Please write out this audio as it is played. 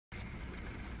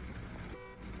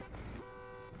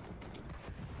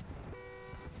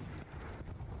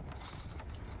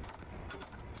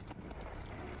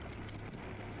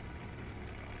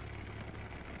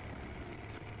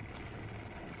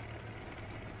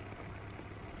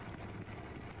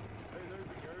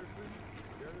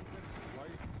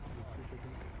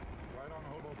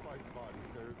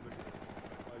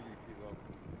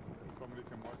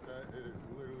at, it is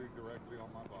literally directly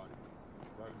on my body.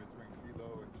 Right in between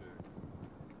Kilo and Jig.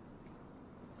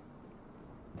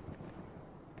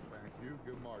 Thank you.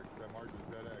 Good mark. That mark is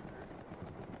dead accurate.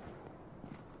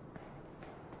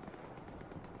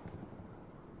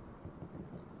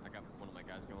 I got one of my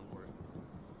guys going for it.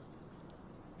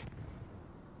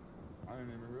 I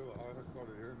didn't even realize. I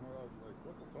started hearing that. I was like,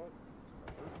 what the fuck?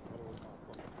 At first, I thought it was my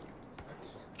fucking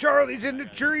sniper. Charlie's in the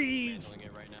That guy's trees. dismantling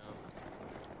it right now.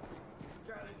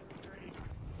 Charlie's in the tree.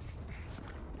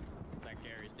 That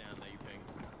Gary's down that you pinged.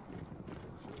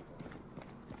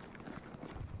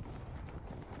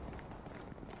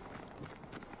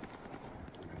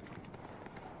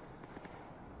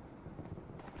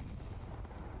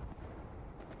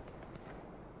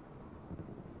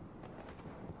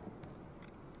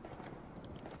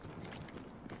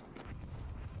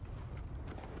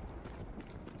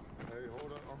 Hey,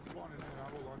 hold up. I'm spawning in.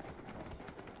 I will launch it.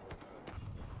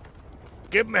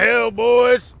 Give him hell,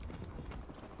 boys.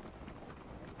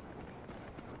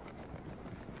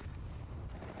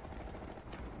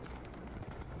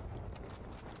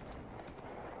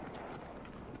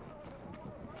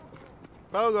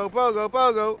 Pogo, pogo,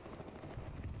 pogo.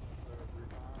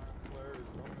 Player is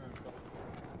coming in.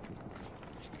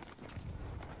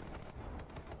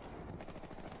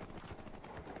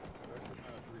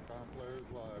 Recon players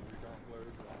live. Recon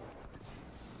players live.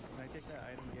 Can I take that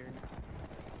item, Gary?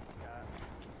 Yeah.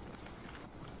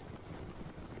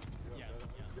 Yes, That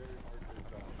yes. Gary marked his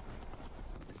job.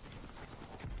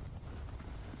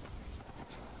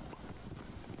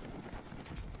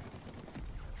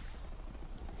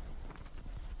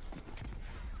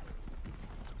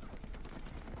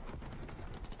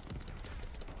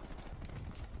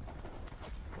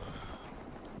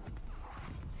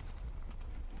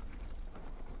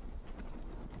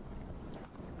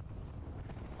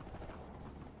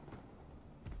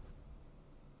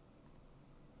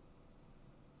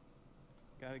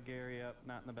 Got a Gary up,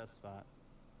 not in the best spot.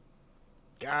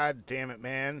 God damn it,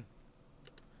 man.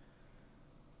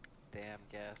 Damn,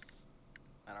 guess.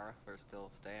 NRFer still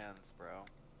stands, bro.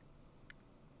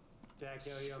 Jack,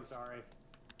 kill you, I'm sorry.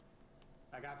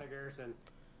 I got the Garrison.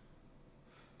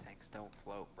 Tanks don't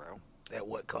float, bro. At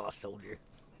what cost, soldier?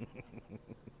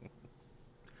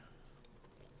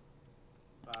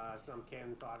 Some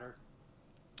cannon fodder.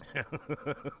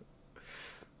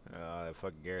 Oh, that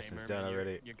fucking Hey, Garrison's Merman, done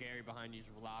already. Your Gary behind you's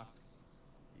locked.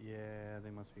 Yeah,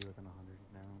 they must be within 100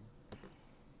 now.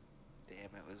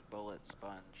 Damn, it was bullet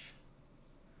sponge.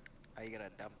 How you gonna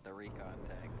dump the recon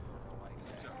tag like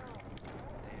that?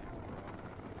 Damn, bro.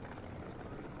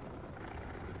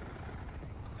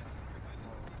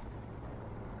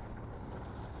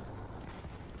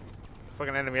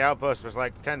 Fucking enemy outpost was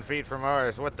like 10 feet from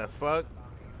ours. What the fuck?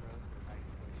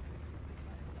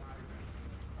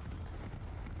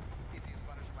 Easiest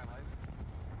punish of my life.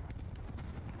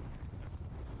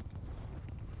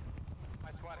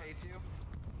 My squad hates you.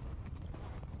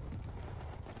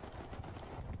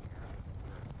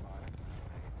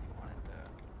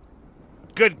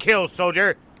 Good kill,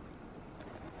 soldier.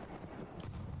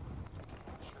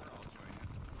 Sure, I'll join you.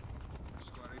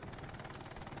 Squatty.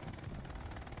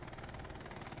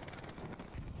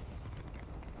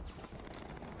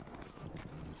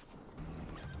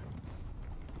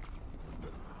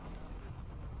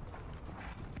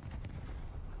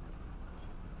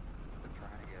 They're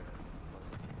trying to get it as close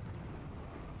as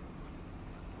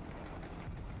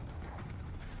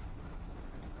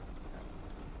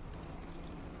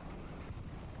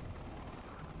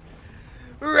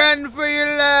Run for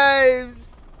your lives.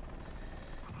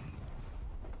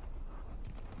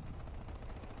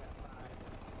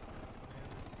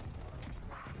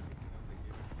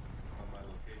 On my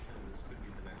location, this could be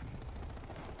the next.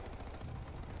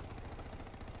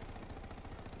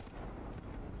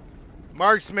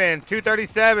 Marksman,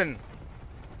 237.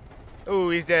 Ooh,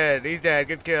 he's dead. He's dead.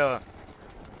 Good kill. Are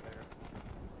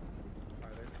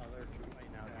there other troops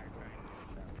right now that are trying to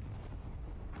push out?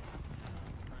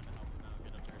 Trying to help him out,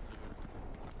 get up there too.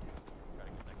 Gotta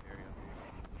get that Gary up.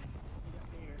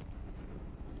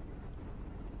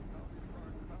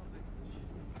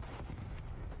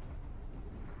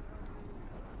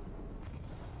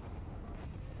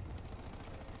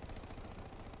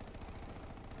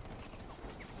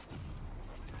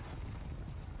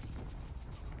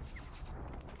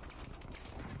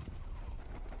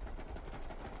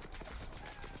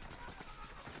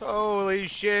 Holy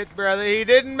shit, brother. He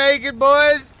didn't make it,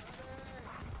 boys.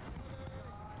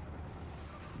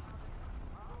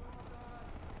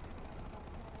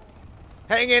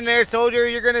 Hang in there, soldier.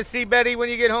 You're going to see Betty when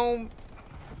you get home.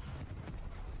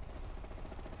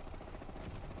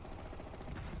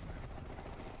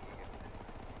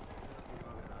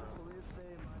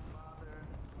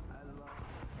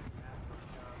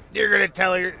 You're gonna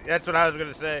tell her. That's what I was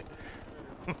gonna say.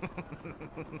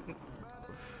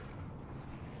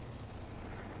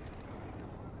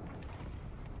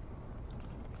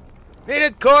 Need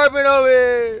a Corbin over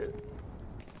here.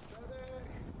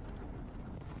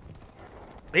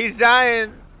 He's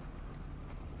dying.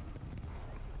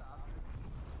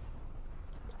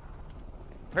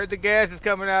 Heard the gas is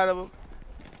coming out of him.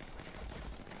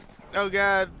 Oh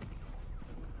God.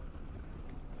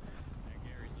 Yeah,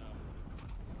 Gary's up.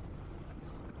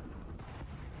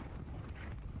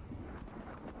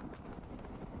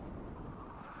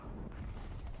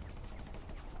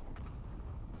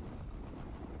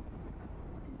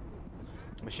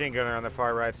 Machine gunner on the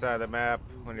far right side of the map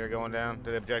when you're going down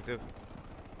to the objective.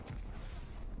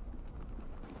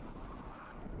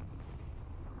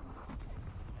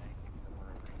 Hanging somewhere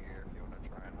over here if you want to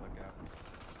try and look out.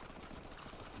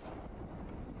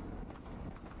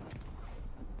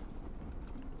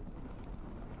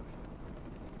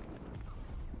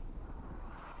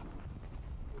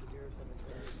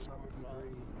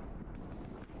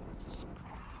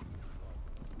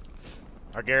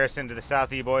 Our garrison to the south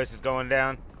of you boys is going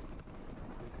down.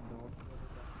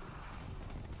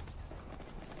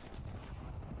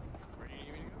 Where do you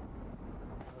need me to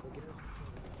go?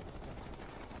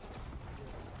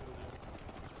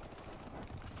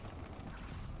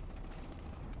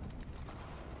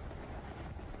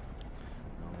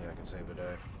 Only I can save the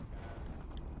day.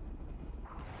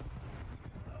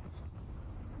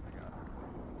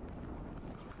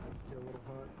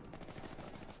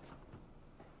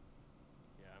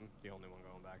 Yeah, I'm the only one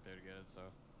going back there to get it, so.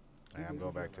 Yeah, I'm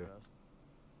going back too.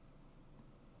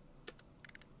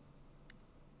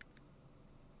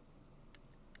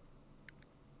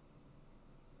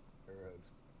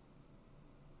 Arrowheads.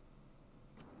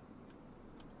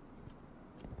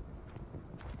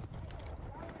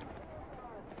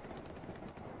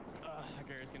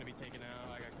 Gary's gonna be taken out.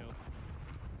 I got killed.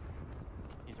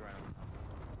 He's around.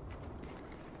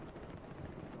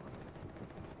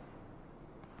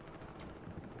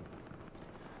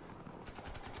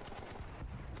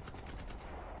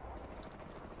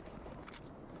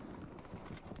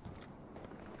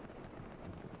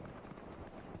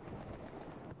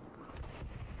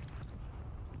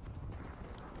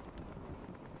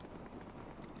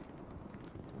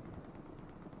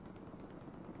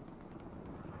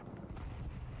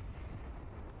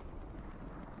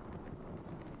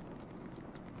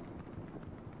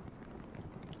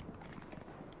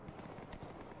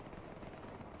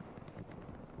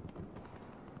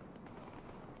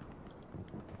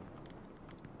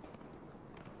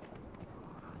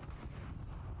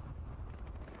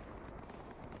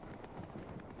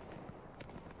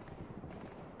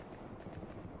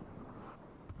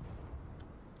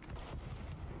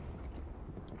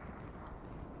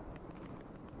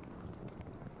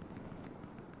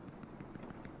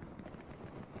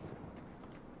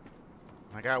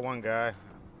 I got one guy.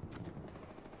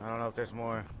 I don't know if there's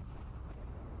more.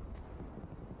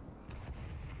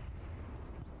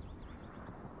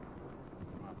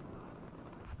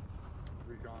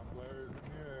 Recon flares in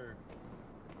the air.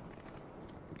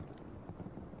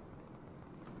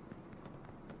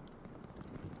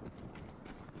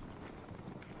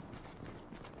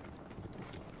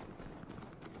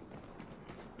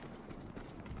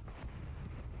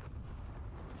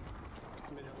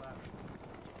 Minute left.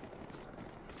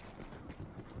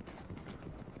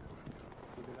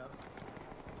 Keep it up.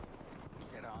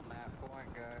 Get on that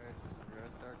point, guys. We're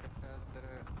gonna start contesting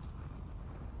it.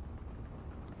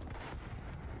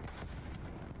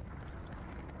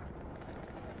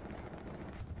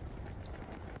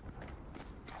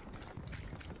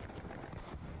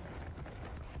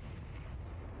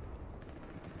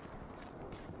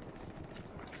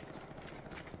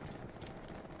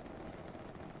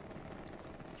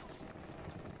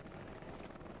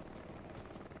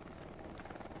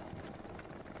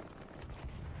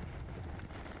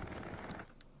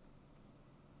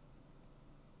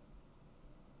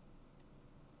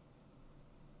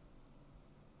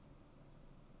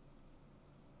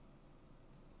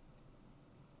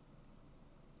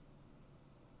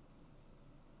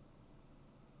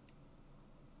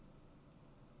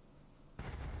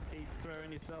 Keep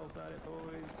throwing yourselves at it,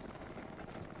 boys.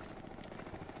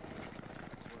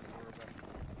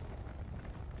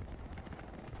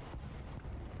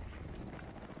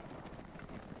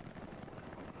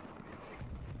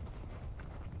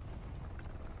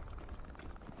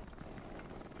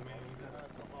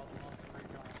 Come off the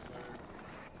recon flare.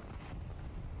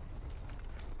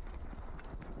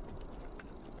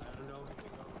 I don't know if we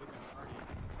can go pick a party.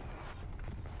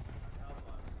 Help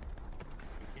us.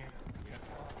 We can't. We have to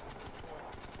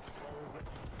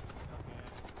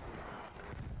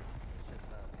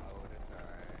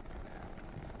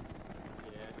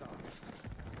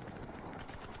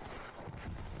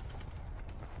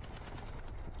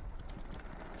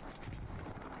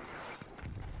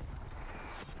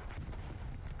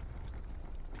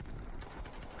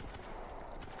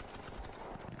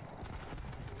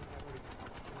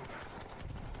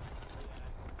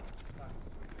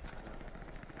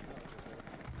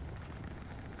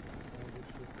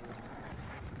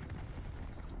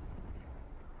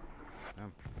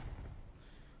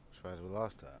surprised we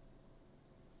lost that.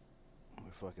 We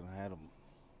fucking had them.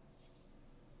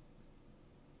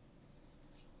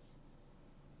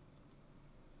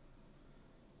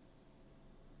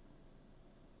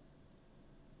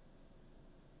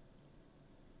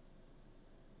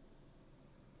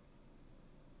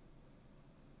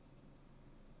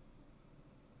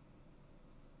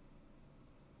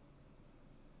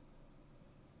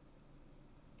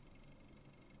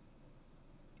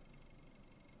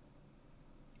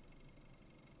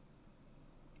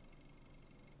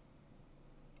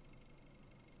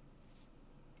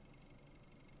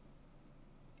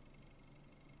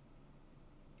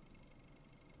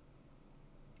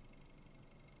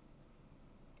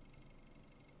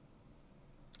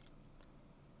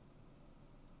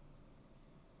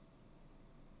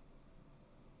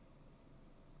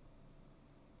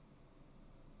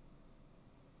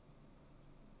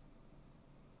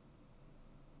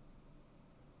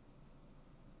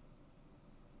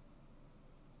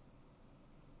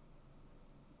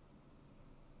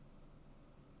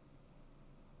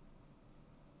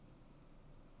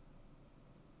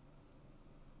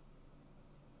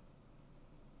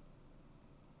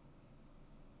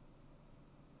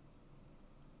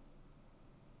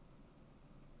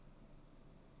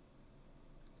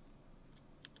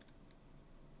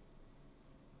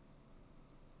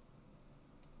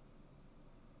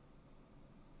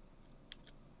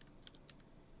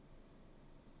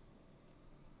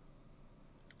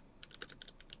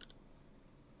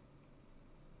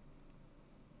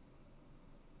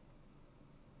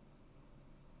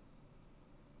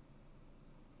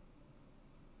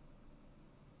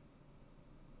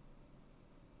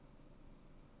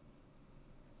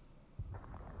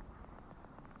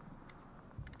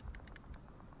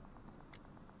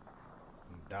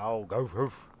 Dog, oof,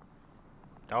 oof.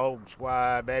 Dog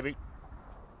squad, baby.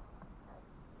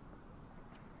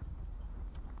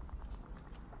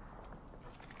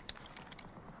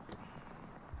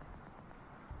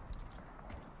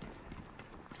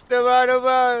 Divide,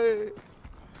 divide.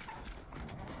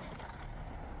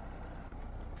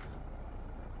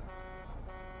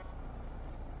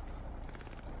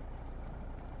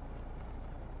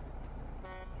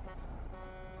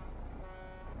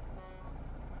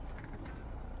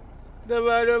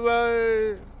 Divide,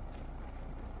 divide. Good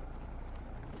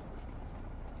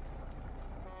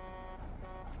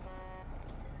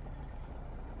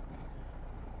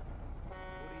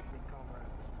evening,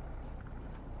 comrades.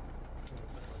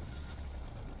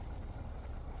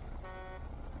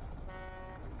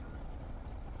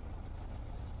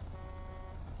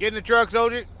 Get in the truck,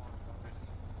 soldier.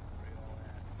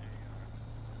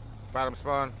 Bottom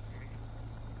spawn.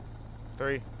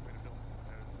 3. Big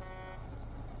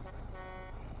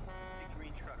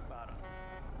green truck bottom.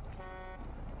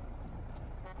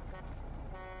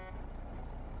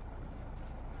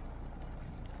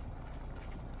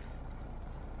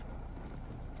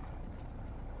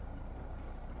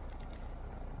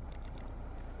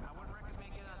 I wouldn't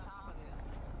recommend getting on top of this.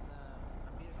 This is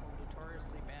a vehicle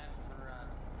notoriously bad for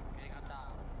getting on top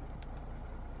of.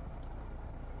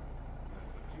 That's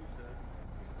what you said.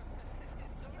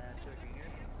 Man, checking in.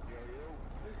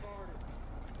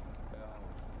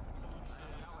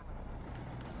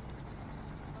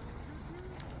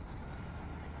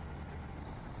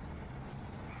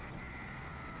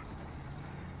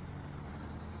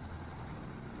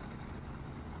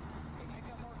 I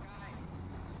got more guys.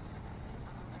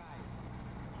 More guys.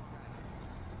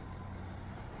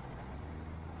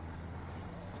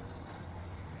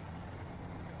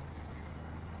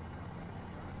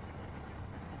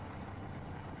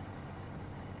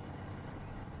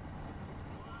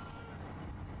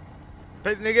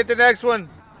 Pitney, get the next one.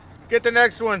 Get the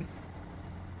next one.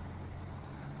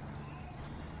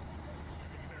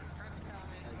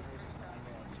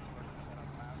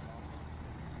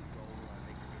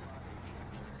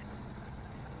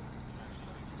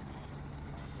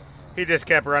 He just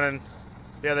kept running.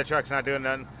 The other truck's not doing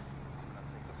nothing.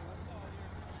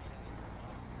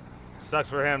 Sucks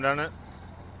for him, doesn't it?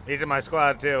 He's in my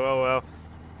squad too. Oh well.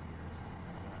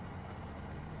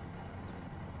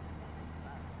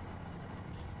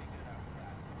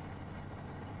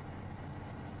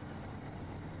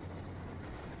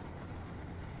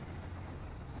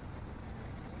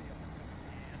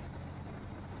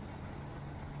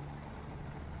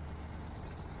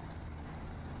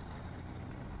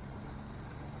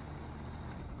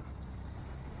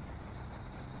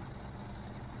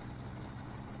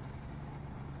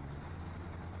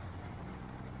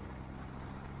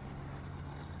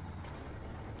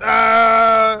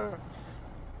 Ah,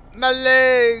 my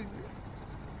leg.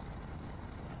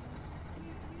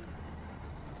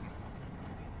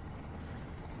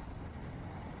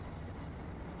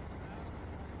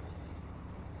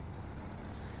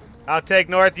 I'll take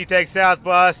north, you take south,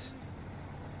 boss.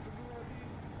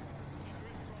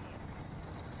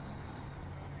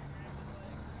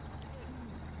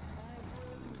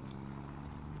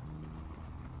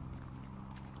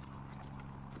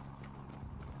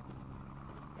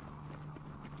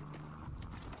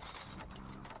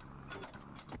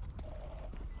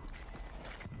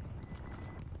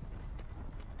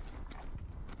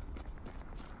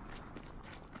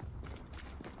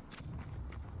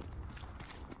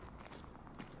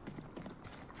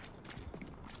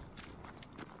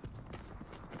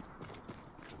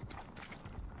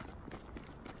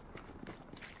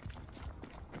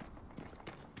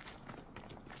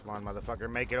 Come on, motherfucker,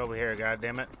 make it over here,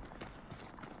 goddammit.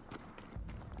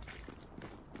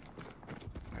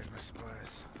 Where's my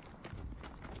supplies?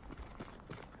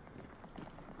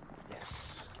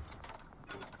 Yes.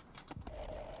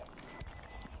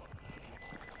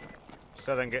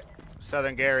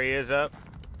 Southern Gary is up.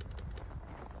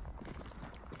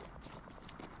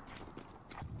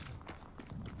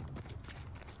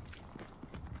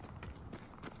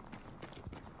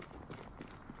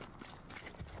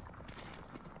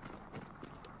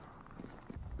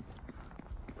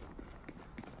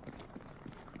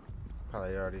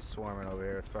 Probably already swarming over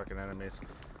here with fucking enemies.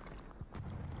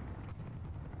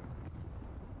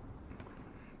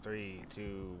 3,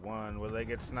 2, 1. Will they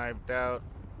get sniped out?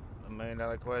 $1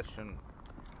 million question.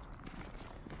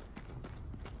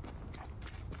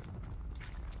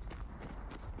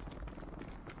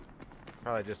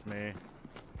 Probably just me.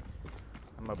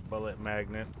 I'm a bullet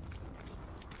magnet.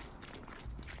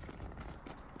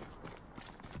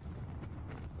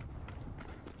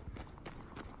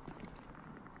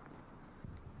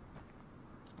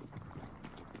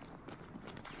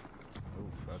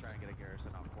 Trying to get a garrison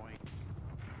on point.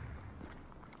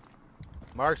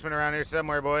 Marksman around here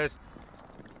somewhere, boys.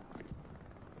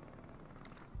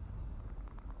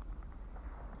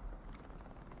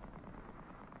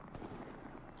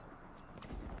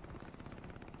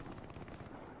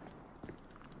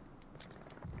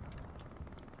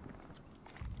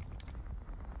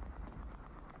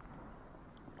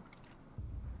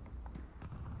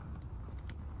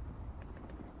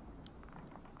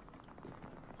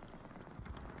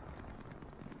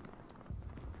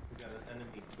 We got an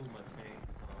enemy Puma tank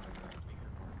on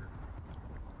beacon marker.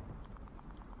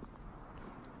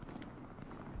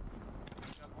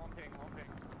 One ping, one ping.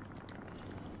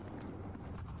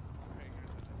 One ping,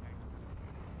 there's a tank.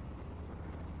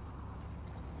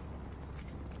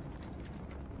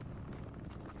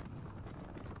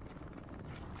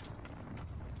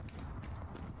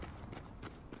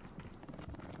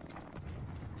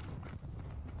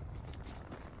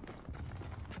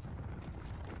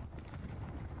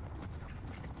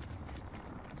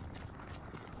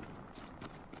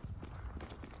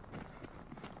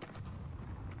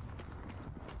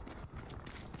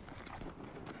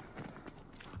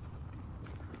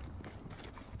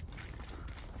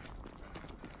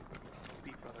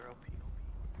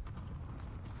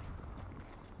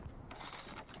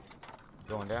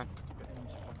 Going down.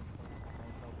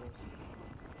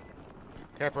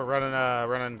 Careful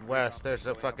running west. There's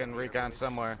a fucking recon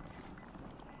somewhere.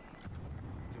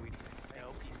 Do we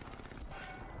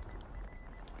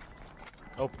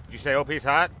Oh, did you say OP's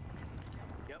hot?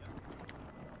 Yep.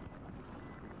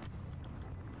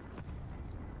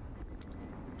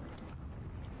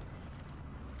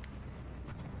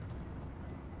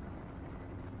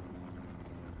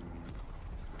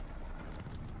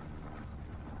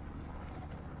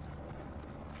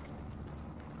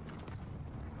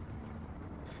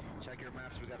 Check your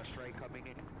maps, we got a stray coming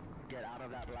in. Get out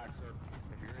of that black circle.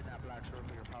 If you're in that black circle,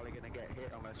 you're probably gonna get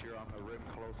hit unless you're on the rim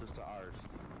closest to ours.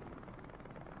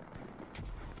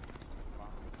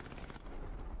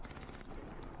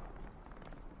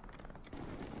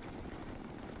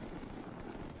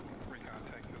 Recon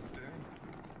tank is down.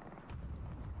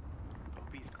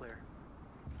 OP's clear.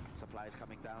 Supplies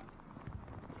coming down.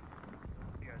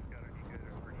 You guys got any good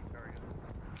or pretty targets?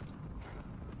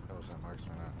 That was that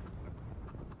marksman out.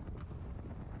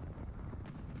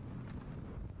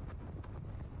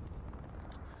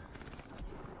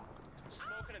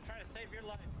 Smoking and trying to save your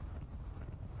life.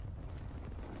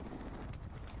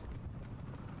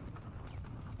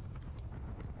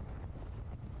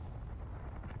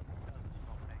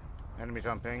 Enemies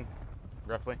on ping,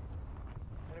 roughly.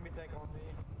 Enemy tank on me.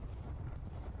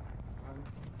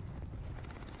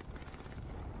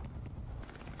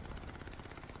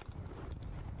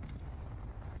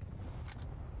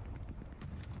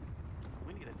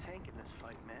 We need a tank in this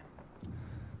fight, man.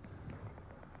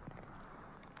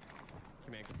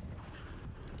 Command.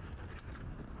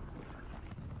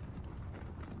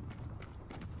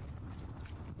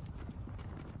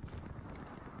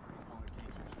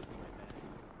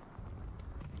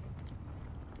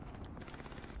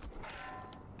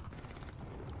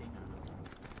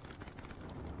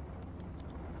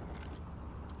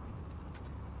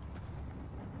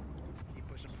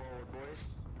 boys.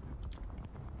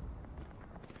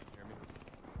 Hear me?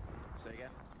 Say again?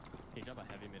 Can you drop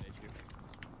a heavy mid issue?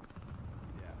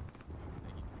 Yeah.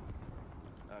 Thank you.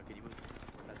 Can you move?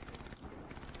 Where'd that go?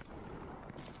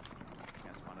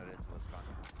 Can't spawn it into this con.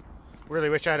 Really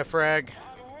wish I had a frag.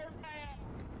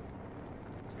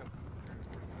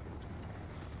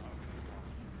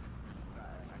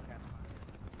 I can't spawn it.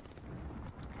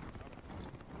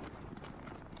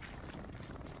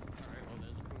 Alright, well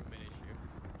there's a Puma mid issue.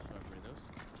 So I bring those.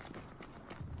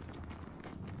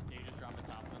 Can you just drop the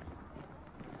top then?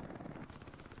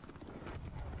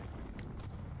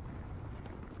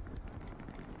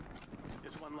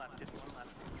 Just one left, just one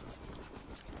left.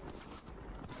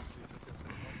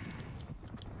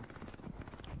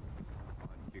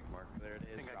 Big mark. There it is.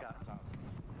 I think I got it.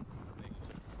 Thank you,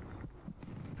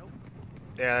 sir.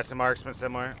 Yeah, that's a marksman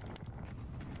somewhere.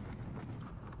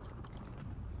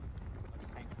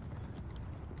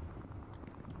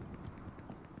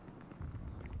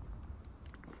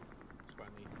 Squad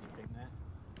lead, can you ping that?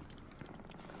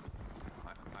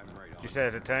 I'm right on. You said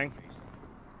it's a tank?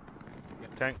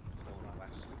 Tank?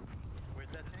 Where's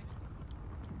that tank?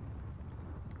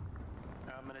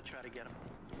 I'm gonna try to get him.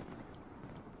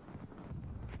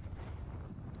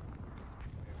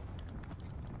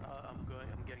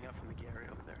 I'm getting up from the Gary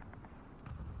over there.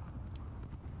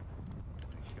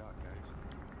 Nice shot, guys.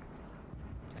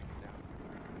 Take it down.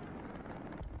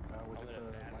 Was it the I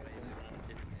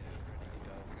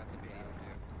got the beat on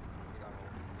you. You got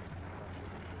hold.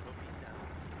 Hope he's down.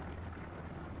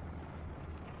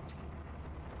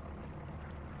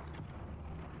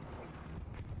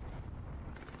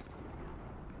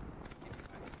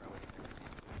 I could probably take a beat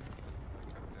too.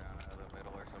 Come down out of the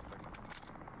middle or something.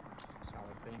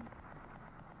 Solid ping.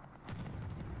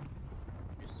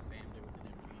 Just spammed it with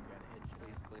an MG and got a headshot.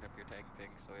 Please clean up your tank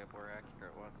ping so we have more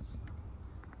accurate ones.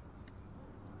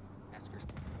 Ask your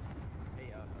Hey,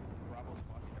 Bravo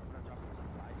squad leader, I'm gonna drop some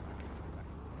supplies on you.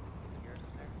 Here's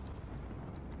there.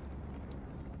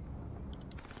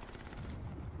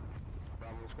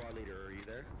 Bravo squad leader, are you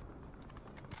there?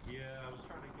 Yeah, I was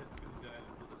trying to get through the guys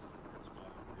to the support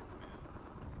spot for your command.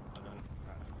 And then,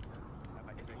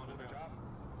 Is it cool to drop?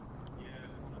 yeah,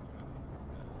 I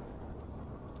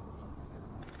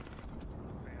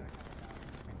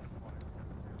wanna try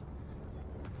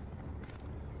to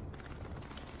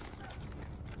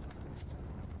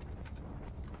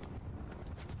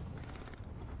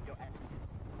Yo,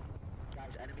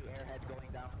 guys, enemy airhead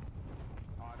going down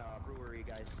on brewery,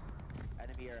 guys.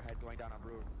 Enemy airhead going down on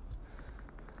brewery.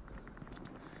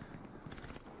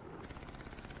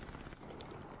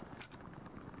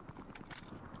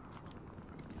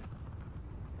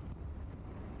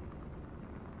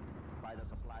 By the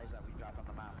supplies that we dropped on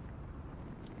the map.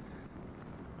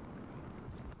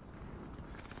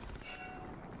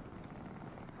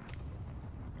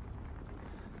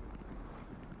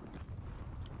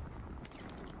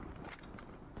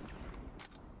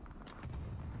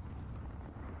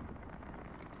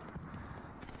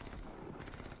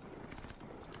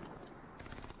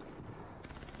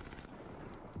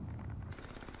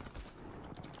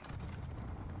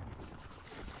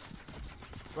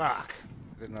 Fuck.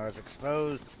 Didn't know I was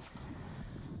exposed.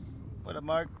 What up,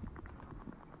 Mark?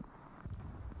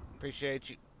 Appreciate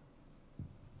you.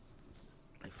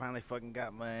 They finally fucking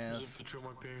got my ass. Control my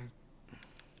ping.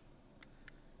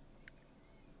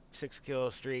 6 kill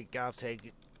streak, I'll take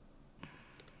it.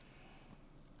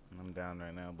 I'm down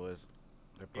right now, boys.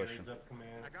 They're pushing. Gary's up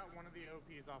command. I got one of the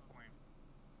OPs off point.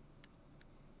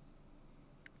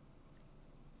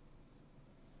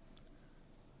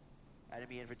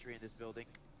 Enemy infantry in this building.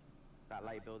 That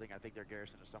light building, I think their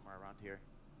garrison is somewhere around here.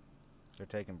 They're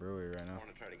taking brewery right I now. want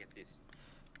to try to get these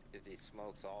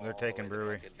smokes all. They're all the taking way to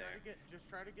brewery. fucking there. Just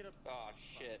try to get a. Oh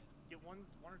shit! Get one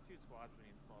or two squads.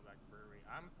 We need to fall back to brewery.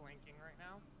 I'm flanking right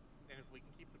now, and if we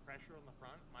can keep the pressure on the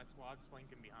front, my squad's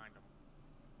flanking behind them.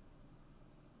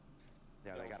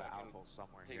 Yeah, they Don't got an fucking outpost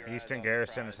somewhere take here. your eyes Eastern off the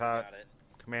garrison prize, is we hot. got it.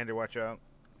 Commander, watch out.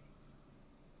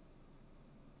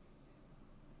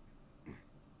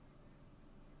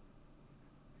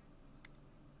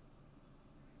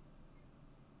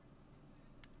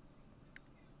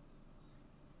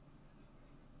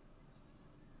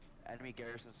 Enemy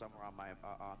garrison somewhere on my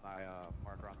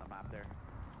marker on the map there.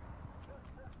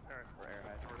 Alright. For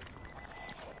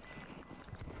airhead.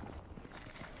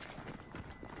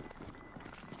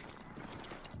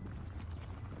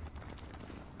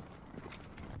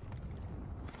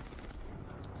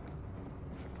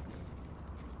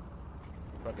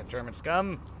 Fucking German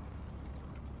scum.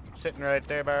 Sitting right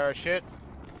there by our shit.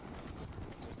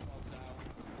 So smoke's out.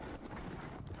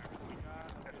 We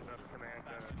got. Command.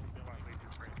 Squad lead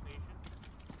to train station.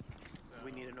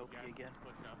 an OP You guys again.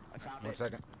 push up. I found One it.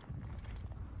 second.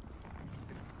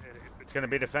 It's gonna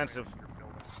be defensive.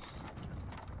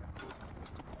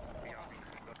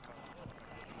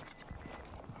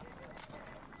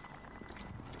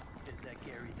 Is that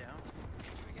Gary down?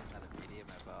 We get another medium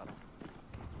at bottom.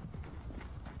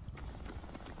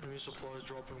 Enemy supplies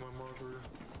dropping my marker.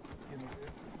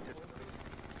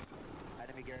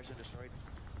 Enemy garrison destroyed.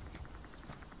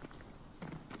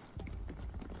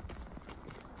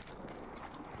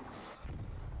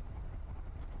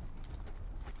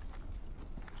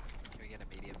 Can we get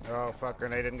a medium? Oh fuck,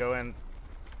 grenade didn't go in.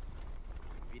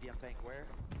 Medium tank where?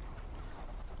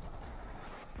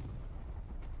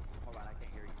 Hold on, I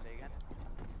can't hear you. Say again.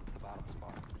 The bottom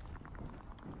spot.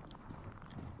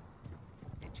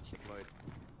 HQ. Lloyd.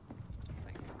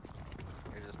 Thank you.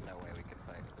 There's just no way we can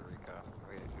fight with the recon.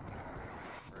 We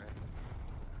for it.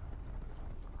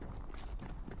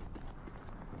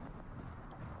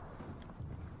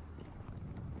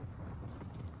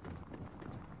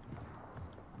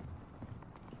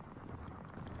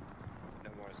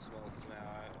 No more smokes now.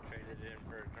 I traded it in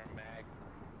for a drum mag.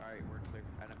 Alright, we're clear.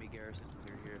 Enemy garrison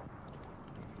clear here.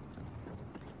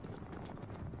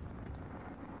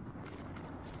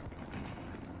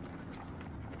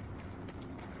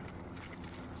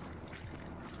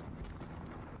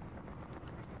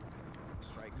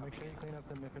 Strike Make sure coming you clean up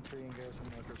them infantry and garrison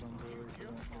markers on earlier so you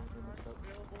don't get mixed up.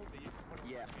 Available that you can put on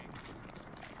Yeah. the king?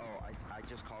 in. Oh, I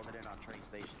just called it in on train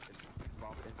station. It's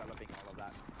enveloping all of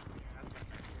that. Yeah, that's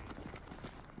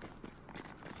fine.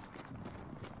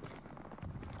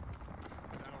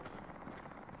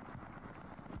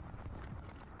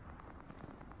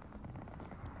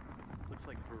 Looks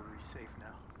like brewery's safe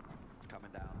now. It's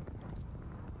coming down.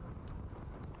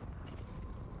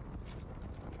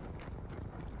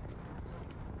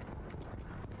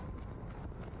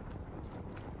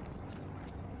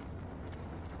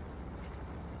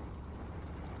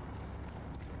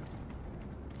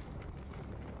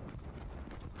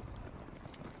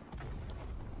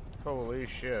 Holy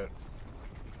shit.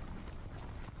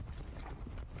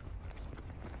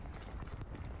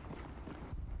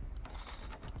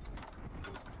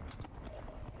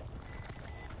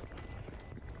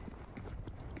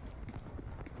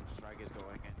 Strike is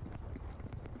going in.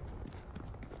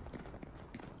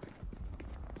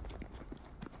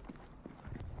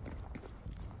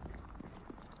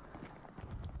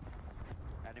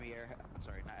 Enemy air,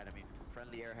 sorry, not enemy.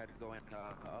 Friendly airhead going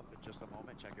up in just a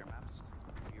moment. Check your maps.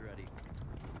 Be ready.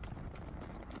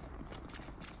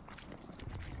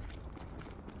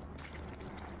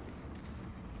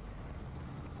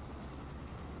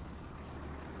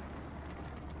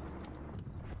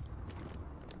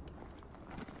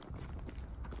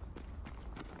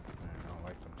 I don't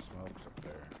like them smokes up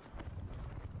there.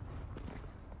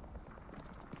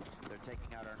 They're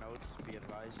taking out our nodes. Be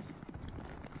advised.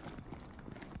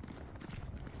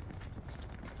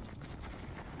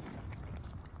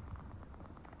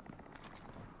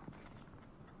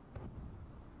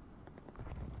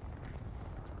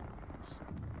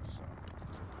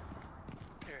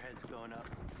 Airhead's going up.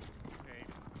 Okay.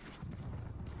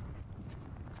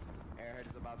 Airhead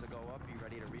is about to go up. Be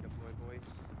ready to redeploy,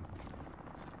 boys.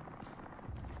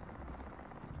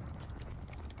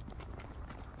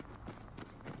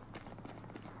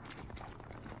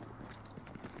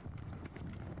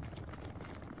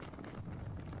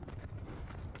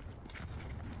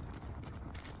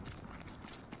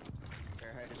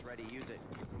 Airhead is ready. Use it.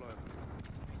 Deploy.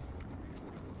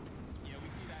 Yeah, we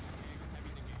see that thing.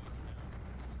 Heavy's engaged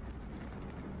now.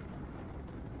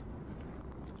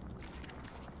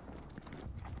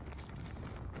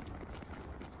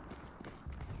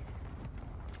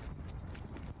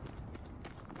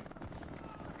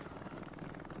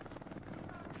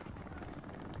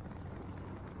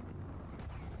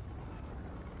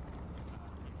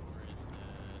 Keyboard is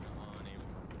dead on aim.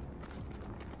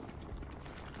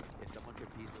 If someone could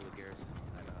please build a garrison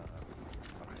at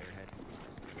on Airhead,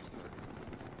 just restore.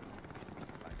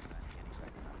 Like landing any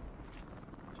second now.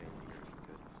 Jay, you're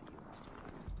good. See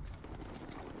you.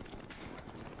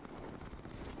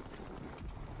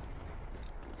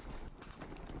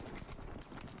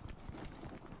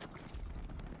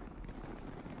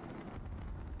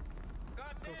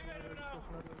 God damn it, no!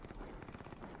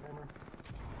 Hammer.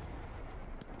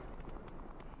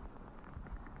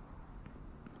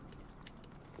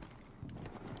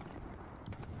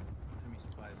 Enemy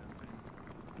supplies opening.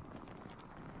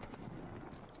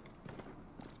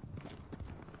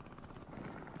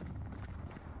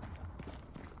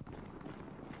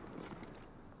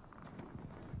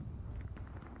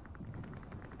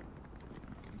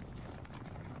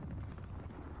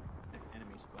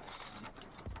 Enemy supplies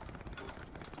down.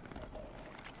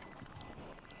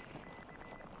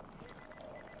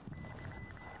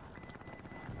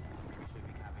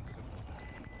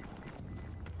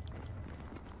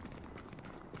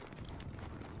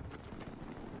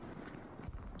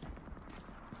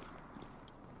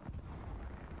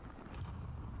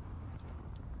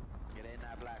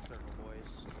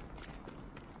 boys.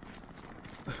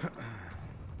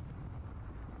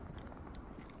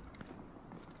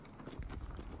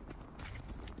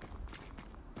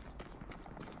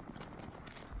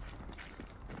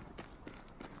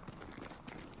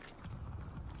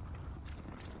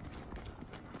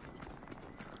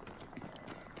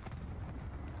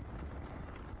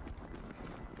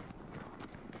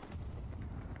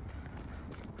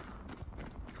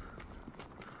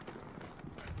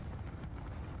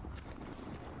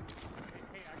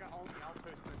 Hey, I got all the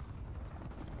outposts.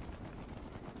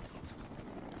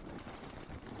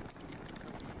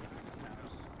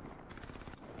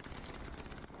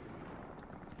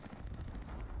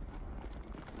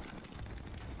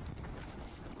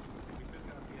 We took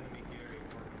out the enemy Gary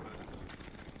northwest of.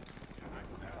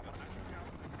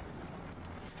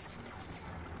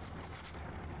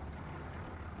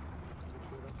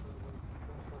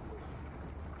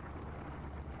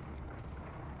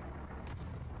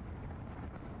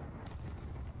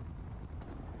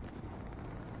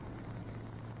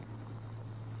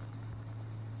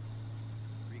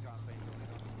 Recon plane going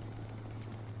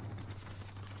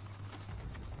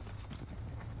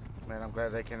on. Man, I'm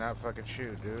glad they cannot fucking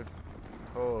shoot, dude.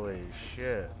 Holy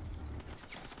shit.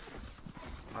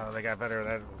 Oh, they got better at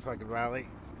that fucking rally.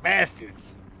 Bastards!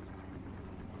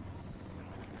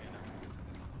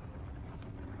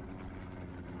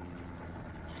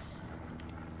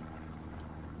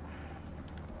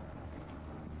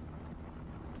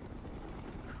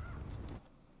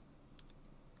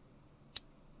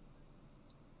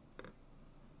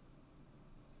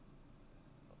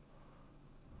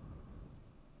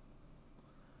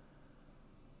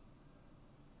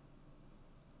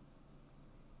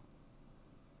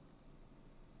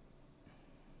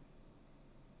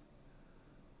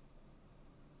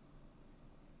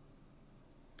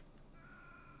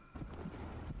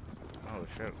 Oh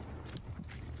shit.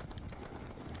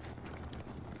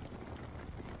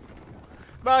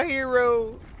 My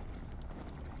hero!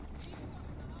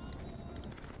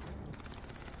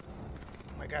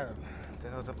 Oh my god, what the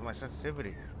hell's up with my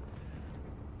sensitivity?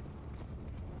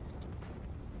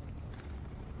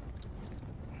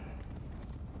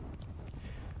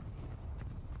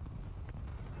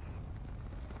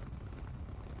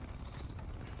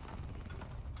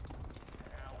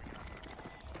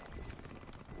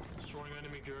 Destroying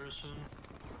enemy garrison.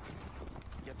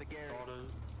 Get the Gary. Spotted.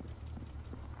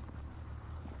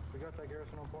 We got that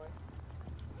garrison on point.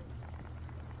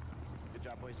 Good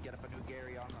job, boys. Get up a new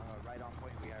Gary on right on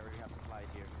point. We already have supplies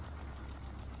here.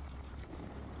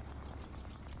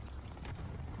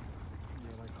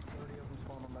 Yeah, like 30 of them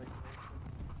spawn on that garrison.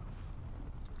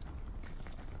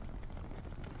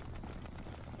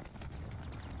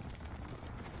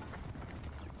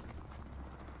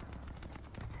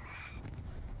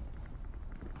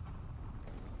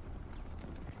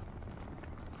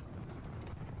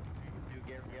 New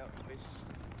Gary out, boys.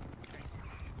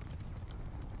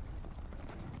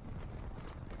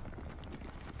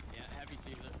 Yeah, heavy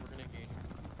sees it. We're gonna engage.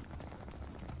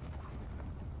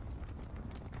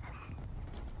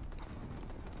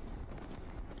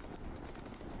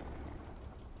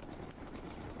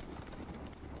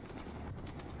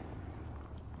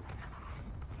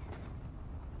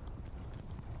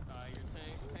 Your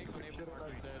tank Good unable shit to on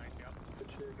mark that. is dead. Good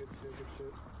shit, good shit, good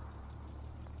shit.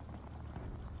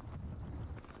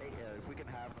 Hey, if we can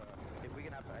have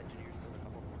engineers for a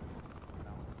couple.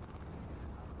 No.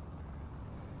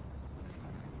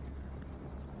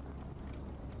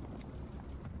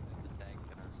 There's a tank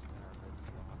in our midst,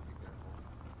 so I'll be careful.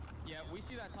 Yeah, we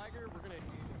see that tiger. We're gonna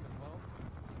engage him as well.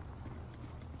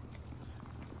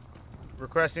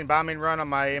 Requesting bombing run on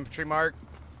my infantry mark.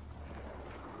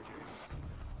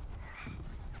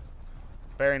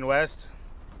 Bearing west.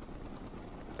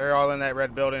 They're all in that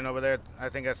red building over there. I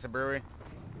think that's the brewery.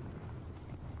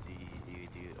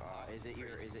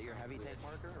 Is it your heavy tank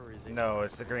marker or is it? No,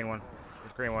 it's the green one.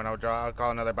 It's the green one. I'll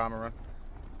call another bomber run.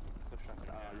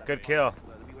 Let Good me- kill.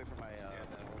 Let me wait for my. Yeah,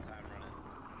 that whole time running.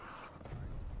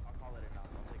 I'll call it in.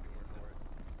 I'll take your word for it.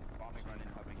 Bombing run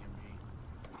incoming MG.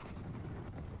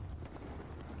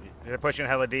 They're pushing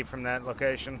hella deep from that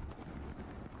location.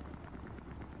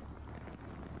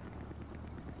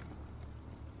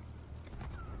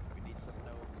 We need some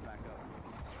nodes back up.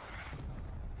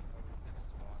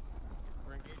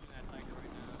 We're engaging that tiger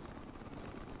right now.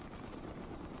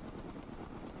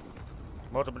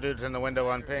 Multiple dudes in the window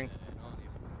on ping.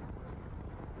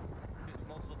 There's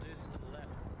multiple dudes to the left.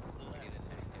 To the left.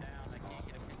 Down, I can't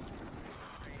get him.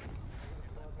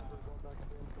 Squad members going back and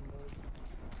doing some nodes.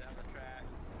 Down the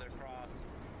tracks. They're cross.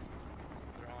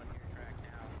 They're on your track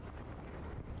now.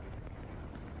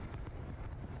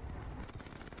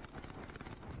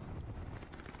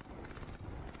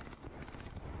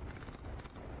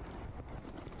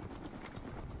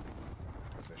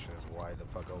 wide the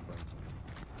fuck open.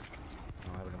 I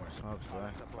don't have any more smokes, do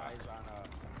I? Supplies on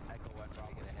Echo 1 Try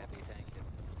to get a heavy tank and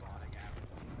spawning after.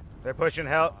 They're pushing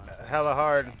hella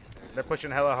hard. They're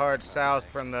pushing hella hard south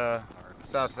from the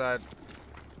south side.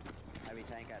 heavy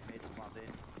tank at mid spawned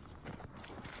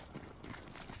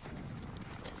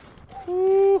in.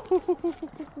 Ooh. Oh,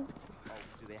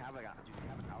 do they have an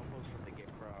outpost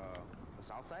from the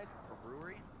south side from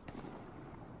brewery?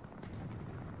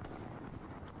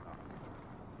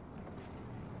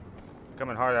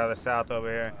 Coming hard out of the south over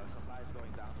here. Supplies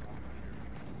going down to 1 meter.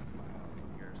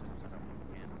 Garrison set up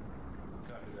again.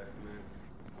 Copy that, man.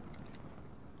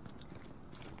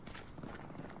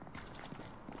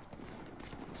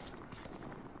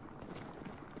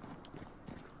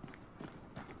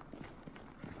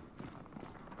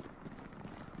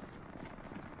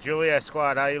 Juliet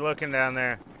squad, how you looking down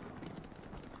there?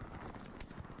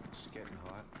 It's getting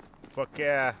hot. Fuck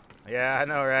yeah. Yeah, I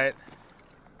know, right?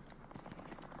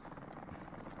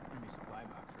 Enemy supply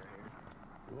box right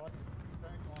here. Light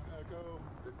tank on Echo.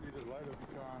 It's either light or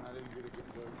recon. I didn't get a good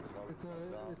look.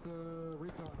 It's a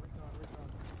recon.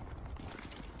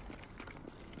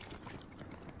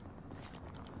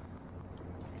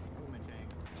 Puma tank.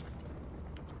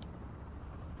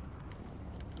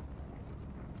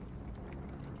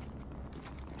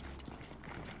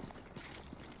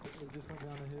 It just went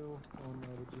down the hill on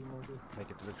the G marker. Make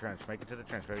it to the trench. Make it to the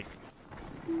trench, baby.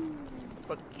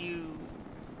 Fuck you.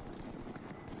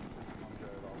 I'm dead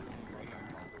already.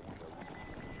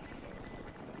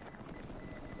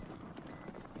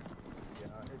 Yeah,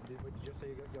 did you just say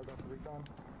y'all got the recon?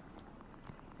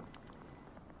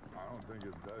 I don't think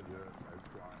it's dead yet. It's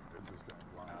flying. It's just going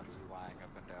flying. Now it's flying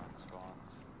up and down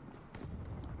spawns.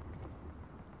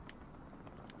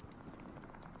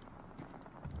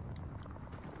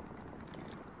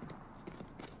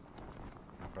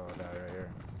 Probably die right here.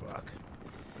 Fuck.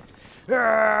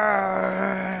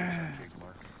 Ah! Big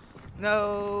mark.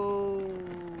 No.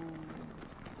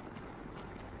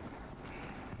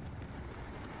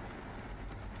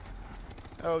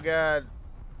 Oh god.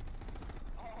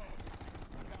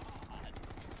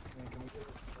 Man, can we get it?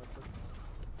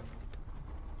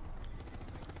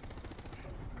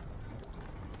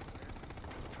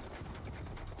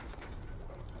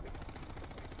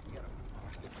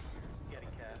 Get a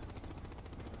cat.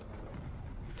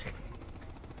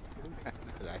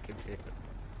 I can see it.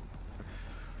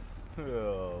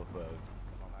 Oh fuck.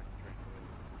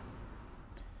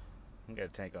 I got a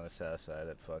tank on the south side.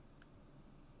 That fuck.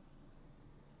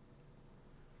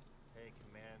 Hey,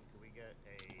 command, can we get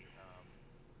a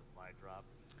supply drop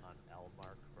on L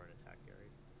mark for an attack area?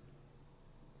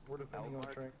 We're defending on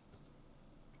Elmark? train.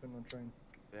 Defending on train.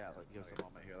 Yeah, give us a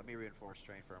moment here. Let me reinforce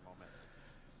train for a moment.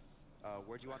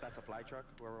 Where do you want that supply truck?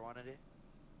 Whoever wanted it?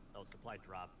 Oh, supply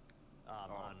drop.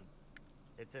 On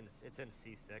it's in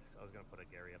C6. I was gonna put a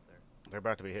Gary up there. They're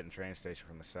about to be hitting train station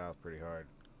from the south pretty hard.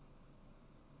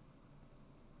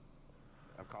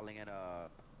 I'm calling in a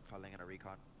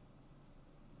recon.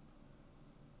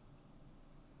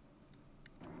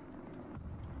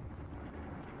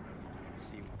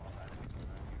 See all that.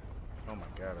 Oh my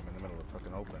god, I'm in the middle of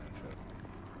fucking open and shit.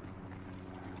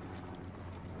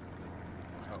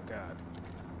 Oh god.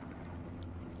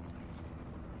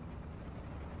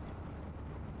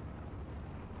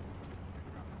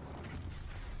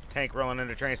 Tank rolling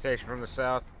into train station from the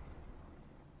south.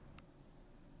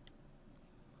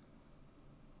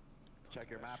 Check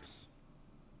your maps.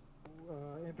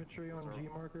 Infantry on G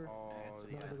marker. Oh,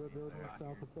 One of the red buildings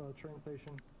south of train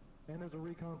station. And there's a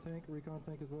recon tank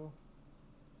as well.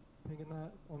 Pinging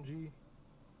that on G.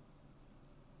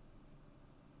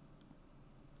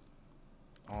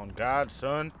 On God,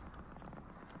 son.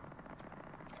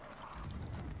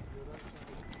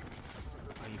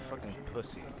 Oh, you fucking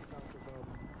pussy.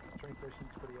 Train station's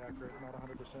pretty accurate, not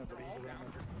 100%, but he's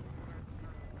around there.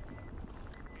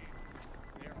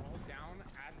 They're all down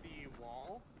at the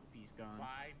wall. He's gone.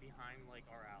 Lie behind like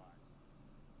our allies.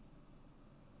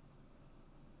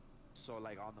 So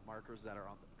like on the markers that are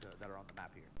on the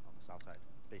map here on the south side,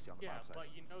 basically on the Yeah, bottom side. but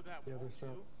you know that Yeah, wall they're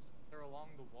too? south. They're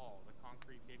along the wall, the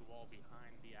concrete big wall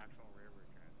behind the actual railroad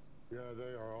tracks. Yeah,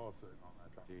 they are all sitting on that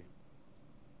top. See.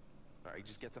 Alright,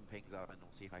 just get some pings out and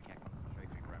we'll see if I can make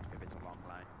finger out if it's a long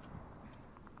line.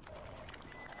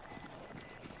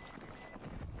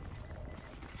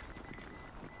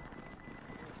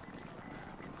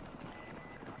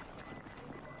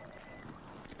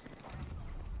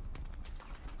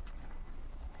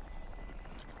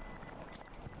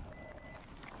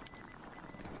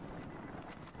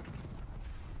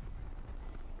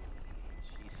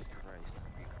 Jesus Christ.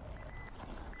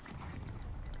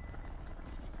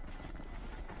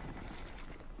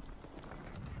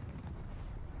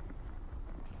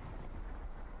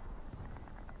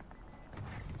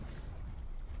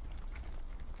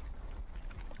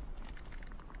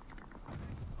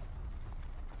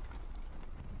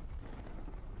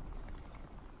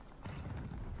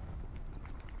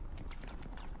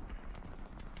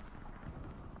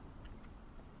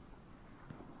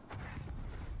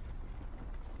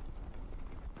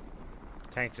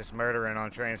 Tank just murdering on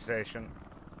train station.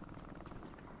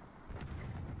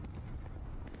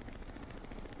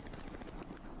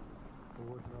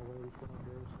 We're working our way. What's going on,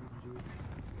 Garrison? G.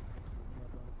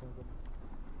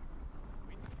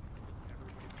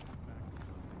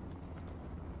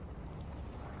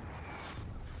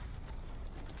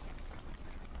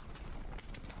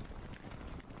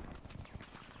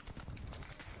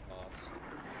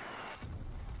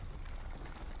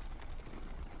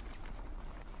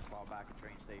 Fall back at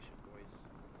train station, boys.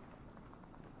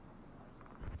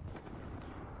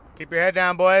 Keep your head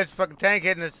down, boys. Fucking tank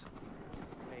hitting us.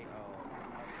 Hey,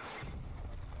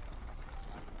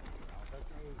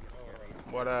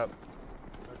 What up?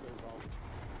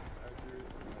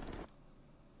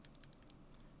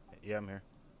 Yeah, I'm here.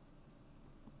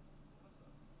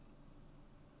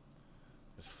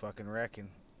 Just fucking wrecking.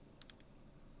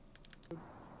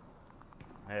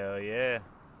 Hell yeah.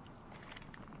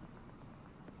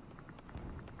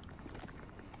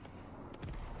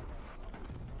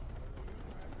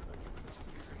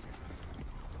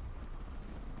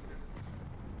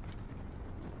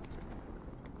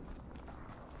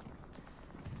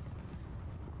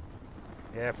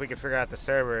 Yeah, if we could figure out the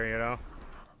server, you know.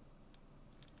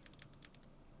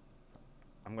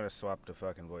 I'm gonna swap to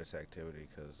fucking voice activity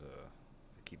because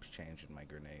it keeps changing my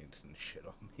grenades and shit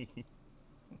on me.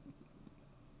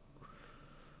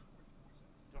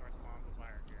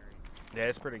 Yeah,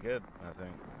 it's pretty good, I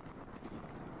think.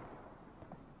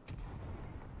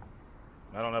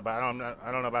 I don't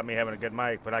know about me having a good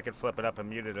mic, but I could flip it up and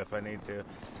mute it if I need to.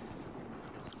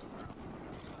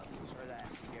 Sorry that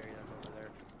Gary, that's over there.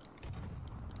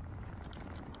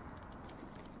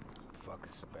 Fuck,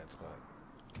 this is a bad spot.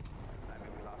 I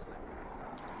mean, we lost him.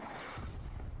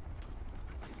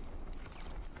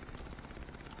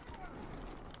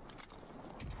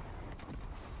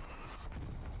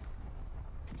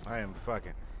 I am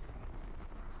fucking.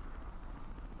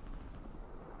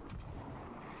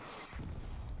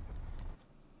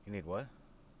 You need what?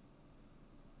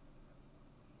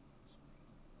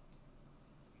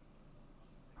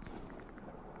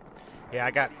 Yeah,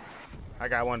 I got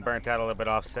one burnt out a little bit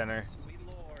off center.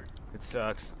 It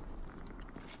sucks.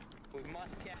 We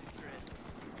must capture it.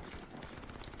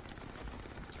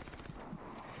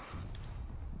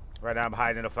 Right now I'm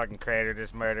hiding in a fucking crater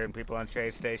just murdering people on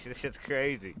train station. This shit's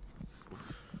crazy.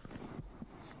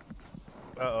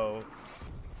 Uh-oh.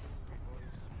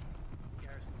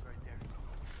 Garrison's right there.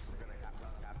 We're gonna have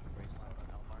to Graceland on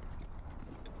Elmark.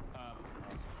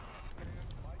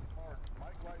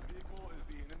 Mike light vehicle is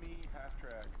the enemy half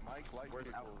track. Mike light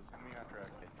vehicle is enemy half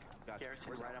track. Gotcha. Garrison,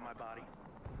 right on my body.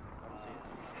 I don't see it.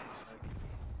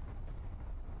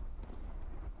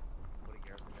 Putting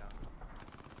Garrison down.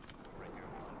 Right here.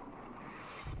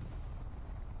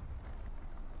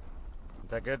 Is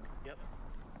that good? Yep.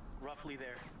 Roughly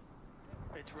there.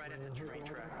 It's right at the train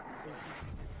track.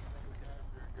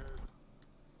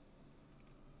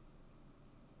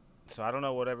 So I don't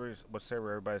know what server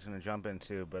everybody's gonna jump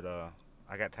into, but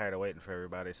I got tired of waiting for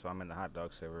everybody, so I'm in the hot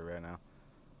dog server right now.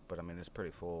 But I mean it's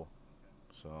pretty full,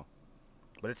 so.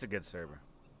 But it's a good server.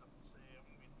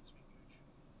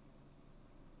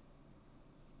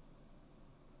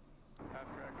 Half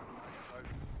track on Mike light.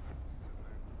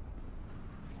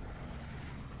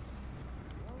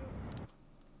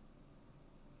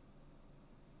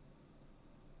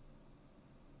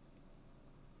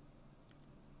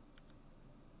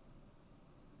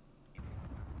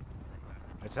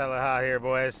 It's hella hot here,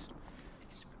 boys.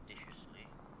 Expeditiously.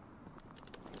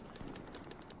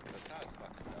 That's hot as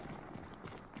fuck.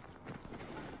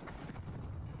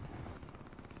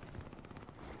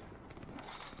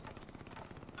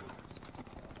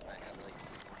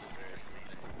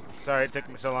 Sorry it took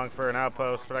me so long for an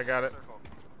outpost, but I got it.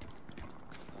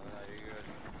 You're good.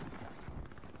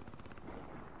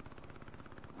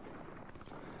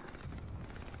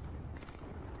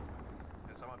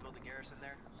 Can someone build a garrison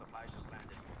there? Supplies just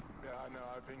landed. Yeah, I know.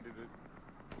 I pinged it.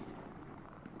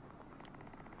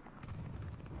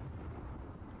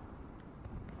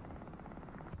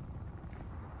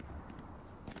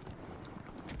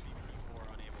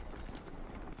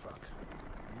 Fuck.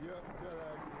 Yep,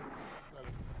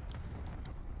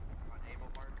 On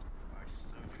Able Mark.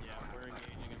 Yeah, we're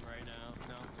engaging him right now.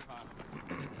 No, too hot.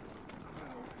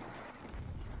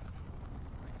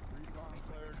 Recon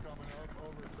player coming up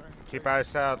over train. Keep eyes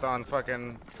south on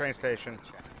fucking train station.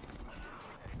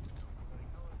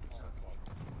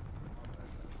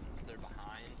 They're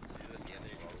behind. Yeah,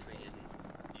 they're bringing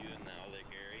you in now, there,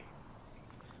 Gary.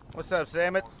 What's up,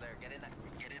 Samet? Almost there. Get in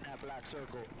that black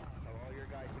circle. Tell all your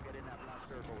guys to get in that black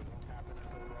circle. It won't happen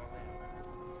until we're all in.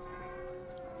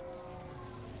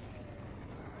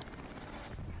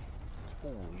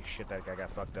 Holy shit, that guy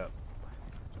got fucked up.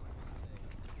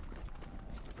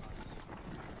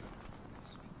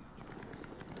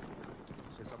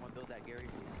 Should someone build that Gary,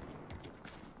 please?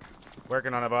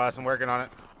 Working on it, boss. I'm working on it.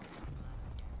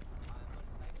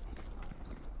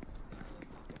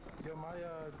 Yo, my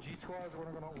G squads, we're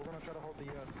gonna try to hold the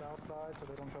south side so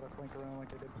they don't try to flank around like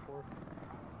they did before.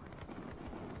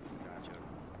 Gotcha.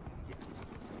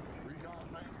 Recon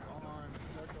tank on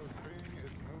Echo's ping.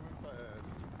 It's moving fast.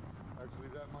 Actually,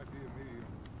 that might be a medium.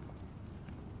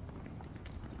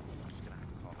 Just gonna have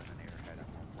to call in an airhead at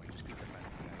one point. Just keep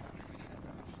defending, guys.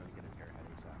 Try to get an airhead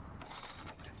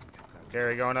ASAP.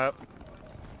 Gary going up.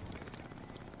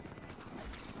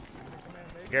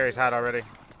 Gary's hot already.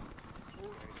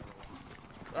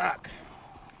 Fuck.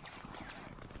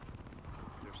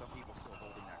 There's some people still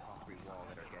holding that concrete wall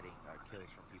that are getting kills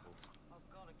from people. Oh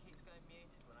god, it keeps going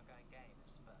muted when I go in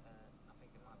games, but I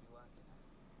think it might be working now.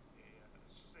 Yeah, I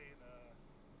was just saying,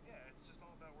 yeah, it's just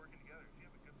all about working together. If you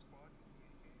have a good squad and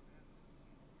communicate, man,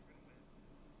 you're gonna win.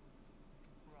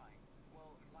 Right.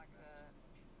 Well, like I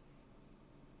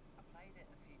played it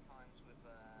a few times with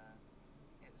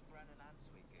it was Brennan and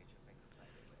Sweet Gooch, I think I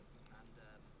played it with, and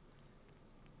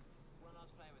when I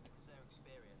was playing with it because they're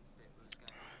experienced, it was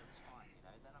fine, you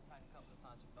know. Then I played a couple of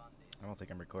times with Bundy's. I don't think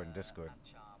I'm recording Discord. And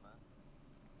Charmer,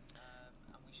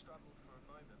 and we struggled for a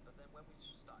moment, but then when we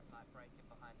started like breaking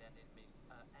behind enemy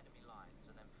lines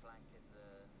and then flanking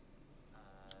the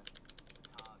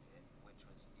target, which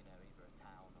was either a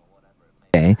town or whatever it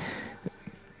may be,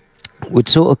 would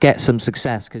sort of get some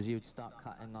success because you'd start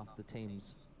cutting off the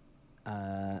teams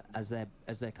as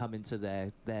they're coming to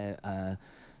their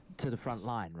to the front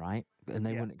line, right? And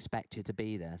they wouldn't expect you to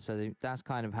be there. So that's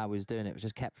kind of how we was doing it. We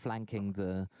just kept flanking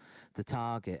the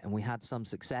target, and we had some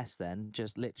success then,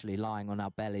 just literally lying on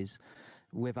our bellies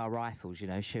with our rifles,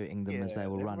 shooting them as they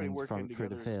were running through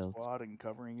the field. Squad and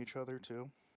covering each other too.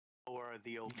 Or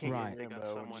the OP, Right. they got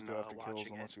someone go after kills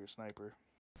watching unless it. you're a sniper.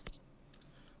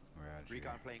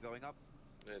 Recon plane going up.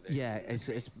 Yeah, it's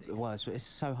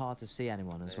so hard to see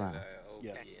anyone as well.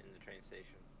 Yeah. In the train station.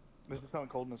 This is telling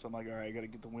coldness. I'm like, all right, I gotta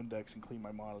get the Windex and clean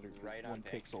my monitor. Right on one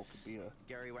tank. pixel could be a.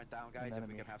 Gary went down, guys. If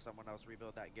enemy. we can have someone else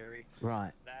rebuild that Gary.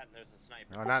 Right. That and there's a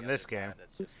sniper. No, on not the in this other game. side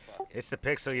that's just fucking- It's the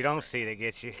pixel you don't see that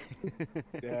gets you.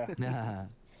 Yeah.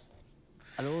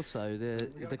 And also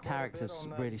the character's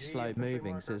really slow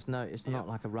moving, so it's not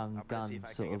like a run gun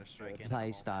sort of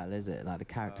play style, is it? Like the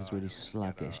character's really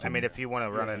sluggish. I mean, if you want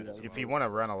to run if you want to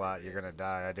run a lot, you're gonna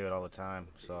die. I do it all the time,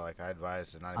 so like I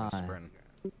advise to not even sprint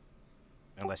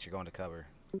unless you're going to cover.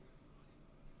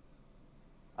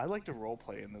 I like to role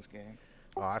play in this game.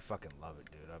 Oh, I fucking love it,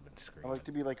 dude. I've been I screaming. like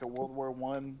to be like a World War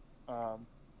I,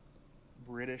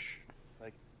 British,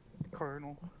 like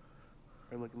colonel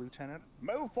or like lieutenant.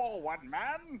 Move forward,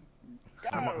 man. Go.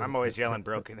 I'm always yelling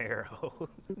 "Broken Arrow."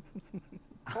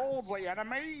 Hold the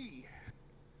enemy.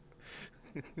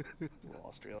 A little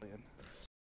Australian.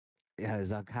 Yeah,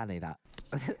 it's uncanny that.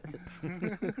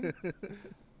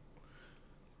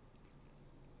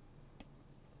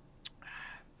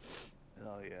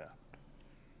 Oh yeah.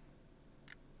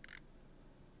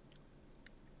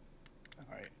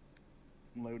 Alright.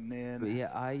 Loading in. But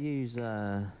yeah, I use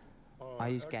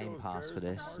Game Pass for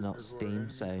this, not Steam,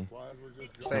 so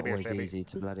it's not always easy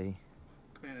to bloody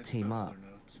team up.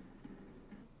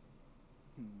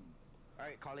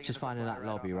 Alright, just finding that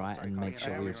lobby, right, and make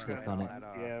sure we click on it.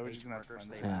 Yeah, we're just gonna have to find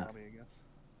this Yeah. lobby, I guess.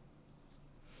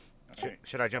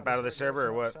 Should I jump out of the server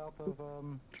or what? South of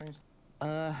train.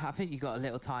 I think you got a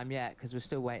little time yet, because we're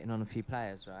still waiting on a few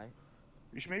players, right?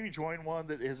 You should maybe join one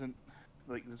that isn't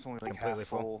like that's only like Completely half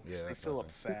full. full? Yeah, They that's fill what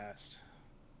up fast.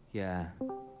 Yeah.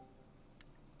 Hello.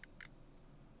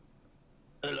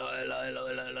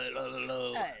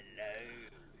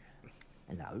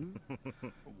 Hello.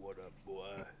 What up,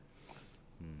 boy?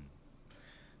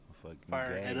 Fucking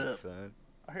Firing it gang, up. son.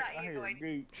 I hear a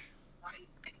gooch.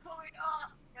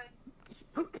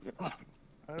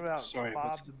 What about Sorry, Bob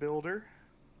what's- the Builder?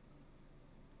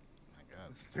 My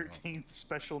God. 13th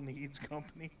Special Needs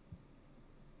Company.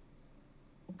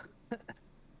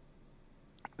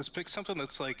 Let's pick something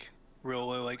that's like real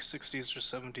low, like 60s or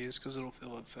 70s, because it'll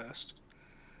fill up fast.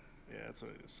 Yeah, that's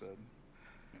what I just said.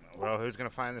 Well, who's gonna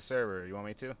find the server? You want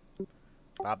me to?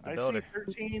 Bob the I Builder.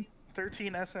 see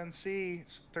 13 SNC,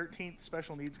 13th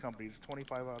Special Needs Companies,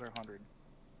 25 out of 100.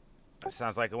 That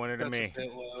sounds like a winner to That's me. a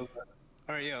bit low.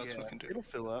 Alright, yeah, let's fucking do it. It'll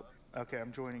fill up. Okay,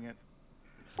 I'm joining it.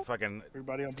 Fucking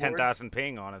Everybody on board? 10,000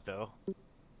 ping on it though.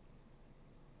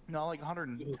 No, like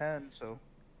 110, so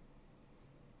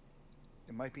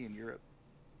it might be in Europe.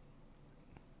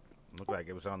 Looked like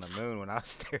it was on the moon when I was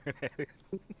staring at it.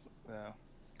 Yeah.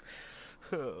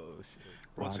 Oh shit.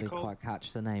 What's I it didn't called? quite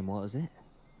catch the name. What was it?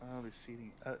 Oh, the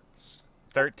seating. It's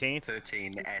 13th.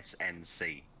 13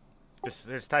 SNC.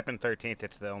 Just type in 13th.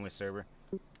 It's the only server.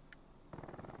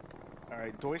 all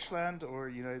right. Deutschland or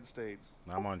United States?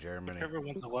 I'm on Germany. Whichever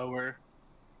one's lower.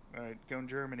 All right, go in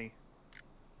Germany.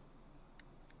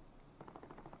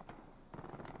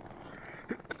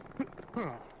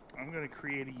 I'm gonna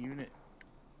create a unit.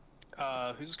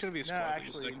 Who's gonna be a No, squad?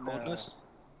 actually, Like coldness?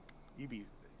 You be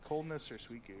coldness or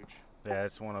sweet gooch. Yeah,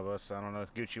 it's one of us. I don't know.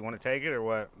 Gucci, you want to take it or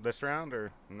what? This round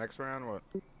or next round? What?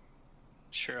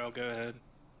 Sure, I'll go ahead.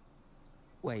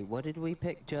 Wait, what did we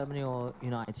pick? Germany or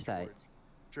United States?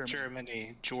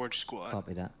 Germany. George squad.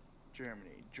 Copy that.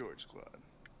 Germany, George squad.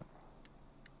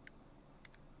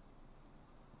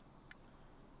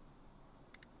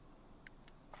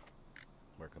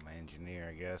 Work on my engineer,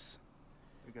 I guess.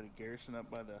 We got a garrison up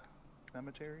by the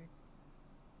cemetery.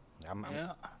 I'm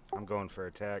going for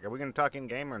attack. Are we gonna talk in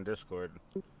game or in Discord?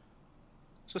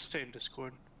 Just stay in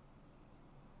Discord.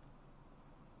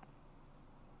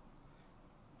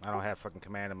 I don't have fucking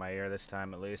command in my ear this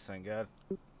time, at least. Thank God.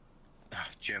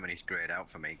 Germany's grayed out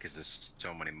for me because there's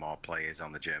so many more players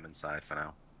on the German side for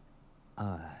now.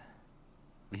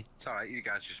 It's alright, you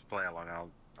guys just play along.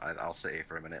 I'll sit here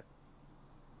for a minute.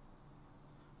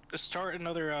 Just start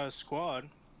another squad.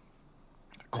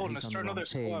 Colton, he's on start the wrong another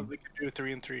squad. team. We could do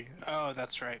 3 and 3. Oh,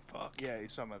 that's right. Fuck. Yeah,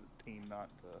 he's talking about the team, not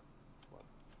the club.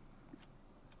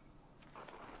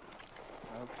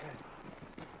 Okay.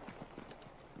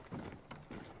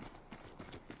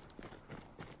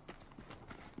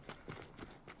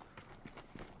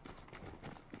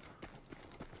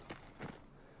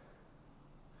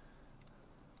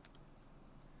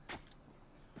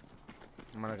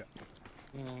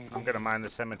 I'm gonna mine the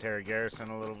cemetery garrison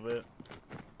a little bit.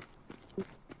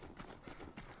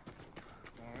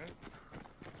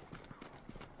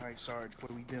 Alright, Sarge,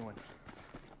 what are we doing?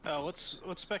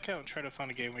 Let's back out and try to find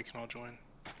a game we can all join.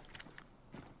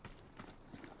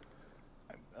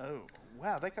 Oh,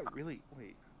 wow, that got really...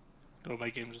 Wait. Oh, my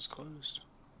game just closed.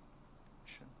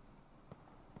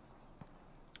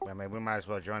 I mean, we might as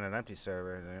well join an empty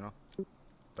server, you know?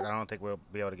 But I don't think we'll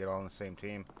be able to get all on the same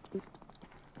team.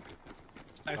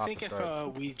 I think if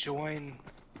we join...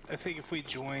 I think if we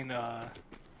join a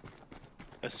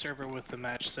server with the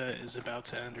match that is about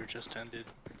to end or just ended,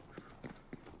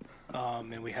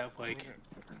 and we have like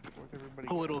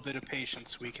a little bit of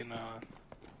patience, we can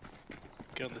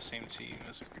get on the same team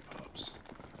as it repops.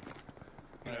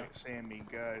 You know? Alright, Sammy,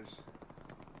 guys.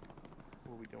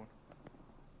 What are we doing?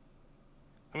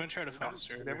 I'm gonna try to find a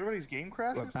server. Did everybody's game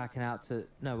crash? We're backing out to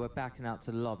we're backing out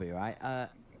to the lobby, right?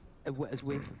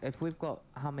 If we've got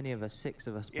how many of us? 6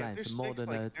 of us Yeah, playing, there's so more 6, than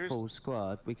like, a there's- full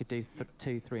squad. We could do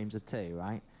 2 teams of 2,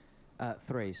 right?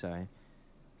 3, sorry.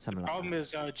 Something The like problem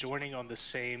is joining on the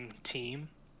same team.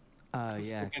 that.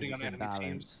 instead Yeah, of 'cause getting it's on enemy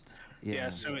teams. imbalanced. Yeah.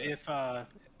 So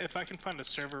if I can find a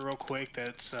server real quick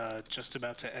that's just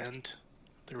about to end,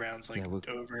 the round's like Yeah, we'll-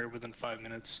 over within 5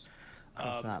 minutes.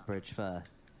 Cross that bridge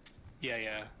first.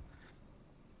 Yeah.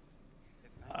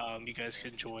 You guys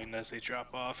can join as they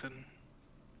drop off and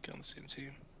get on the same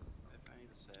team. If any of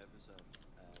the servers are,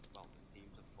 well, the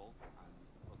teams are full and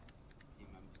other team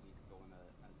members need to go in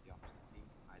as the opposite team,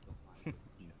 I don't mind.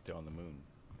 They're on the moon.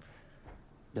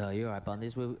 No, you're right,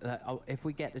 Bundies. If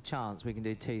we get the chance, we can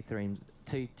do 2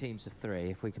 teams of 3.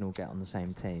 If we can all get on the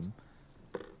same team,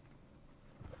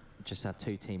 just have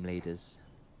 2 team leaders.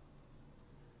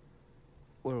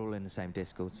 We're all in the same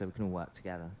Discord, so we can all work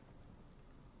together.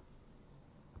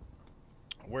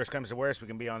 Worst comes to worst, we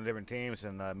can be on different teams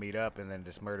and meet up and then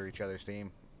just murder each other's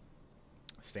team.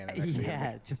 Standing next to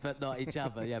Yeah, but not each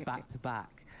other. Yeah, back to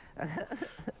back.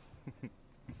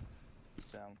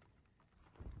 Down.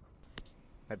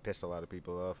 That pissed a lot of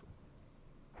people off.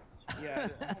 Yeah,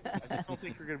 I just don't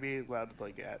think we're gonna be allowed to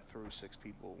like throw 6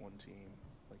 people one team,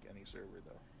 like any server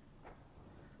though.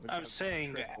 I'm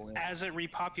saying, as it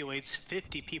repopulates,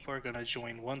 50 people are gonna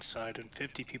join one side and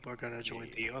 50 people are gonna join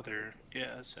the other.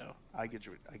 Yeah, so. I get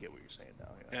what you're saying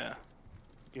now. Yeah.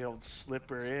 You'll slip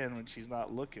her in when she's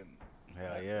not looking.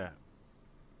 Hell yeah.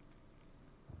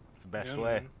 It's the best Yeah,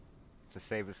 way. man. It's the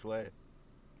safest way.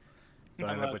 Don't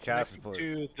I'm end up with child support.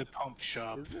 to the pump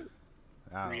shop.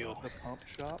 I don't Real. know. The pump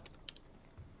shop?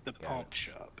 The pump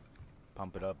shop.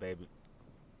 Pump it up, baby.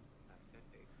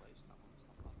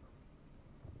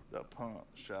 The pump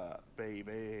shop,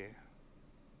 baby.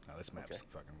 Oh, this map's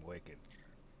fucking wicked.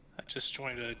 I just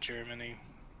joined Germany.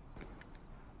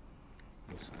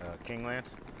 It's, King Lance?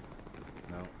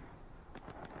 No.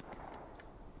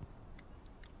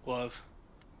 Love.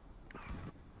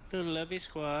 Little Levy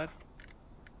squad.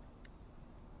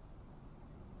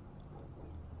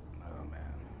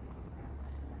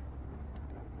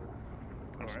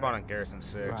 Spawn on Garrison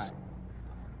 6. Right.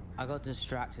 I got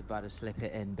distracted by the slip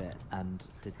it in bit and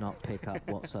did not pick up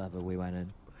what server we went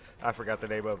in. I forgot the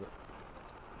name of it.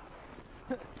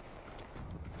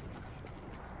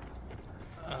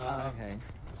 Okay.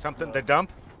 Something, the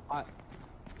dump?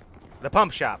 The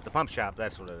pump shop,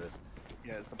 that's what it is.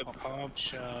 Yeah, it's the pump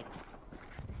shop.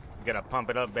 You gotta pump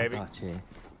it up, baby. Got you.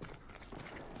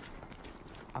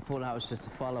 I thought that was just a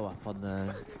follow-up on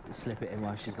the slip it in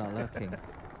while she's not looking.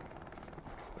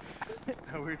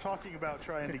 We were talking about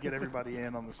trying to get everybody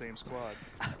in on the same squad.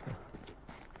 Gotta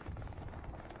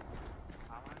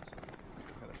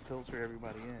filter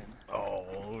everybody in.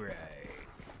 Alright.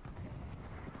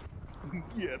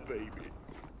 Yeah, baby.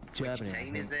 Germany. Which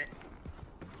chain is it?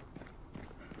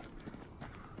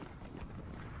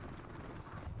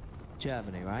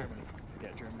 Germany, right? Germany.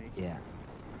 Yeah, Germany.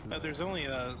 Yeah. There's only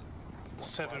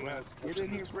 7 minutes. Get in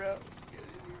here, bro.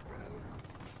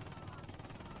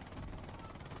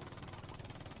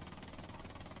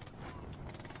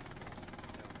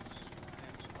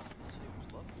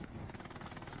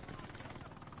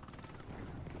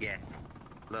 Yes.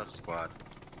 Love Squad.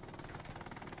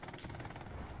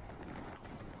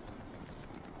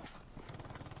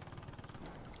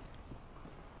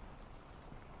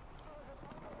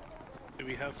 Do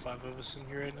we have 5 of us in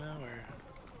here right now, or?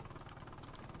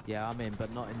 Yeah, I'm in,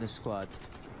 but not in the squad.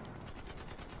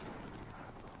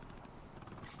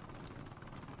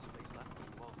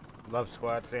 Love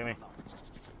Squad, Sammy.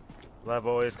 Love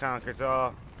always conquers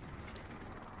all.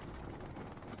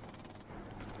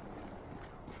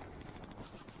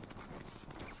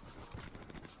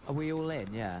 Are we all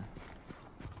in? Yeah.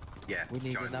 Yeah. We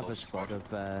need join another Love squad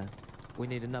of. We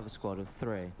need another squad of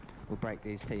 3. We'll break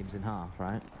these teams in half,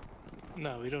 right?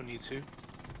 No, we don't need to.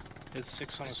 It's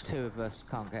 6 on a squad. 2 of us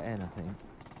can't get in, I think.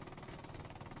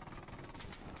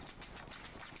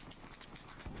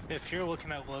 If you're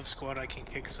looking at Love Squad, I can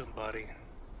kick somebody.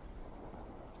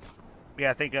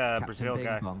 Yeah, I think Brazil Bing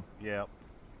guy. Bong. Yeah.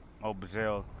 Oh,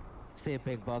 Brazil. See a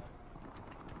big bug.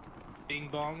 Bing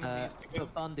Bong needs to go.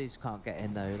 But Bundy's can't get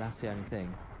in though, that's the only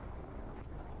thing.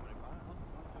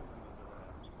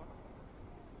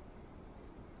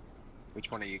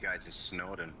 Which one of you guys is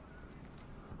Snowden?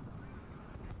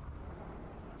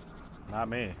 Not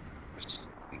me.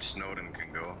 Snowden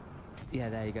can go. Yeah,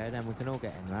 there you go, then we can all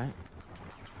get in, right?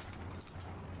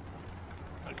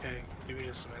 Okay, give me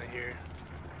just a minute here.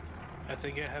 I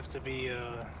think I have to be,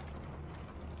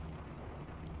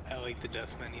 I like the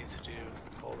death menu to do.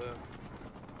 Hold up.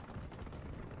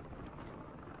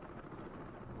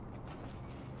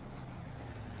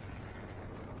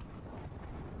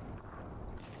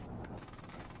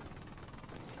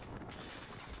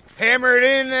 Hammer it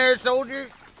in there, soldier!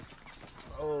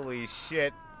 Holy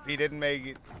shit, he didn't make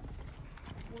it.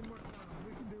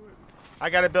 I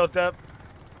got it built up.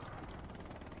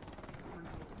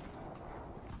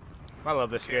 I love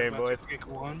this game, boys. Pick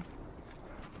one.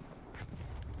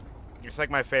 It's like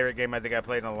my favorite game I think I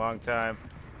played in a long time.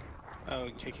 Oh,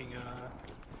 kicking,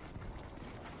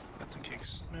 got to kick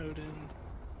Snowden.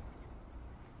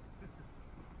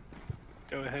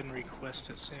 Go ahead and request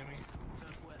it, Sammy.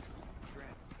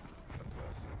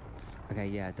 Okay,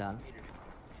 yeah, done.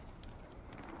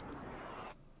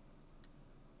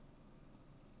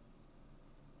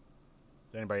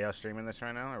 Is anybody else streaming this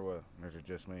right now, or what? Or is it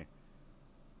just me?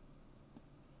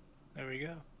 There we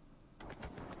go.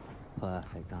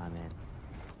 Perfect, I'm in.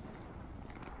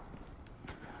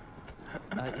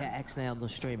 Yeah, XNA on the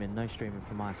streaming, no streaming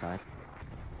from my side.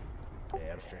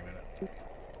 Yeah, I'm streaming it.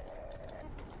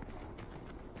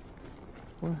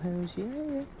 Well, how's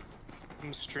yeah?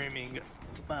 I'm streaming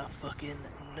my fucking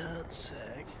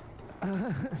nutsack.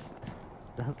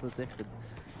 That's a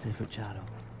different channel.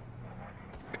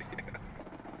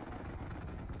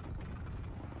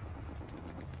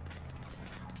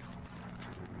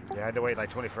 Yeah, I had to wait like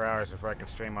 24 hours before I could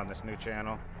stream on this new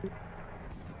channel.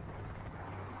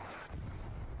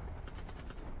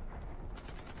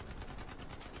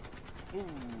 Ooh.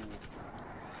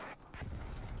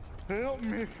 Help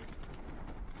me.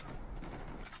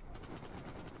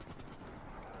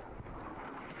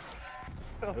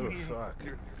 Help Ooh, me, fuck.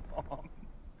 Neanderthal.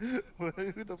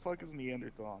 Who the fuck is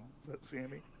Neanderthal? Is that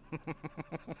Sammy?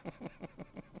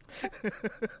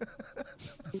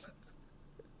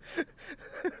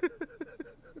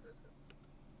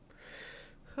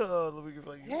 Oh, let me get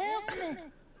fucking. Help me.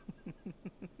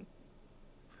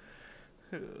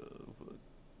 Oh, fuck.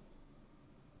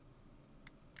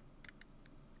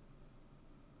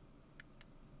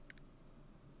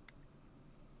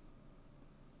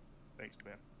 Thanks,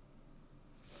 Ben.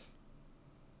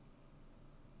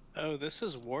 Oh, this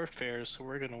is Warfare, so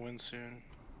we're gonna win soon.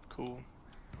 Cool.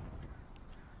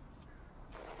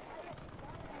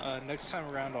 Next time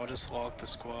around, I'll just lock the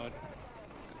squad.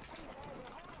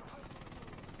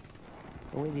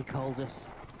 With you, Coldest.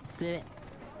 Let's do it.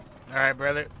 Alright,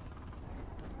 brother.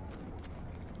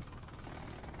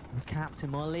 My captain,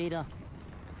 my leader.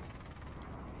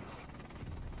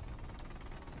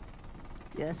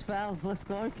 Yes, Valve, let's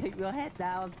go. Keep your head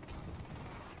down.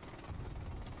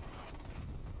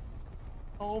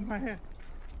 Oh man.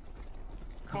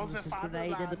 Cause Coldest is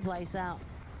grenading the place out.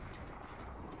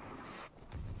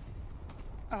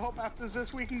 I hope after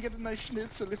this we can get a nice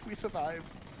schnitzel if we survive.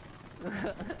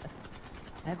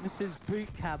 Ever since boot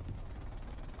camp.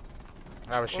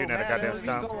 I was shooting at a goddamn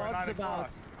stump.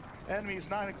 Enemy's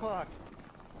 9 o'clock.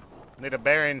 Need a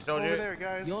bearing, soldier. Over there,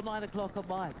 guys. You're 9 o'clock on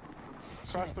mine.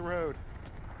 Across Shit. the road.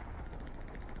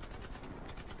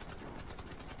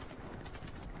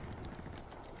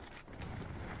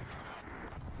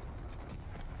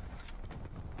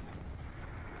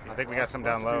 I think we got some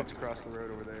down low. Lots of dudes across the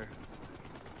road over there.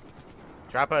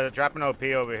 Drop an OP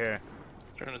over here.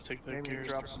 Trying to take Maybe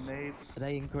drop some nades. Are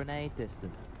they in grenade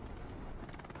distance?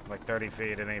 Like 30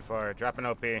 feet, it ain't far. Drop an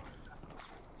OP.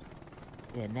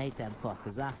 Yeah, nade them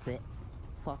fuckers, that's it.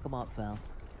 Fuck them up, Val.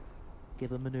 Give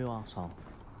them a new asshole.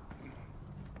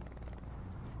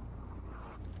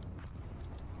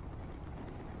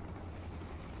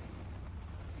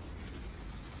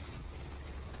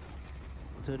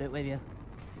 Doing it with you.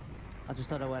 I just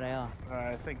don't know where they are.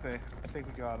 I think we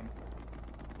got them.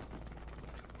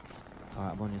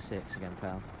 Alright, I'm on your 6 again,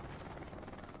 pal.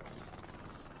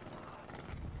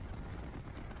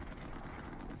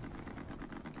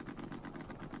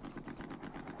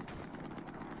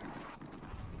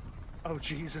 Oh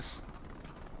Jesus.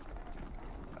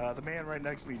 The man right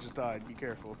next to me just died. Be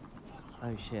careful.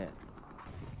 Oh shit.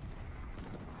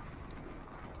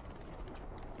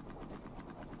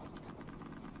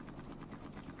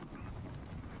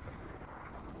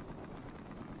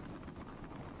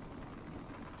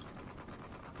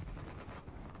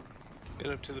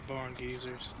 Get up to the barn,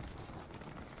 geezers.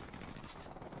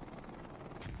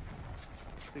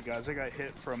 Hey guys, I got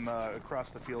hit from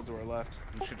across the field to our left.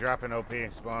 You should drop an OP,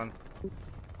 spawn.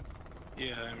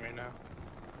 Yeah, I am right now.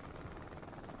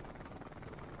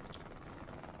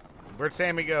 Where'd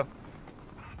Sammy go?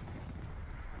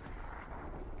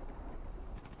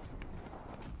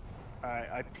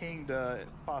 I pinged a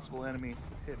possible enemy.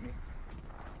 Hit me.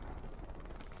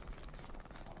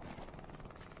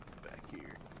 Back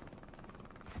here.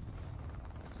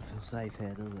 Doesn't feel safe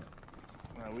here, does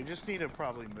it? We just need to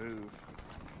probably move.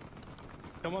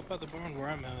 Come up at the barn where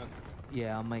I'm at.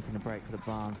 Yeah, I'm making a break for the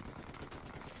barn.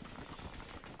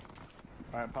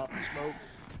 Alright, pop the smoke.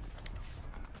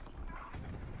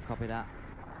 Copy that.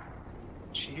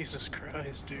 Jesus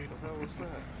Christ, dude. What the hell was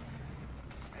that?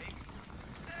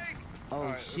 Oh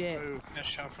Alright, shit. Got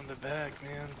shot from the back,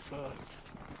 man. Fuck.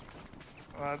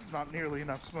 Well, that's not nearly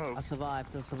enough smoke. I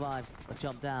survived. I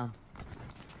jumped down.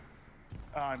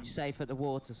 I'm You're safe at the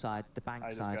water side, the bank I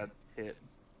just side. got hit.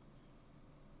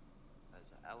 There's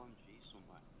an LMG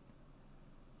somewhere.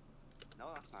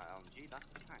 No, that's not LMG, that's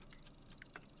a tank.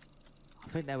 I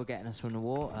think they were getting us from the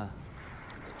water.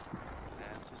 Yeah,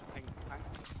 it's just pink tank.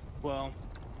 Well,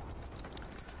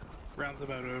 round's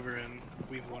about over and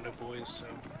we've won it, boys, so.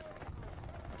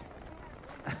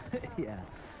 Yeah.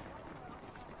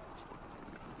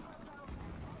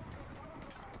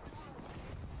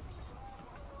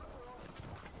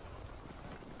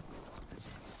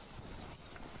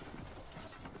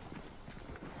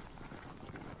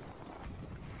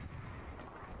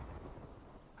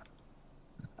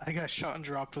 I got shot and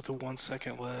dropped with a 1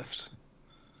 second left.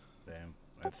 Damn,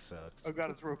 that sucks. I've got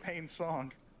to throw Pain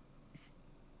song.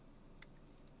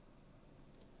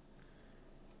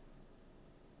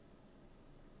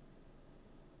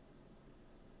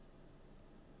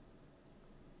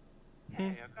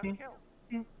 Hey, I got a kill.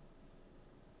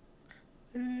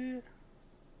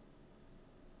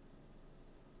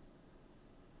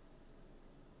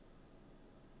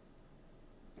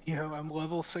 Yo, I'm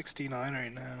level 69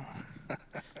 right now.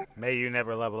 May you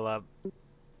never level up.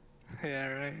 Yeah,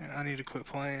 right. I need to quit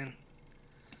playing.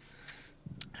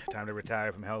 Time to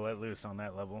retire from Hell Let Loose on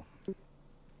that level.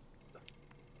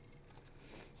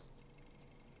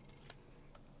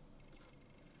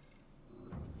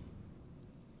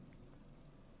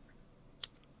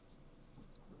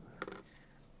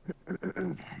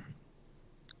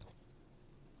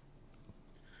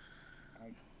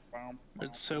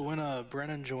 So when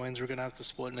Brennan joins, we're gonna have to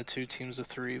split into 2 teams of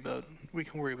 3, but we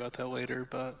can worry about that later.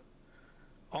 But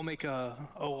I'll make a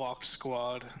locked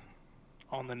squad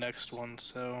on the next one.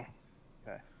 So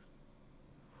okay.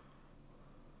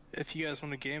 If you guys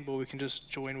want to gamble, we can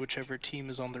just join whichever team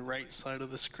is on the right side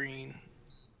of the screen.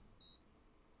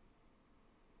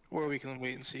 Or we can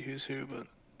wait and see who's who, but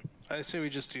I say we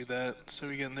just do that so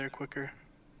we get in there quicker.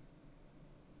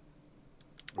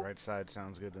 Right side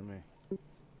sounds good to me.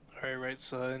 Alright, right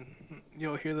side.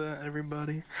 Y'all hear that,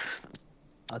 everybody?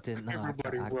 I didn't know.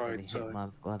 Everybody I right hit side. my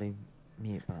bloody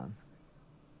mute button.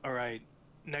 Alright,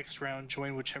 next round,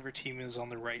 join whichever team is on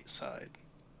the right side.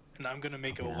 And I'm gonna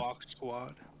make a Okay. lock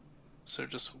squad. So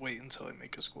just wait until I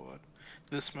make a squad.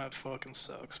 This map fucking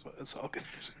sucks, but it's all good.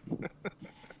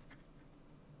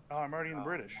 Oh, I'm already in the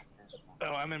British.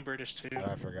 Oh, I'm in British too.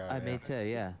 I forgot. Oh, me too,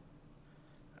 yeah.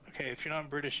 Okay, if you're not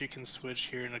British, you can switch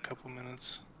here in a couple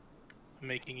minutes. I'm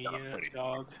making a unit.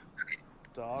 Dog.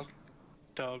 Dog?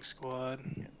 Dog squad.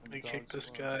 We dog kick this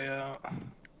squad. guy out.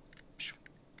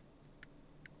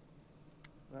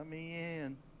 Let me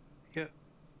in. Yep.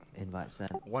 Invite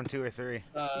sent. 1, 2, or 3.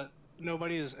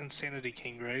 Nobody is Insanity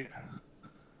King, right?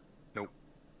 Nope.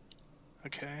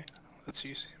 Okay. Let's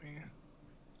see, Sammy.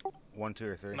 1, 2,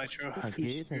 or 3. Nitro. Thank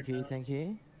you, thank you, thank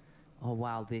you. Oh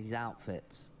wow, these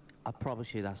outfits. I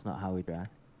promise you that's not how we dress.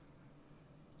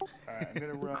 Alright, I'm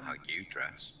gonna run. How you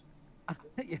dress.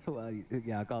 Yeah, well,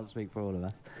 yeah, I can't speak for all of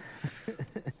us.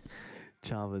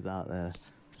 Charmer's out there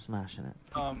smashing it.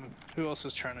 Who else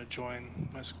is trying to join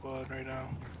my squad right now?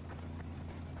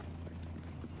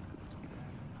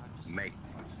 Mate.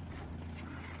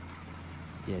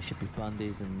 Yeah, it should be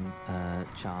Bundy's and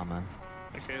Charmer.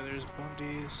 Okay, there's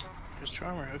Bundy's. There's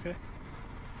Charmer, okay.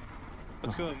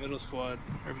 Let's go with middle squad,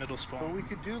 or middle spawn. Well, we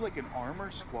could do like an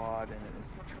armor squad and an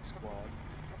infantry squad.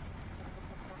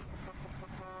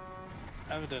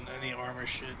 I haven't done any armor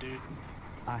shit, dude.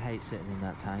 I hate sitting in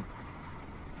that tank.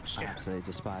 I Yeah. absolutely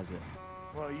despise it.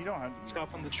 Well, you don't have to.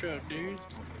 Stop on the truck, dude.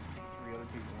 3 other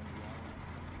people want to do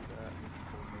that.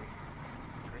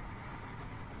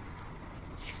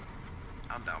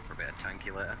 I'm down for a bit of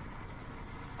tanky later.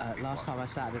 Last time I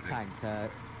sat in the tank,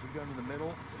 We go into the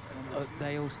middle.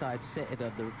 they all started sitting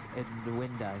in the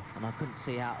window, and I couldn't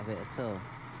see out of it at all.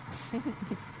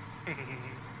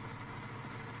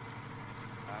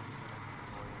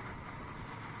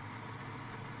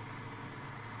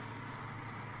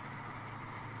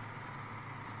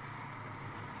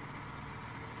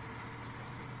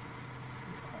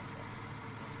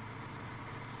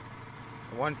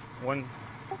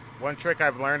 One trick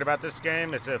I've learned about this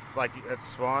game is if, like, at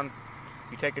spawn,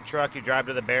 you take a truck, you drive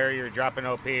to the barrier, you drop an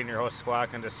OP, and your whole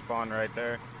squad can just spawn right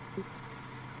there.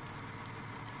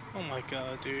 Oh my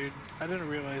god, dude. I didn't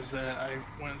realize that I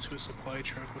went into a supply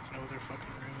truck with no other fucking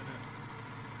room in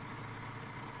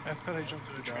it. I thought I jumped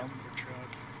in a transport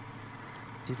truck.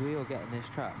 Did we all get in this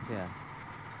truck? Yeah.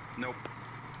 Nope.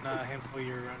 Nah, handful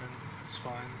you're running. It's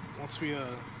fine. Once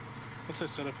I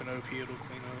set up an OP, it'll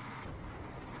clean up.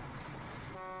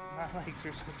 My legs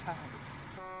are so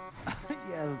tired.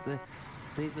 Yeah,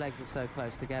 these legs are so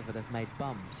close together, they've made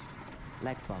bums.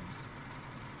 Leg bums.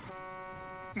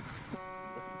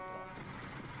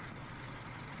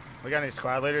 We got any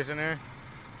squad leaders in there?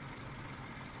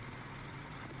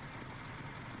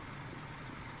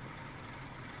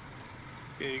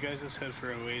 Yeah, you guys just head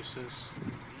for Oasis.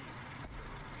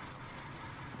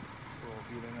 We'll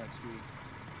be there next week.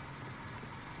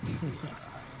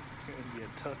 Gonna be a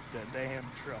tough that damn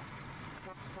truck.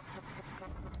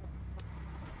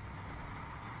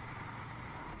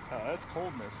 Oh, that's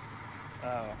Cold Mist. Oh,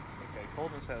 okay.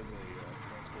 Cold Mist has a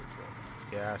transport truck.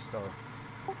 Yeah, I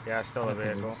stole a I don't think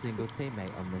vehicle. there's a single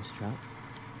teammate on this truck.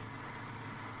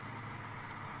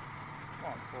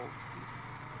 Come on, Cold.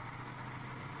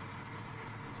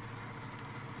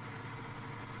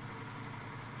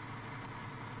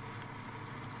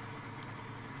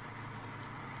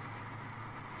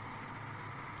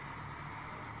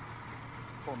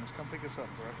 Cold Mist, come pick us up,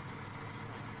 bro.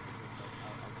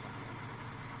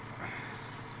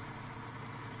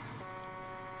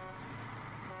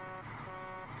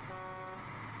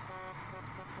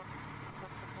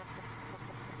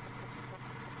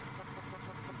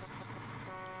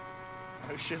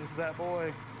 Oh shit, it's that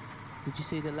boy. Did you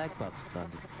see the leg bumps,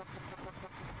 Bundy?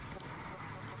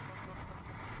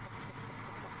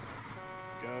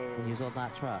 Go. When you was on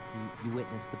that truck, you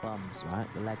witnessed the bums, right?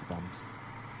 The leg bums.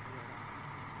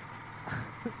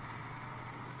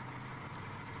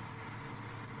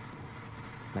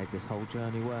 Made this whole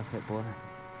journey worth it, boy.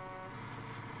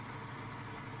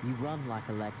 You run like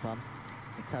a leg bum.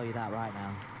 I'll tell you that right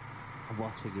now. I'm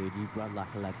watching you, and you run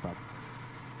like a leg bum.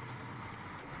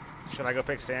 Should I go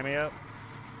pick Sammy up?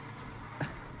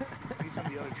 He's in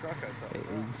the other truck, I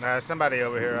thought. Nah, somebody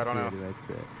over here, I don't know.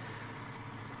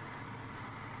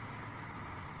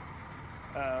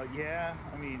 Yeah,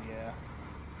 I mean, yeah.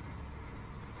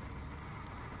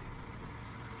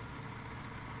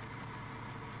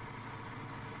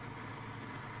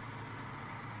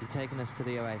 You're taking us to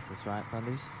the Oasis, right,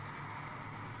 Bundies?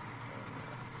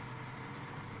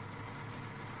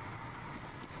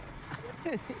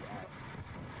 I'm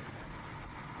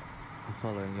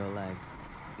following your legs,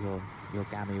 your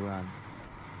gammy run.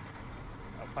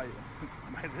 By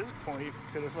this point,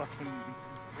 could have fucking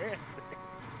ran.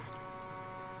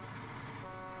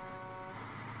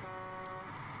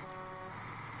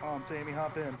 Come on, Sammy,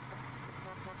 hop in.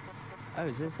 Oh,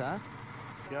 is this us?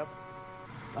 Yep.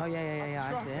 Oh yeah, I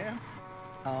Strong, see it. man.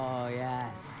 Oh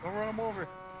yes. Don't run him over.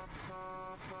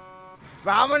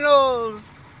 Vamonos!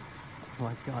 Oh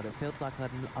my god, it feels like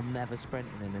I'm never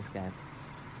sprinting in this game.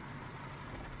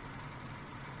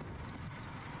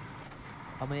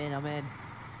 I'm in.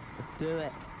 Let's do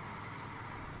it.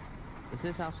 Is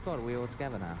this our squad? Are we all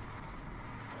together now?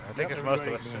 I think it's most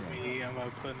of us. Me, I'm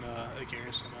putting a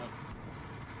garrison up.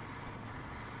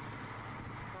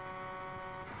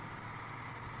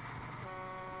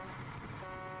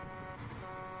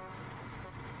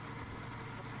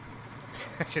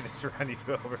 I should just run you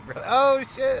over, brother. Oh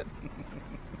shit!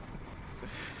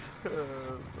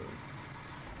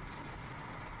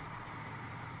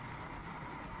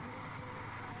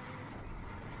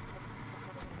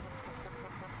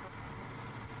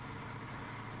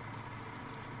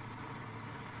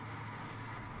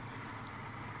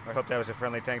 I hope that was a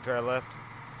friendly tank to our left.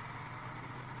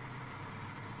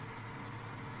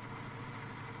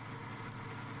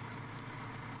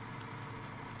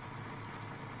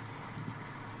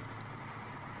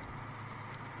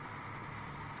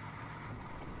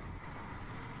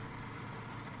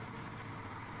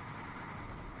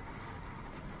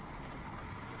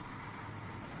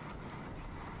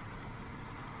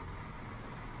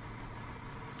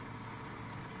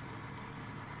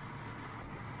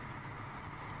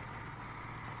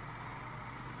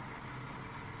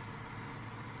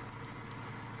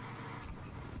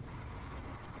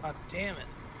 God damn it.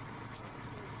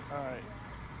 Alright.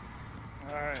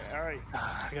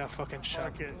 I got fucking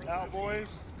shot. Fuck it. Out, boys.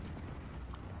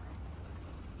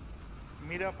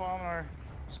 Meet up on our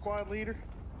squad leader.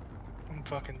 I'm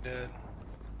fucking dead.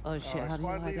 Oh shit, Our how do you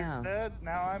squad lie leader's down? dead.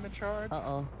 Now I'm in charge.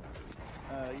 Uh-oh.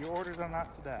 Your orders are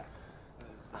not to die.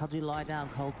 How do you lie down,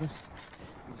 Coldness?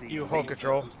 Z. Full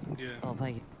control. Yeah. Oh,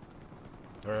 thank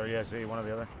you. Or yeah, Z, one or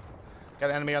the other.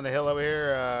 Got an enemy on the hill over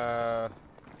here.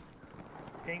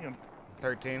 Ping him.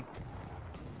 13.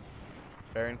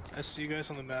 Bearing. I see you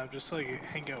guys on the map. Just like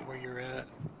hang out where you're at.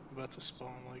 I'm about to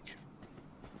spawn like.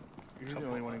 You're the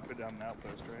only one who put down an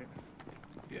outpost, right?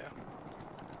 Yeah.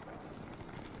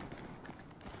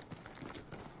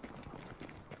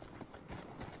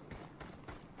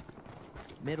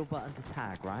 Middle button to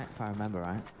tag, right? If I remember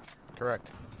right.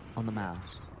 Correct. On the mouse.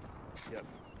 Yep.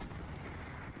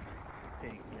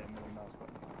 Ping, yeah, middle mouse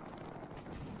button.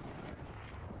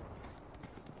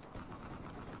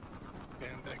 Yeah,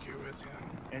 I'm back here with you.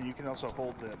 And you can also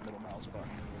hold the middle mouse button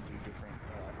and it'll do different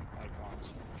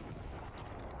icons.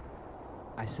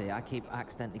 I see. I keep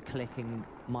accidentally clicking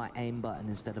my aim button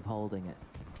instead of holding it,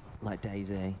 like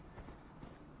Daisy.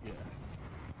 Yeah.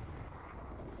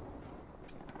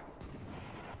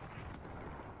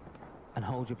 And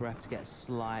hold your breath to get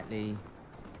slightly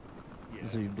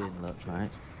zoomed in look,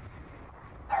 right?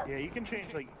 Yeah, you can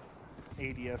change like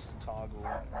ADS to toggle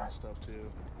and stuff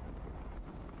too.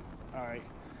 Alright.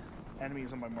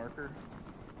 Enemies on my marker.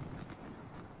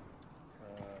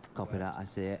 Copy that, I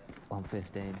see it.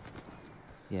 115.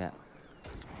 Yeah.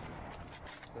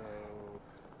 So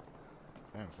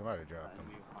Damn, somebody dropped him.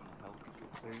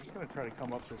 So you're just gonna try to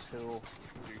come up this hill.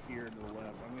 You're here to the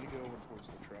left. I'm gonna go over towards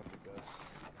the truck, I guess.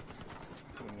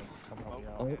 I'm gonna come help you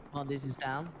out. Oh, Mondes is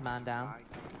down. Man down.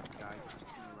 Guys, just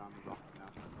turn around the rock now.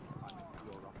 On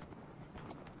your rock.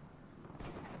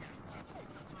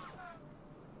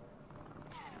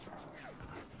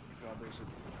 God, there's a...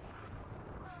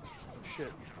 Oh,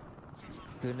 shit.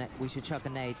 We should chuck a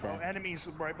nade Oh, there. enemies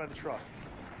right by the truck.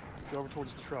 Go over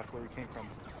towards the truck where we came from.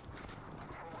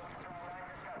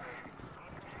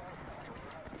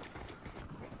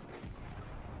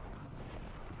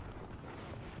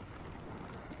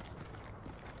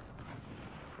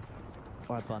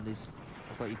 Alright, Bundies.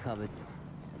 I've got you covered.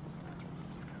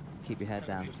 Keep your head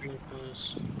down. Enemies real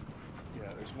close.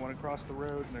 Yeah, there's one across the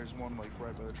road and there's one like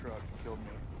right by the truck. Killed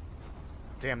me.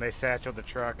 Damn, they satcheled the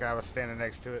truck. I was standing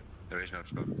next to it. There is no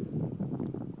truck.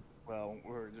 Well,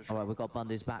 we're just... Alright, we've got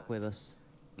Bundies back with us.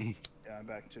 Yeah, I'm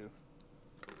back too.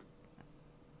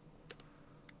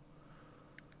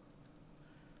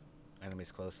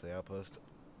 Enemies close to the outpost.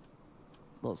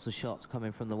 Lots of shots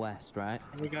coming from the west, right?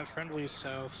 We got friendlies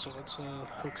south, so let's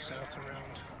hook south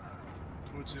around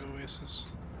towards the oasis.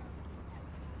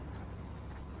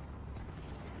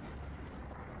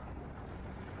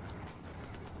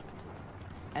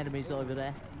 Enemies over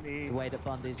there. Me. The way that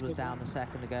Bundy's was down a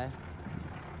second ago.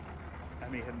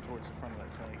 Enemy heading towards the front of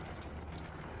that tank.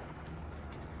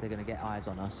 They're gonna get eyes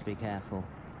on us, be careful.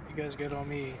 You guys get on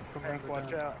me from Tank, further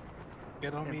watch down. out.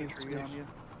 Get on me, Infantry on you.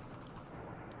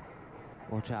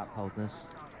 Watch out, Coldness.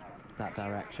 That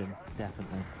direction,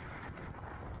 definitely.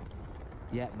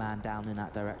 Yep, man down in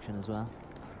that direction as well.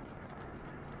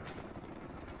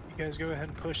 You guys go ahead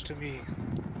and push to me.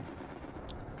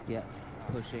 Yep,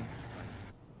 pushing.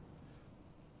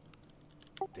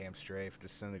 Damn strafe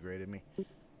disintegrated me.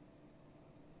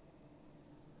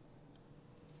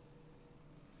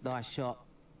 Nice shot,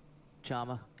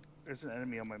 Charmer. There's an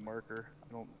enemy on my marker.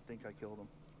 I don't think I killed him.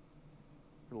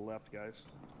 To the left, guys.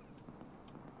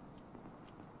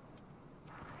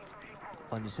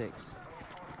 On your 6.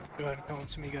 Go ahead and come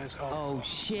to me, guys. Oh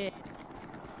shit!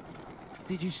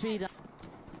 Did you see that?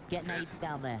 Get nades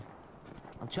down there.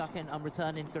 I'm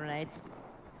returning grenades.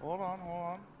 Hold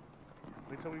on.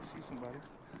 Wait till we see somebody.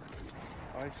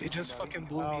 Oh, I see He just somebody. fucking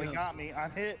blew Oh, me he up. got me.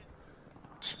 I'm hit.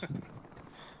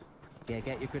 Yeah,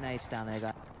 get your grenades down there,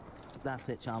 guys. That's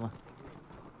it, Charmer.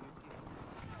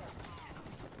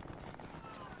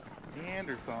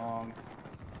 Neanderthal.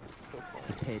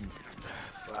 Pinned.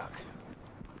 Fuck.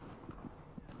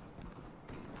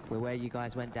 We're where you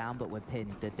guys went down, but we're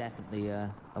pinned. They're definitely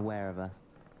aware of us.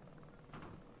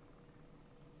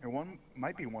 There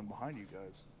might be one behind you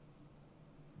guys.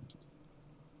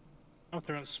 I'm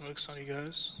throwing smokes on you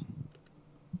guys.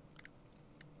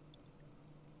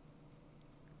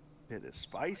 It is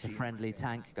spicy. A friendly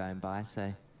tank going by,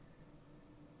 so...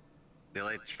 They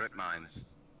laid strip mines.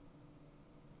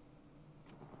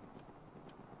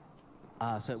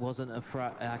 Ah, so it wasn't a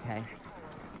okay.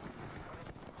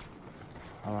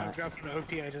 I'm Alright. dropping an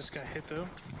OP, I just got hit though.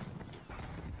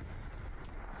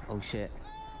 Oh shit.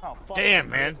 Oh, fuck. Damn,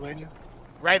 man.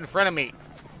 Right in front of me.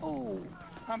 Oh,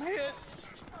 I'm hit.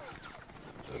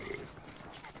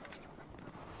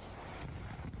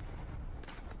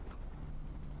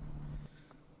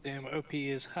 Damn, OP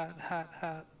is hot.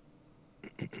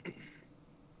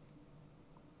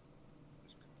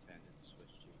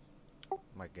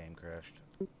 My game crashed.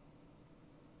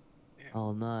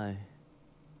 Oh no.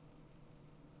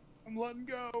 I'm letting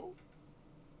go.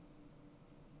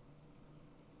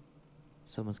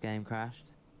 Someone's game crashed.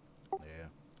 Yeah.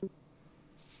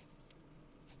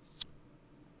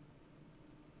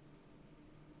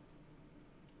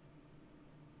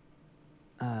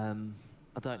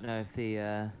 I don't know if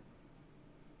the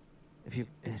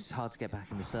it's hard to get back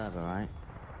in the server, right?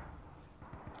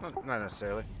 Not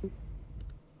necessarily.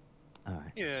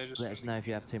 Alright. Yeah, just Let us know if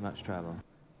you have too much trouble.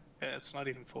 Yeah, it's not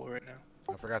even full right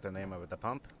now. I forgot the name of it. The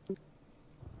pump?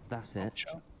 That's it.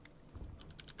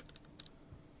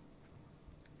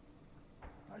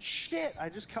 Oh, shit, I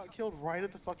just got killed right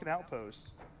at the fucking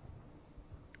outpost.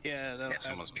 Yeah, Yeah,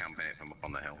 someone's camping it from up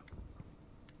on the hill.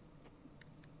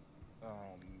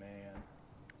 Oh, man.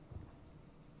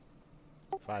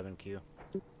 5 in queue.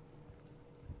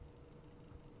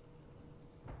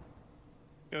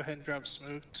 Go ahead and drop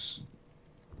smokes.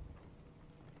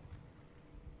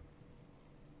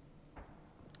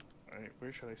 Alright,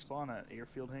 where should I spawn at?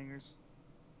 Airfield hangars?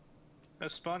 I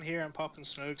spawn here, I'm popping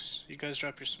smokes. You guys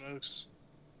drop your smokes.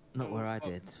 Not where I fuck.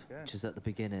 did, Okay. which is at the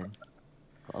beginning.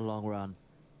 Got a long run.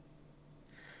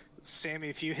 Sammy,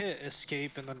 if you hit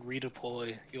escape and then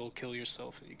redeploy, you'll kill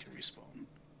yourself and you can respawn.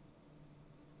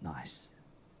 Nice.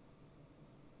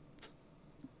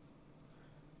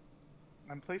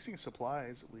 I'm placing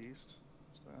supplies at least.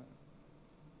 What's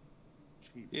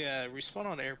that? Jeez. Yeah, respawn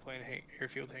on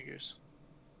airfield hangars.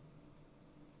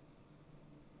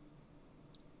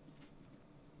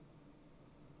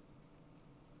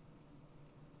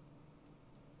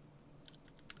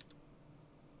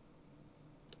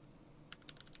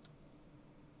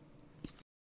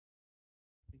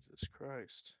 Jesus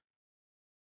Christ.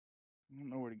 I don't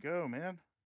know where to go, man.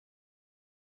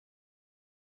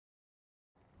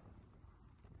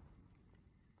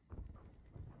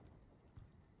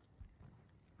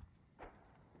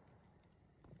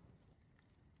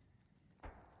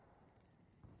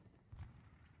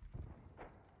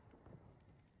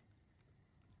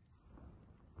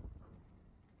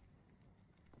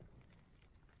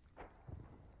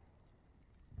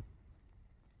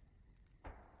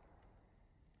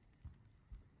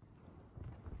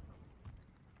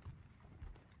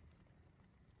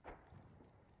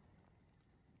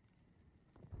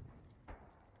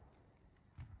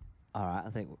 All right, I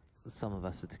think some of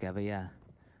us are together. Yeah,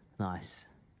 nice.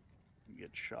 You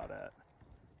get shot at.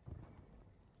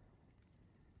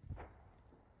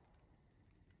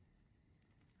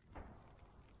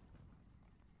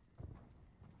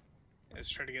 Let's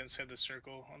try to get inside the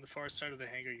circle. On the far side of the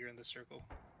hangar, you're in the circle.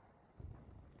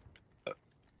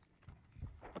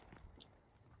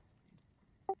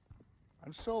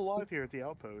 I'm still alive here at the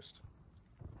outpost.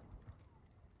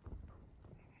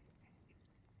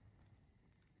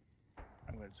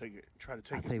 I'm gonna try to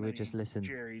take. I think we just listened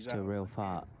Jerry's to a out. real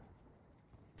fart.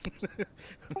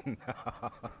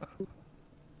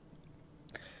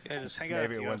 Yeah, just hang out at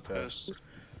the outpost.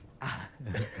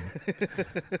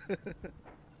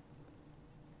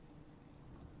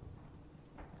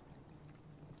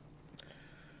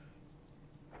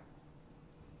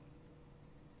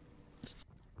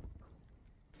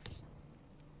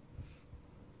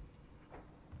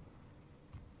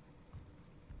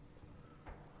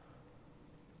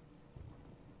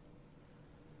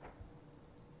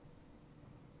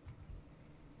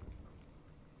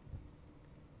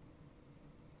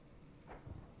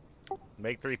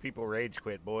 Make 3 people rage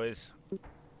quit, boys.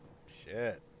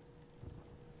 Shit.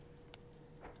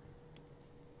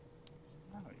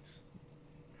 Nice.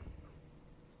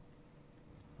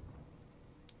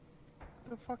 Where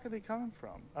the fuck are they coming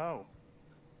from? Oh.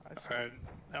 Alright,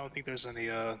 I don't think there's any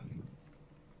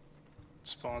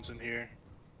spawns in here.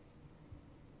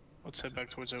 Let's head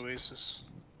back towards Oasis.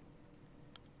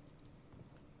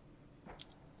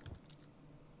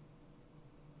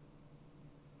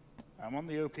 I'm on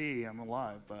the OP. I'm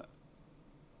alive, but.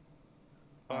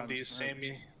 Bundy,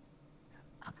 Sammy.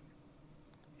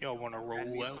 Y'all want to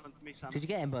roll out? Did you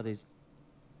get him, buddies?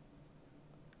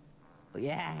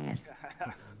 Yes!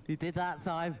 You did that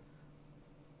time.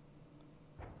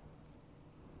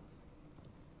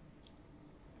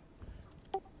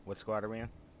 What squad are we in?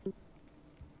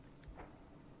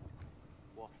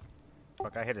 What?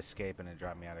 Fuck, I hit escape and it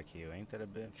dropped me out of queue. Ain't that a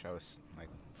bitch? I was, like,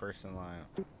 first in line.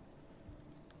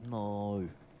 No.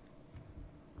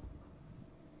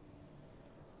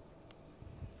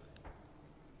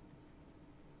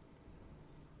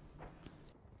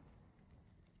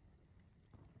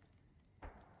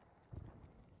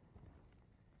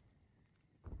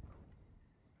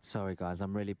 Sorry guys,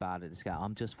 I'm really bad at this game.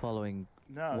 I'm just following.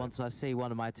 No. Once I see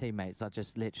one of my teammates, I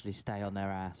just literally stay on their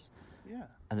ass. Yeah.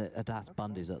 And that's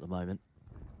Bundy's at the moment.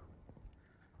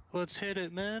 Let's hit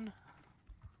it, man.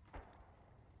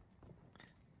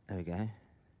 There we go.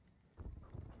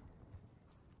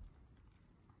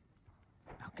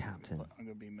 Oh, Captain. I'm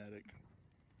gonna be medic.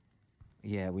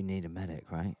 Yeah, we need a medic,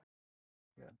 right?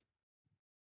 Yeah.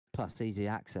 Plus easy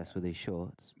access with these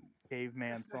shorts.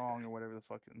 Caveman thong or whatever the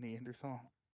fuck, Neanderthal.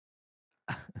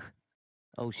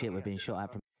 Oh shit, we're being shot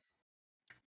at from.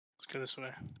 Let's go this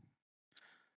way.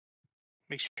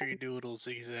 Make sure you do a little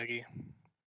zigzaggy.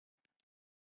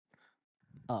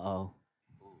 Uh-oh.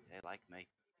 Ooh, they like me.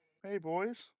 Hey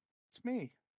boys, it's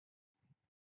me.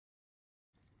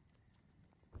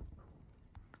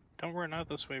 Don't run out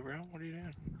this way, bro. What are you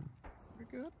doing?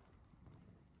 You're good.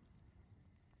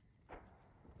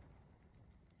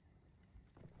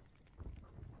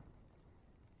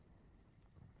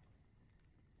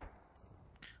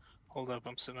 Hold up,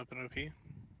 I'm setting up an OP.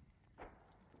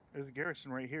 There's a garrison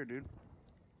right here, dude.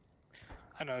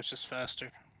 I know, it's just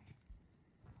faster.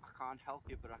 I can't help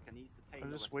you, but I can ease the pain.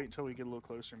 I'll just wait until we get a little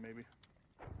closer, maybe.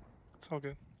 It's all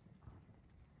good.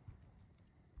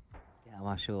 Yeah,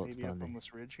 my shorts, Maybe up Bundy. on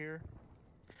this ridge here.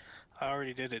 I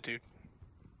already did it, dude.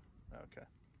 Okay.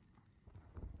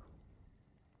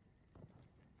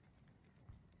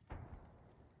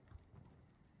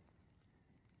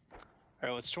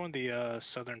 Alright, let's join the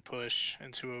southern push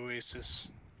into Oasis.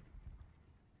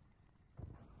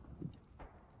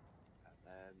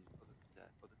 The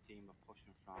other team are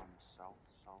pushing from southeast.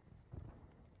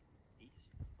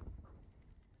 I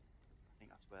think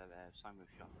that's where Simon was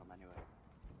shot from anyway.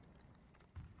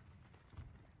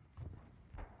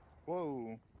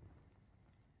 Whoa.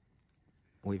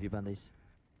 With you, Bundies.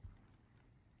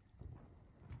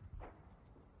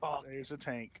 Oh, there's a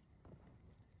tank.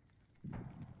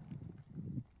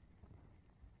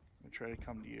 Try to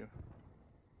come to you.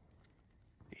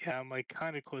 Yeah, I'm like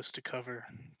kind of close to cover.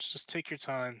 Just take your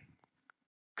time.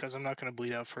 Because I'm not going to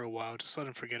bleed out for a while. Just let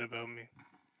him forget about me.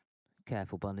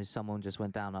 Careful, Bundies. Someone just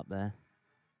went down up there.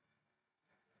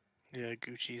 Yeah,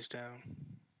 Gucci's down.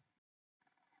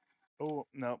 Oh,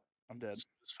 no. I'm dead.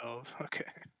 Just fell. Okay.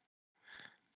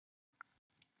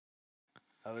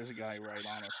 Oh, there's a guy right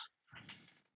on us.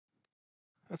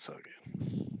 That's all good.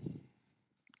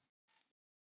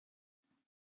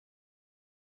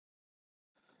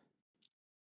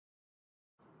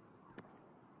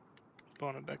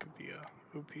 spawning back at the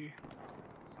OP. Sounds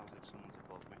like someone's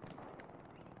above me.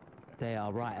 They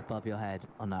are right above your head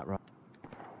on that rock.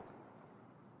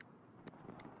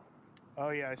 Oh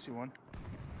yeah, I see one.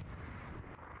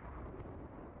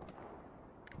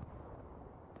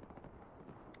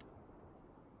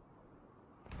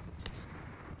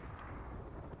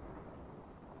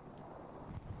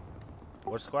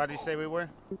 What squad did you say we were?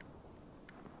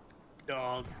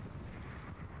 Dog.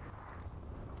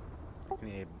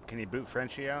 Can you boot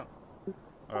Frenchie out?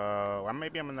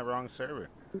 Maybe I'm in the wrong server.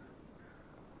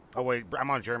 Oh wait, I'm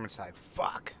on German side.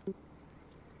 Fuck.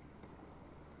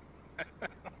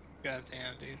 God damn,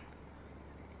 dude.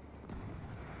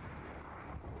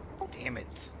 Damn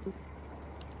it.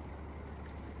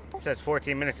 It says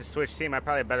 14 minutes to switch team. I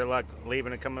probably had better luck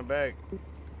leaving and coming back.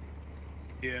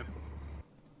 Yeah.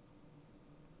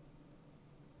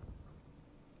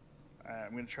 Alright,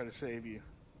 I'm gonna try to save you.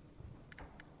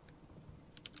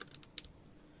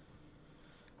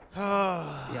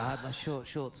 Yeah, I had my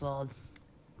shorts on.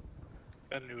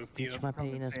 Got a new Stitch appeal. my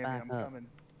penis Sammy, back I'm up. coming.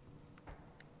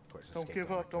 Don't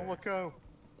give up, don't let go.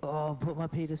 Oh, put my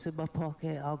penis in my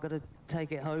pocket. I'm gonna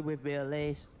take it home with me at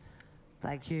least.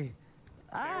 Thank you.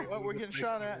 Ah! What we're getting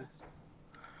shot at?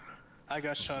 I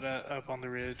got shot at up on the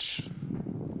ridge.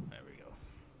 There we go.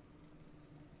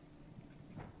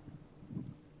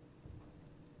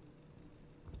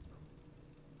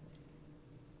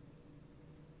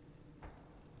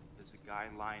 There's a guy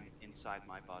lying inside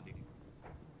my body.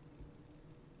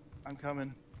 I'm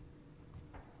coming.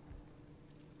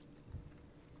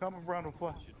 Come on, Brown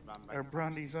Fly. Should run back. Or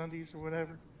Brandy's undies or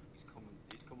whatever. He's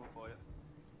coming for you.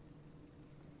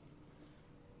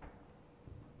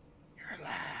 You're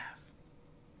alive.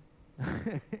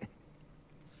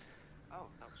 Oh,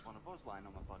 that was one of us lying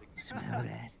on my body. Smell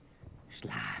it. Just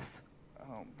laugh.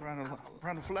 Oh,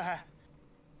 Brown Fly.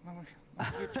 Let me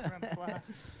get you, Brown Fly.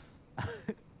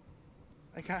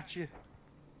 I got you.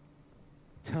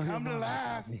 Tell your Come to mama life.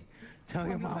 about me. Tell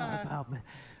your Come to mama life. about me.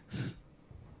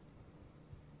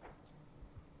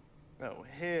 Oh,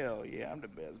 hell yeah, I'm the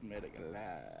best medic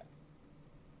alive.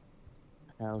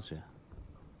 Hell's yeah.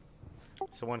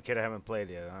 So one kid I haven't played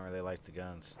yet. I don't really like the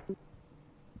guns.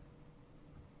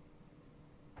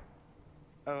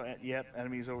 Oh, yep,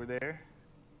 enemies over there.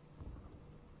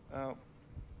 Oh.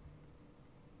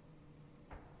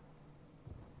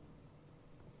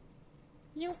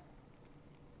 You.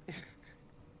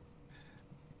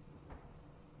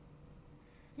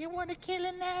 You want to kill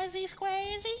a Nazi,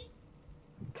 Squazy?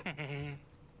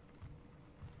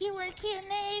 You want to kill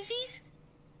Nazis?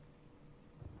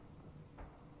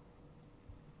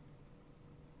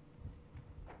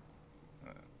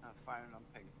 Firing on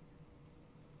ping.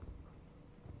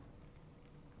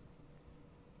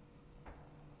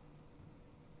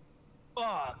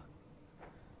 Fuck!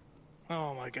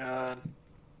 Oh my god.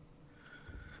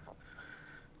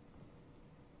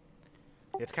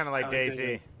 It's kind of like I did DayZ.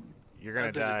 it. You're gonna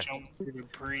I did die. a jump through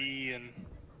debris and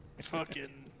fucking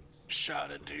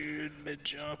shot a dude mid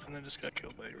jump and then just got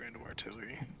killed by random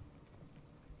artillery.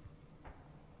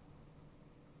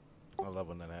 I love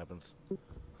when that happens.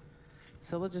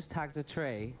 Someone just tagged a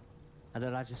tree, and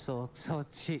then I just saw someone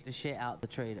shoot the shit out of the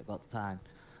tree that got tagged.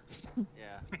 Yeah,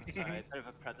 sorry, a bit of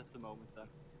a predator moment then.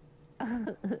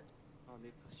 All I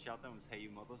need to shout them was, hey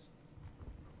you mothers.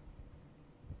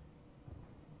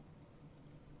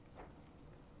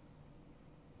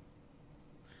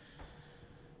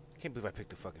 I can't believe I picked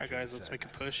the fucking. Alright guys, let's make a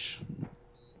push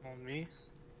on me.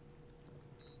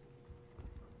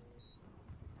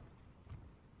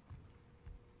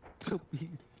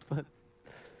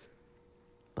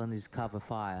 Bunny's cover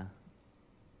fire.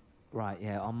 Right,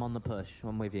 yeah, I'm on the push.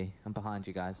 I'm with you. I'm behind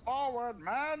you guys. Forward,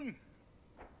 man!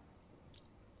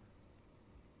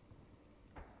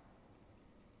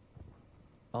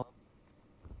 Oh.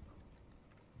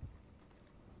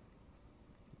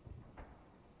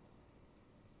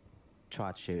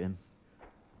 Tried to shoot him.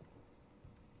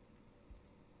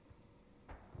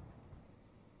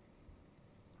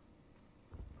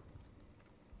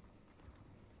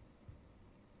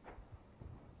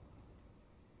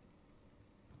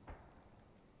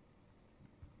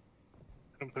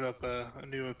 I'm gonna put up a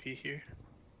new OP here.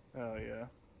 Oh yeah.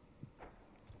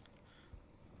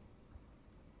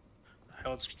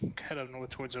 Let's head up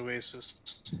north towards Oasis.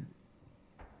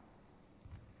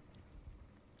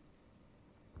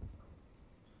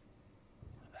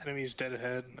 Enemies dead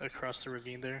ahead across the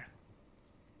ravine there.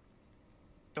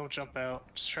 Don't jump out.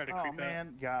 Just try to Oh creep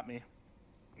man, got me. out.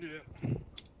 Yeah.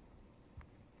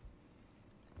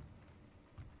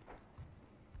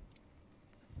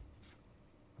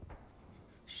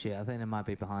 Shit, I think they might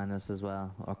be behind us as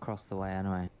well, or across the way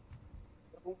anyway.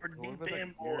 What about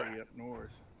that Gary up north?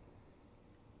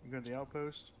 You going to the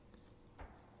outpost?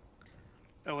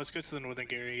 Oh, let's go to the northern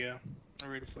Gary, yeah. I'm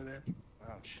ready for that.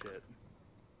 Oh, shit.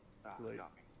 Too late.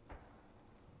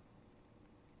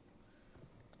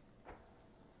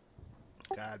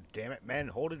 God damn it, men,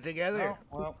 hold it together.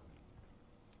 Oh, well.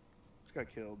 Just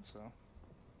got killed, so.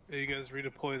 Yeah, you guys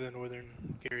redeploy the northern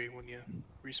Gary when you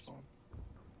respawn.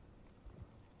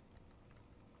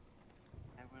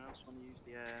 Anyone else want to use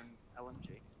the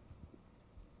LMG?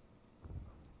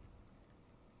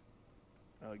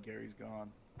 Oh, Gary's gone.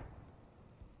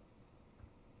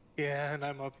 Yeah, and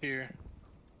I'm up here.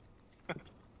 Alright,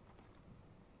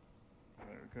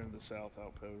 we're going to the south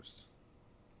outpost.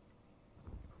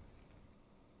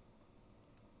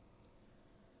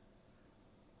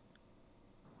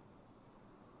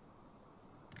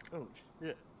 Oh,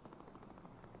 shit.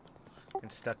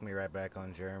 It stuck me right back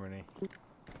on Germany.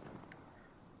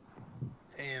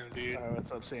 Damn, dude. Alright,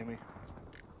 what's up, Sammy?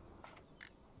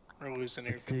 We're losing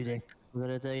Let's do this. We're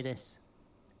gonna do this.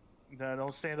 No,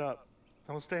 don't stand up.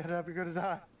 Don't stand up, you're gonna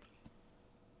die.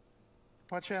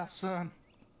 Watch out, son.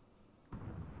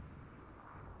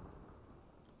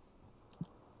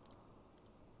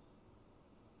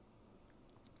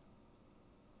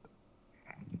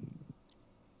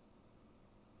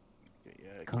 Okay,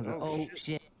 yeah. Can't go. Oh,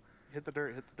 shit. Hit the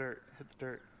dirt, hit the dirt, hit the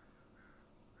dirt.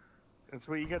 That's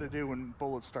what you gotta do when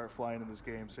bullets start flying in this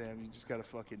game, Sam. You just gotta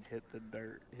fucking hit the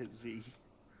dirt, hit Z.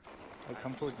 Oh,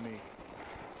 come towards me.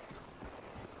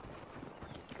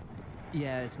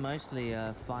 Yeah, it's mostly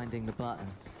finding the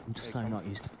buttons. I'm just so not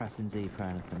used to pressing Z for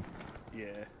anything.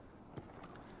 Yeah.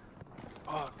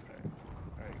 Fuck.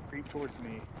 Alright, creep towards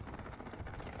me.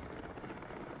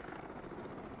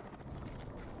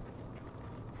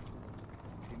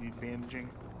 Do you need bandaging?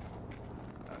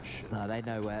 Oh shit. No, they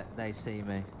know where they see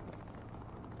me.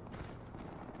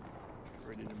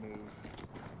 Ready to move.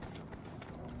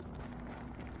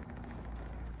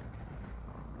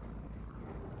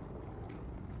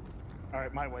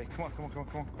 Alright, my way. Come on, come on, come on,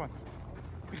 come on, come on.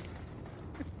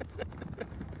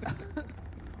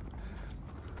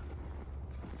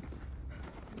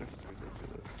 This is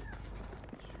ridiculous.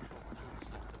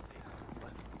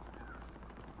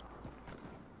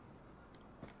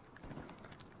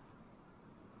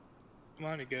 Come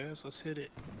on, you guys, let's hit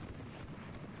it.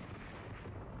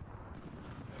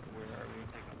 Where are we?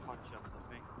 Taking pot shots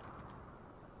at me.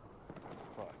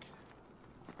 Fuck.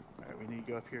 Alright, we need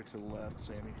to go up here to the left,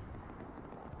 Sammy.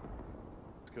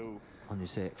 Let's go. On your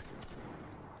 6.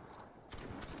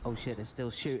 Oh shit, they're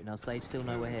still shooting us. They still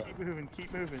know we're here. Keep moving,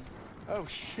 keep moving. Oh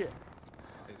shit.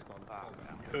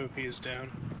 OP is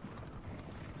down.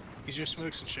 Use your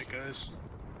smokes and shit, guys.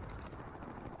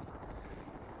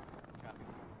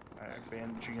 Alright,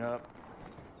 bandaging up.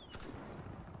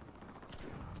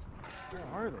 Where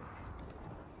are they?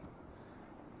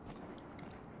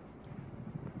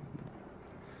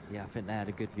 Yeah, I think they had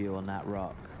a good view on that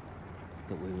rock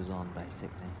that we was on, basically.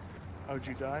 Oh, did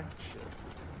you die? Shit.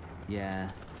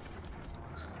 Yeah.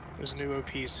 There's a new OP,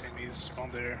 Sammy,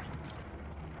 spawned there.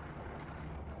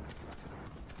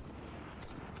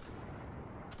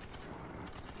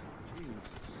 Jesus.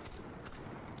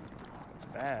 That's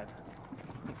bad.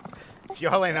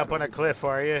 Y'all ain't up on a cliff,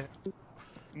 are you?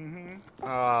 Mm-hmm. Oh,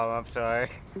 I'm sorry.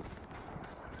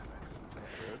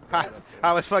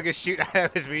 I was fucking shooting. I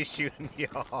was re-shooting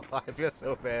y'all. I feel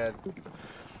so bad.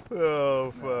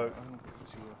 Oh, fuck.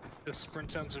 Just sprint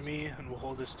down to me and we'll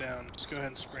hold this down. Just go ahead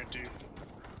and sprint, dude.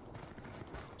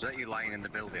 Is that you lying in the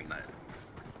building there?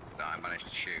 That I managed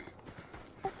to shoot?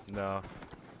 No.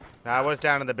 No, I was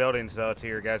down in the buildings though, to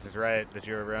your guys' right, that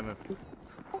you were running.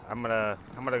 I'm gonna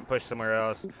push somewhere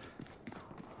else.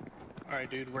 Alright,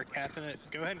 dude, we're capping it.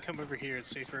 Go ahead and come over here. It's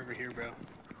safer over here, bro.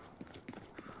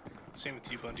 Same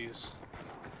with you, Bundies.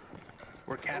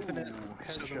 We're capping it,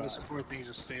 so the most important thing is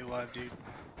to stay alive, dude.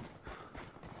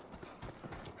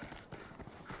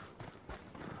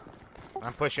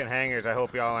 I'm pushing hangars. I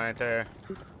hope y'all aren't there.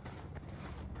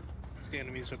 The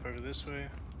enemy's up over this way.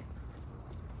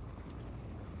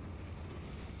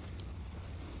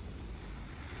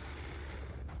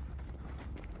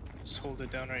 Just hold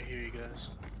it down right here, you guys.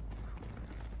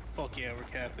 Fuck yeah, we're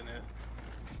capping it.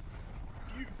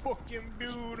 You fucking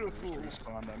beautiful.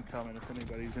 Respond, I'm coming if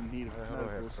anybody's in need of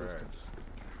medical assistance.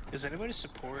 Is anybody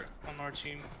support on our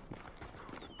team?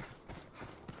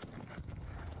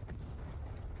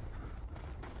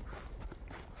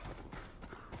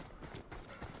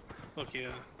 Fuck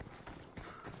yeah.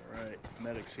 Alright,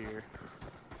 medic's here.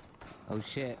 Oh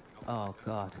shit. Oh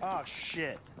god. Oh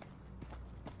shit.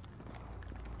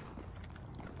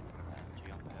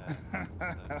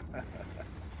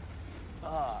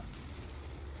 Fuck.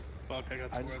 Fuck, I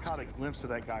got I just caught a glimpse of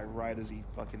that guy right as he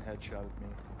fucking headshotted me.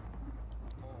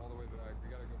 All the way back. We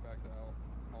gotta go back to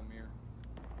Almir.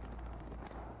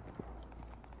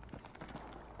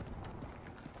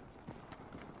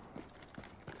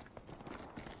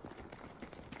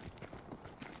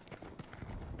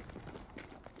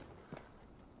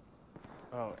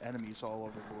 Oh, enemies all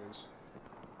over, boys.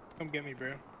 Come get me,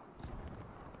 bro.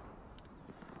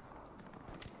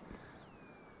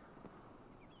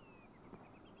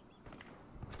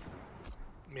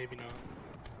 Maybe not.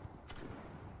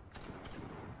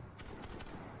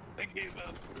 I gave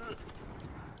up. Ugh.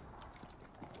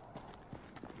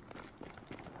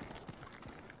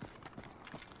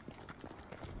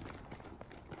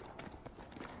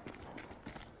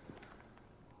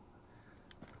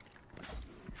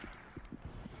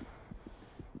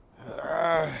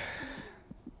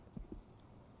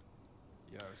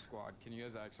 Yo, squad, can you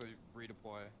guys actually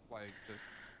redeploy? Like, just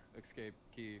escape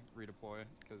key, redeploy?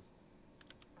 Because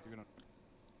you're gonna...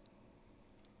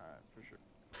 Alright, for sure.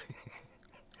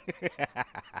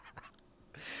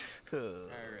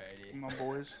 Alrighty. Come on,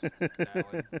 boys.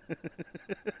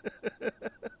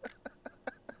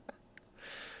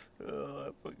 Oh, I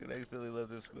fucking accidentally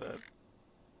left the squad.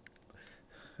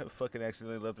 I fucking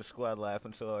accidentally left the squad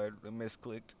laughing so hard I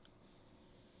misclicked.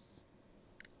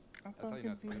 I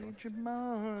fucking need you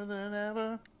more than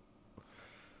ever.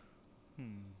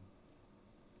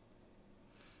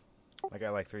 I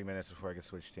got like 3 minutes before I can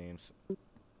switch teams. So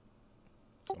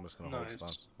I'm just gonna hold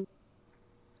spawn.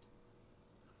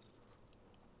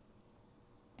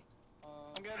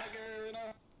 I'm getting a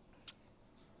Garena.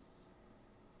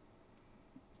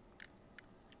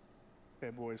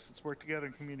 Okay, boys, let's work together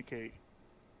and communicate.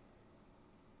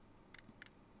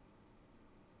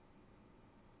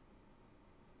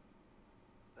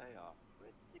 They are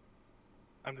pretty...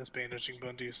 I'm just bandaging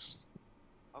Bundy's.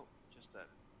 Oh, just that.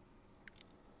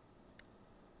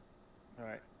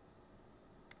 Alright.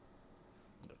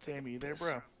 Tammy, you there,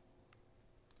 bro?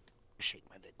 Shake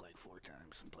my dick like 4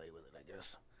 times and play with it, I guess.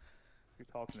 If you're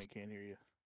talking, I can't hear you.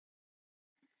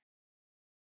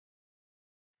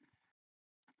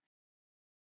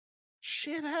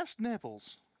 Shit ass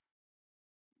nipples.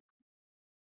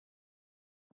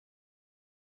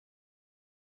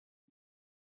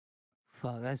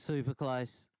 Fuck, that's super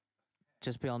close.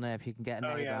 Just be on there if you can get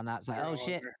a nade around that side. Oh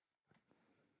shit.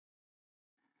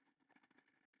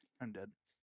 I'm dead.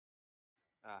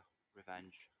 Ah,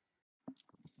 revenge.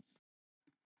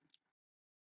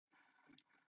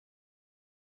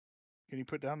 Can you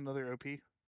put down another OP?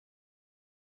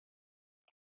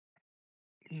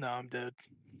 No, I'm dead.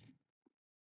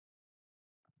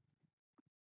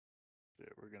 Yeah,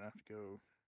 we're gonna have to go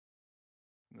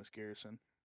in this garrison.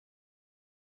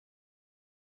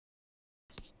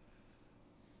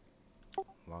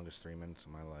 Longest 3 minutes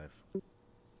of my life.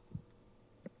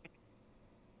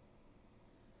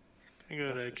 I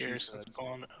go to garrison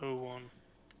spawn 01.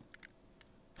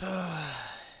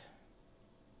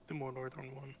 The more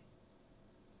northern one.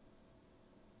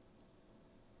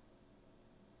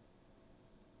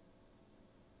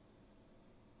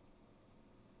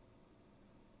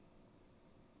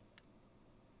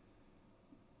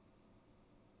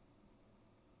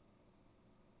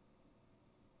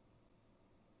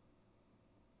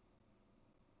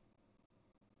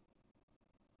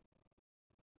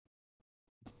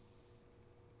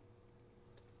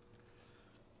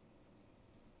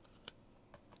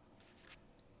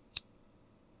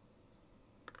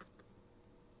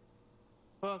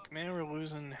 Fuck, man, we're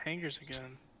losing hangars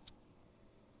again.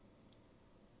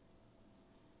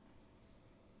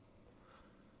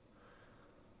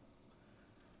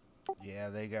 Yeah,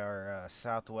 they got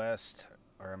southwest,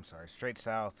 or I'm sorry, straight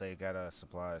south. They got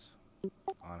supplies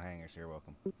on hangars. You're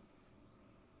welcome.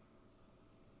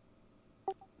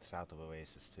 South of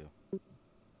Oasis too.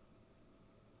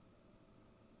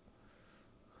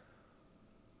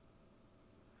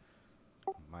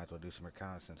 Might as well do some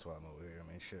reconnaissance while I'm over here.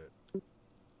 I mean, shit.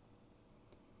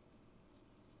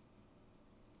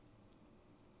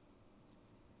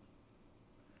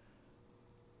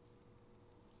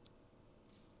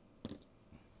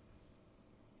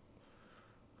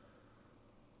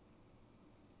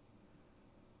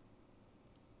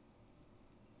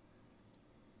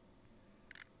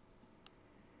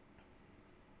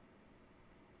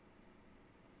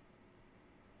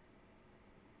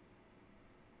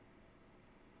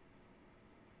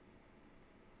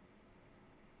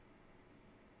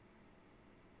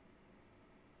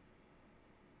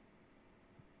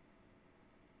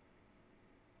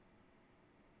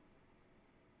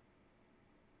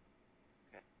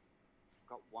 Okay.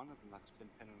 Got one of them that's been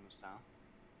pinning us down.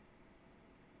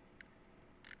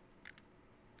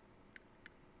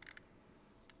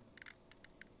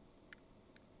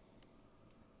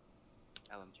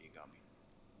 LMG got me.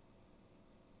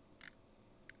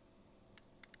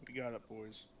 We got it,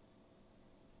 boys.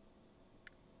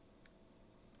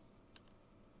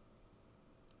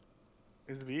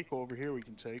 There's a vehicle over here we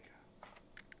can take.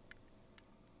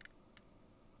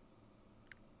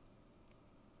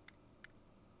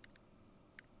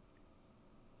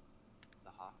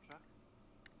 The half truck.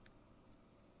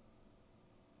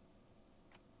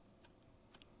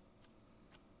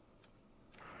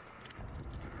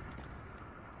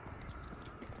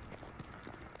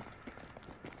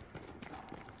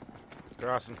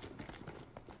 Crossing.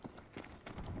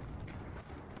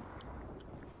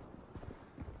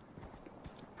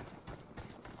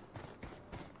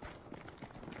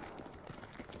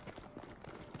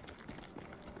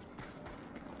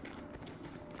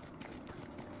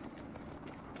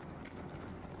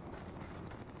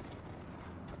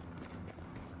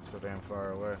 So damn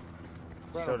far away.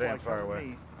 So damn far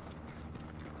away.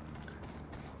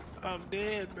 I'm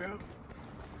dead, bro.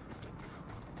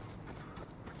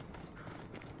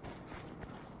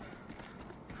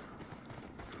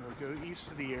 We'll go east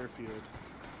of the airfield.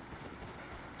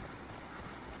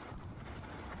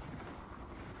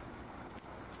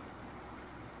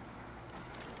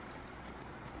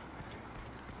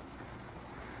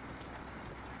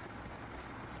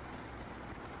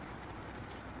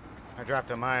 I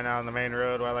dropped a mine out on the main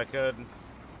road while I could.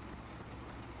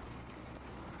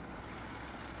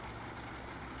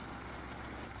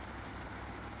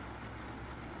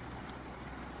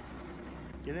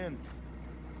 Get in.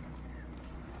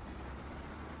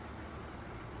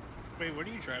 Wait, what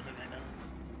are you driving right now?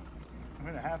 I'm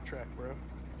in a half track, bro.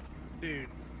 Dude.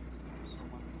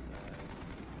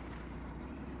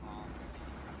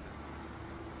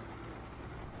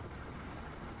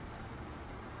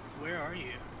 Where are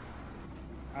you?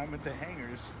 I'm at the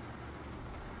hangars.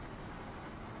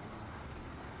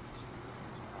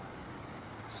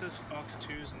 It says Fox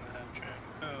 2's in the half track.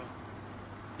 Oh.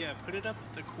 Yeah, put it up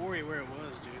at the quarry where it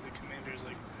was, dude. The commander's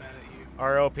like mad at you.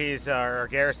 Our OP's, our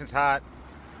garrison's hot.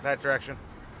 That direction.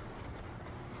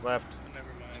 Left. Oh, never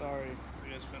mind. Sorry. We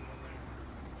gotta spend one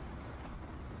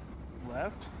there.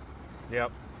 Left?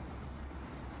 Yep.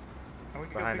 And we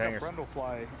can Behind go hangars. pick up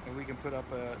Brundlefly and we can put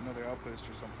up another outpost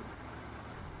or something.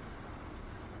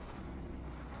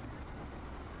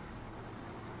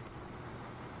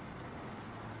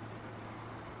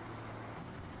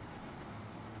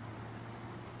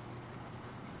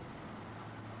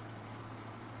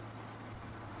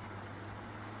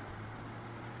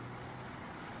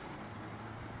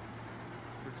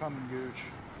 We're coming, Gooch.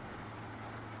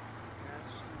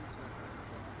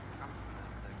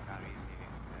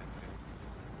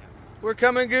 We're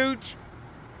coming, Gooch.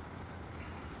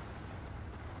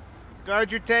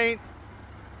 Guard your taint.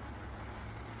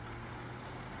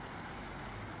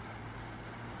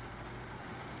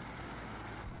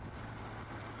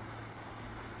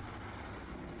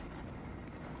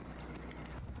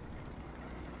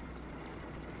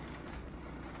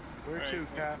 Where to,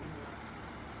 Captain?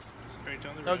 Straight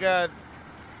down the road. Oh God.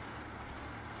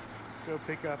 Go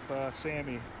pick up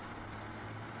Sammy.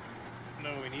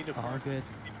 No, we need to Oh, park good. it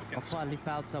so people I can finally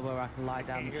found somewhere I can lie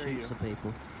down and hear shoot you. some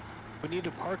people. We need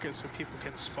to park it so people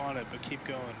can spawn it, but keep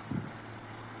going.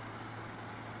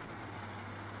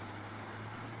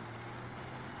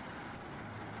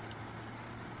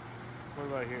 What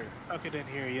about here? Tuck it in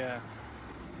here, yeah.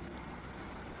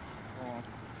 Hold on.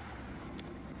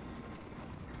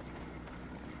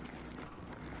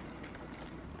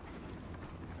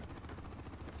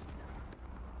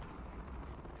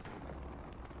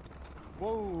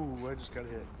 Whoa, I just got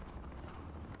hit.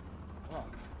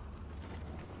 Fuck.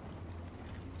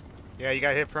 Yeah, you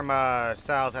got hit from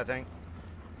south, I think.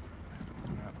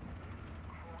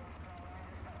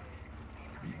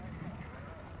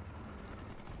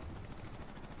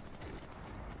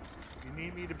 You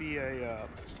need me to be a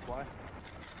supply?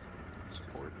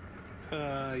 Support?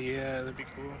 Yeah, that'd be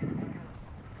cool.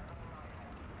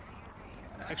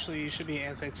 Actually, you should be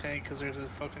anti-tank because there's a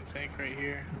fucking tank right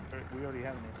here. We already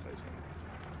have an anti-tank.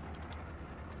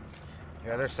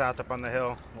 Yeah, they're south up on the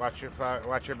hill. Watch your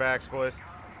backs, boys.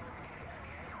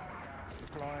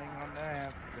 Flying on the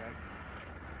half track.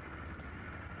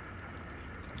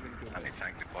 Any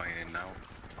tank deploying in now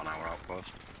on our outpost.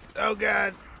 Oh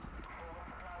God.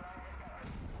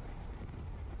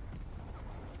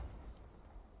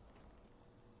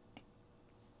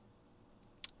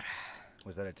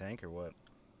 Was that a tank or what?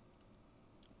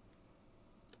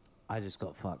 I just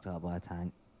got fucked up by a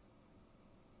tank.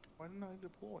 Why didn't I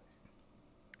deploy?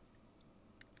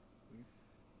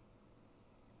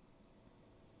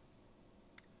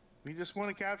 We just want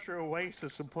to capture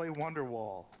Oasis and play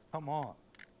Wonderwall. Come on.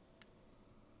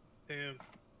 Damn.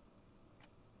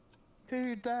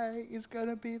 Today is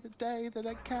gonna be the day that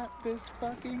I cap this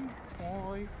fucking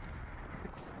boy.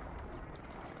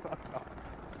 Fuck off.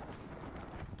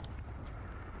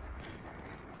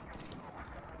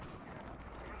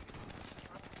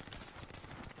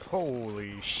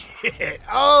 Holy shit.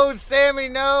 Oh, Sammy,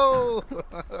 no!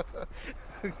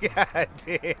 God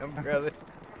damn, brother.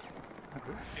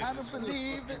 I don't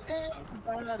believe that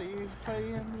everybody's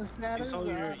playing this matter. Use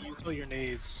all your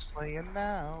nades. Playing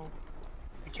now.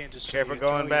 You can't just Careful throw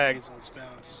going your back. nades on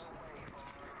bounce.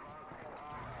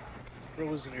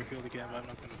 Bro is in airfield again, but I'm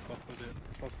not gonna fuck with it.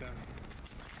 Fuck them.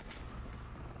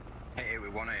 Hit it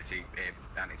with 180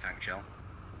 anti-tank shell.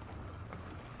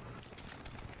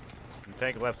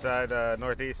 Tank left side,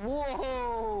 northeast.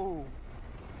 Whoa!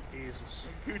 Jesus.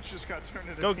 Gooch just got turned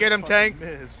into Go get him, fucking tank.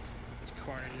 Mist. It's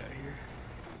carnage out here.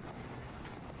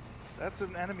 That's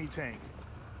an enemy tank.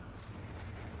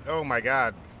 Oh my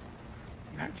god.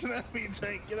 That's an enemy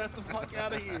tank. Get the fuck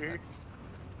out of here.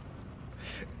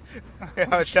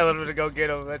 I was telling him to go get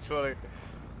him. That's funny.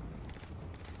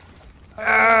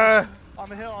 On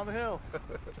the hill, on the hill.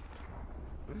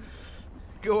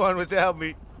 Go on without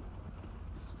me.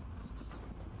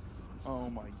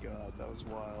 Oh my god, that was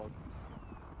wild.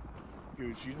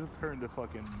 Gooch, you just turned to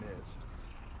fucking mist.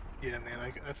 Yeah,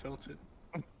 man, I felt it.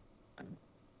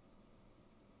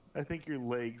 I think your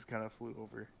legs kind of flew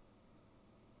over.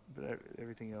 But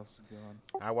everything else is gone.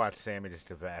 I watched Sammy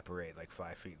just evaporate like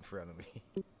 5 feet in front of me.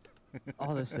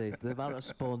 Honestly, the amount of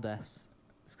spawn deaths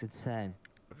is insane.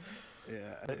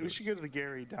 Yeah, we should go to the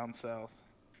Gary down south.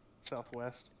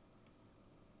 Southwest.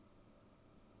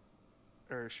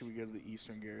 Or should we go to the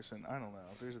eastern garrison? I don't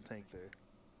know. There's a tank there.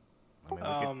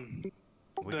 I mean,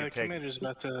 we the could take, commander's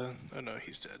about to... Oh no,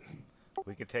 he's dead.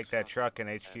 we could take that truck in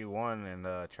HQ1 and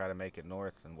try to make it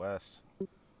north and west.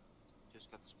 Just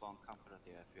got the spawn camper at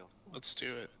the airfield. Let's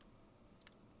do it.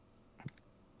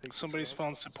 Somebody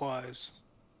spawn supplies.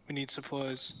 We need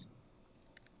supplies.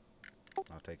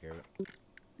 I'll take care of it.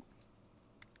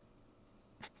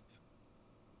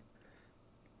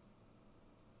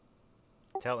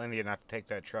 Tell India not to take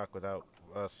that truck without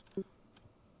us.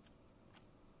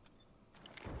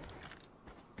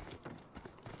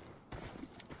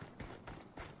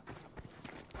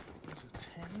 There's a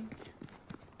tank?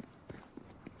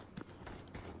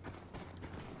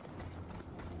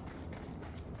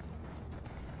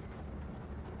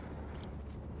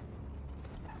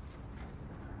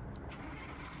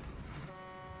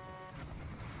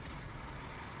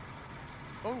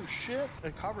 Oh shit! A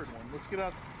covered one. Let's get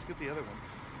out. Let's get the other one.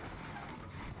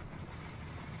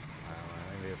 I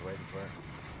think he was waiting for it.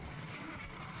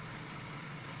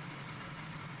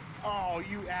 Oh,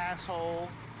 you asshole!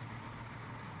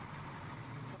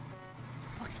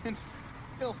 Fucking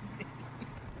kill me.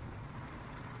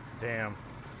 Damn.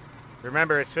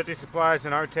 Remember, it's 50 supplies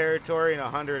in our territory and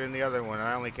 100 in the other one.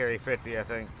 I only carry 50, I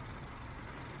think.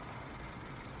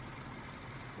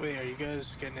 Wait, are you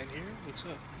guys getting in here? What's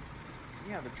up?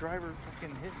 Yeah, the driver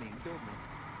fucking hit me and killed me.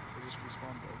 I just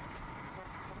respawned though.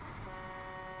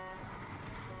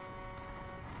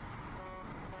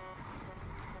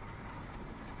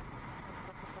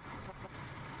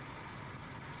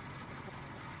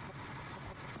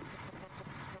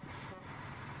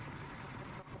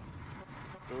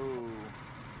 Oh.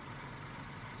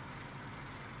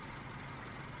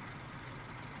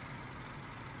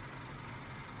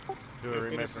 Who are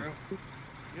we missing?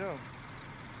 Yo.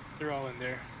 They're all in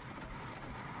there.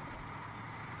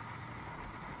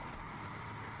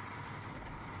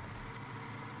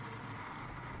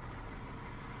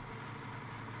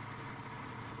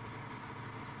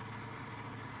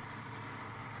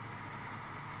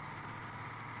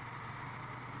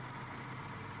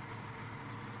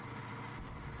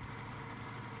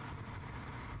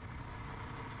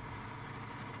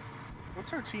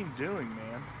 What's our team doing,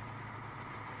 man?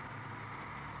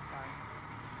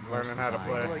 Learning how to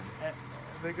play. Like,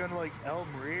 they're going to like Elm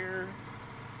Rear.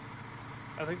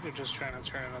 I think they're just trying to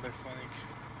turn another flank.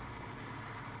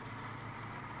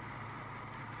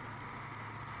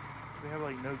 They have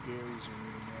like no Garys or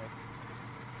anything yet.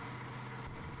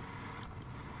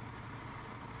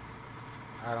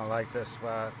 I don't like this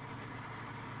spot.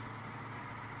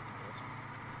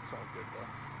 It's all good though.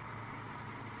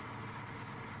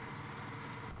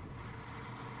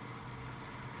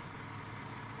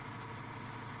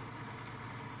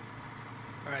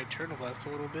 Alright, turn left a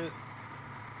little bit.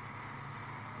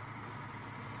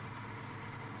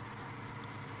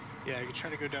 Yeah, you can try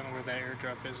to go down to where that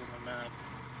airdrop is on the map.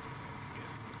 Good.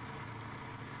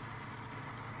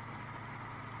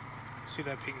 See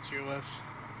that ping to your left?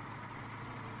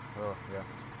 Oh, yeah.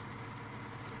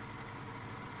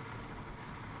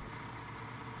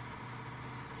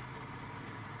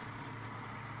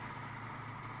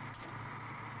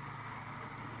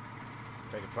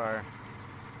 Taking fire.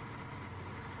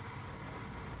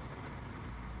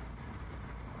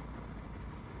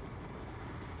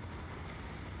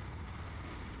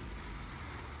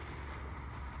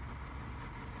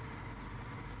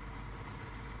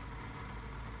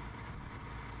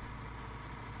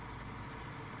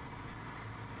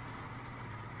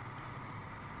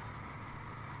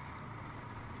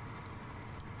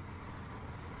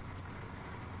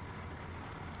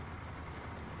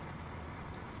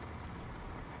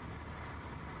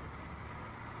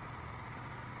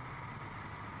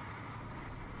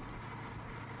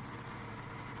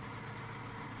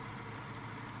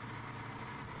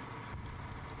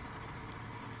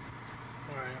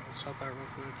 Alright, let's help out real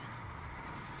quick.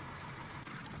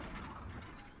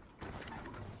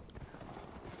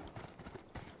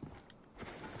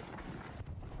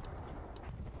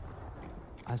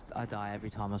 I die every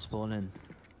time I spawn in.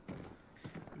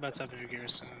 I'm about to have a new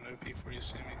garrison and OP before you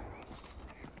see me.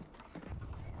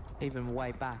 Even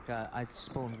way back, I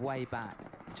spawned way back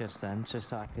just then, just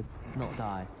so I could not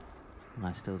die. And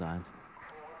I still died.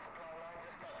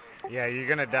 Yeah, you're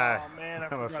gonna die. Oh man, I I'm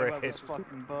forgot afraid. about those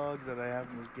fucking bugs that I have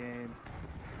in this game.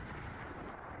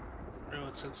 Bro,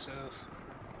 it's head south.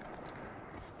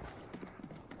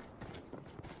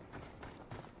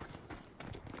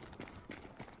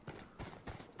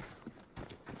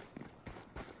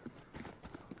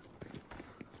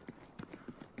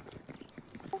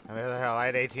 I mean, the hell, I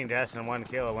had 18 deaths and 1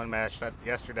 kill in one match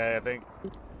yesterday, I think.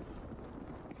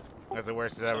 That's the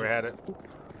worst I ever had it.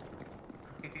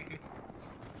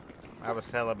 I was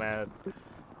hella mad.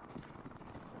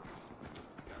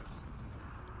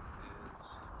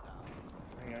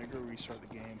 I gotta go restart the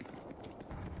game.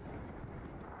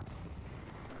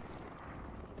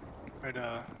 Right,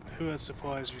 who has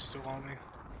supplies? You still on me?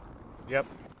 Yep.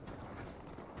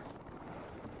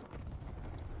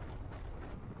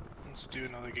 Let's do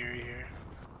another Gary here.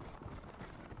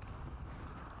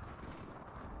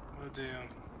 Oh damn.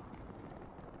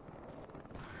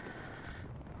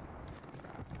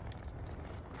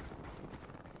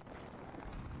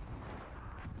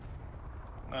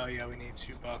 Oh yeah, we need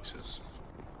 2 boxes.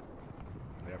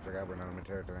 Yeah, I forgot we're not in my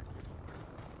territory.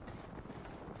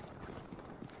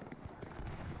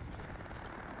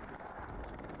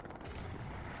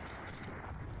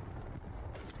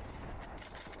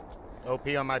 OP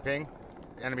on my ping.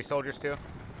 Enemy soldiers too.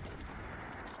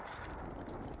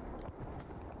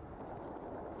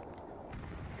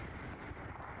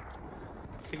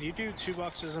 Can you do 2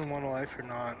 boxes in 1 life or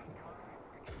not?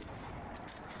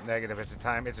 Negative. It's a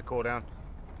cooldown.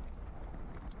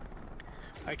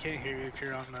 I can't hear you if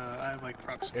you're on. I have like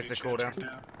proximity. It's a chat cooldown. turned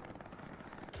down.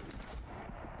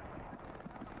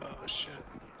 Oh shit.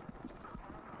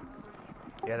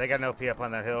 Yeah, they got an OP up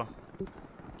on that hill.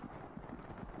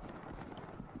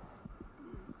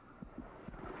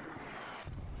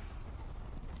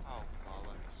 Oh,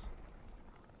 bollocks.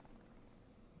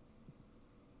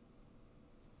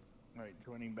 Alright,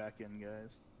 joining back in,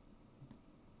 guys.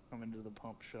 Coming to the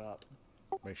pump shop.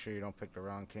 Make sure you don't pick the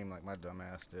wrong team like my dumb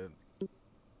ass did.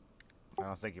 I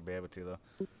don't think you'll be able to though.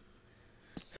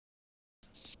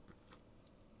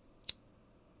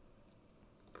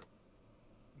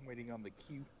 I'm waiting on the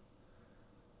queue.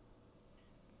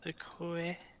 The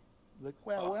queue. The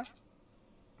queue.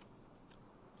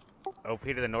 OP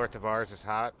to the north of ours is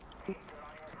hot.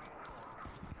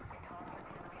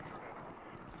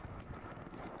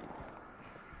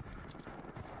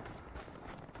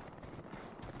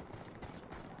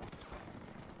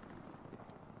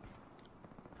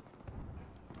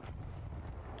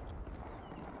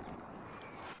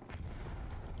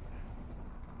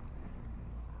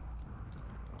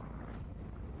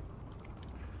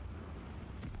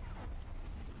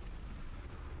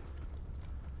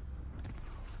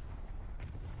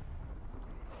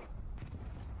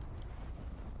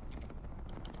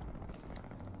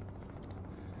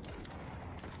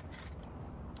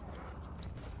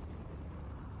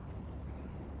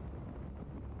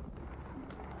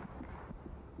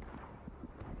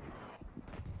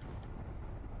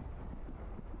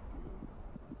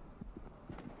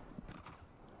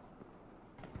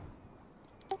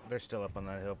 They're still up on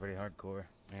that hill pretty hardcore,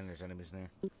 and there's enemies there.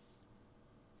 Do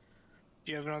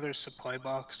you have another supply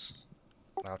box?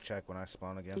 I'll check when I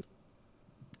spawn again.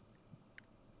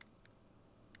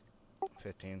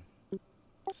 15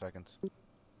 seconds.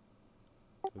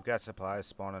 We've got supplies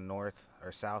spawning north,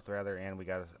 or south rather, and we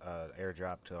got an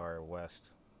airdrop to our west.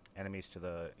 Enemies to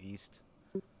the east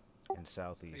and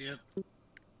southeast. Yep.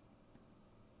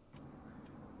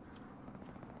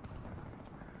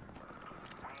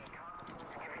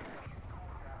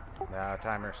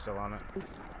 Timer's still on it.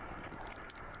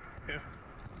 Yeah.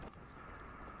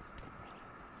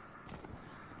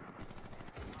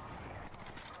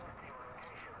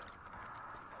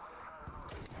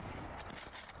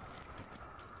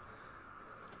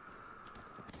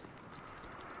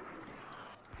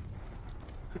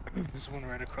 There's one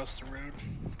right across the road.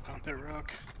 Behind that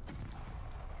rock.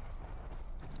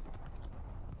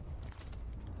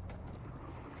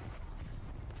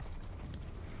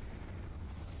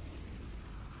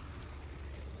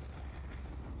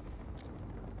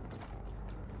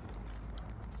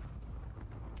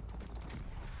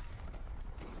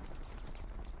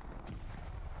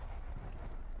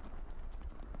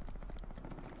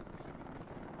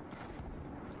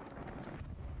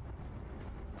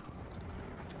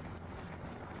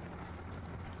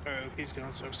 Alright, he's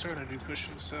gone, so I'm starting to do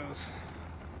pushing south.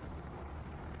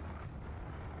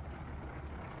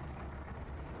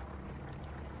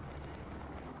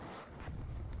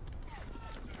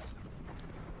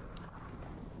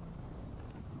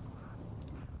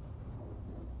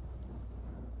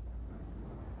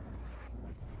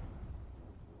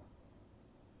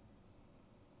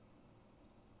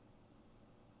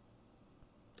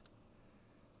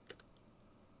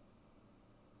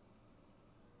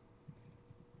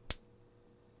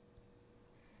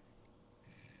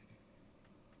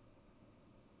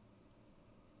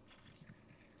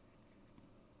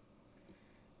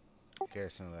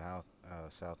 Garrison of the house,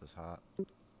 south is hot.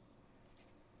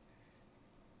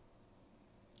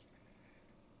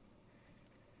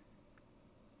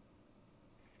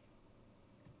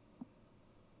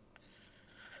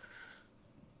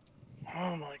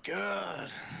 Oh my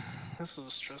god. This is a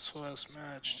stressful ass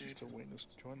match, dude. To win is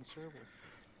join the server.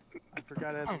 I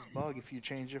forgot I had this bug. If you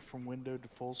change it from window to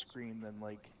full screen, then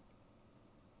like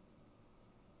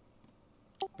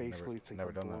basically it's like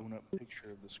a blown up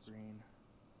picture of the screen.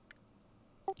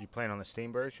 You playing on the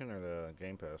Steam version or the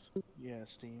Game Pass? Yeah,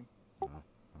 Steam. No,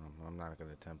 I'm not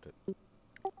gonna attempt it.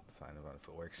 Find out if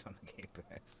it works on the Game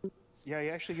Pass. Yeah, you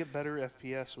actually get better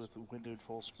FPS with windowed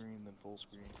full screen than full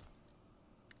screen.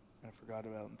 I forgot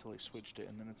about it until I switched it,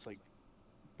 and then it's like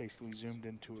basically zoomed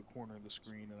into a corner of the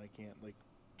screen, and I can't like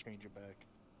change it back.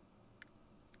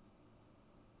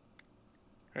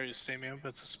 Alright, stay me. I'm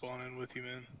about to spawn in with you,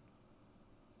 man.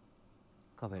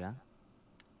 Copy that.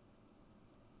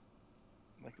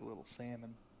 Like a little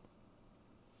salmon.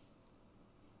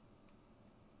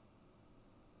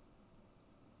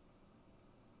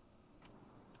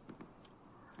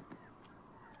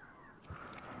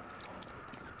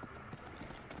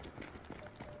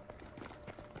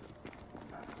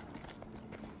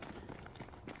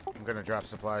 I'm gonna drop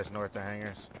supplies north of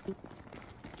hangars.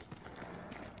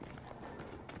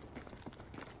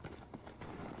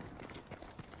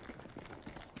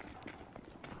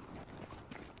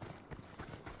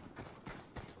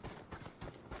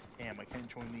 Damn, I can't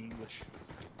join the English.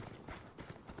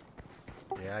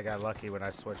 Yeah, I got lucky when I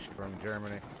switched from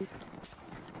Germany.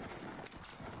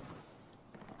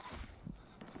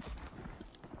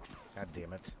 God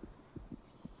damn it.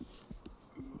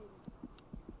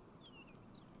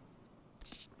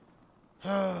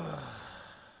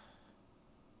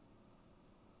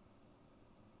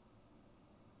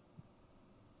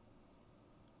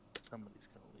 Somebody's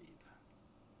gonna leave.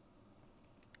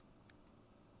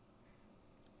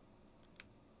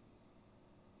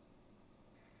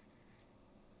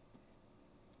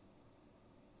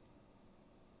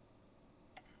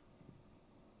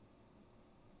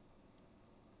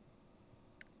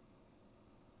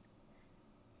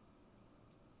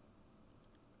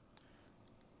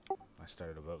 I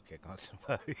started a boat kick on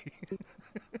somebody.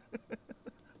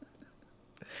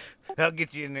 I'll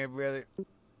get you in there, brother.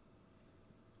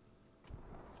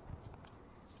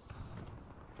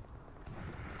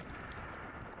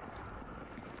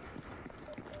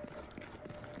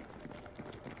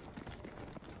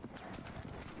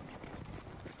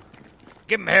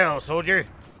 Give him hell, soldier.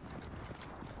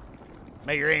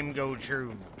 May your aim go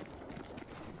true.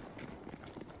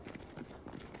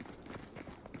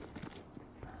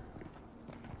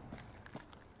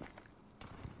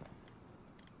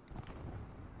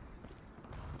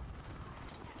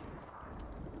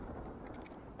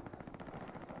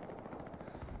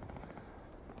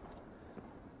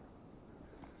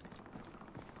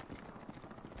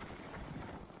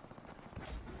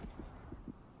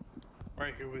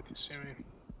 Right here with you, Sammy.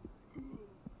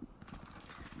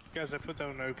 Guys, I put that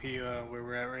on OP where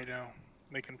we're at right now.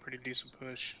 Making pretty decent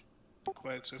push.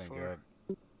 Quiet so Thank far.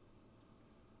 God.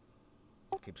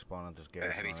 Keep spawning this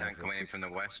Garrison. Heavy tank coming in from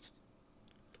the west.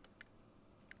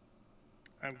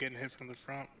 I'm getting hit from the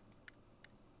front.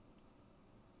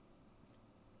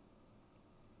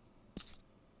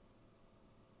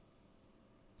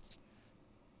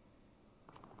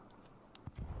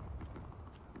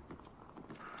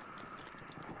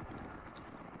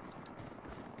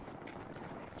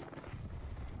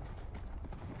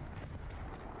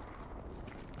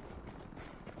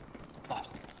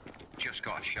 just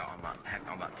got a shot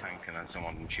on that tank and then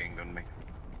someone machine gunned me.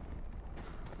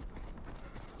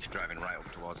 Just driving right up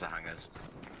towards the hangars.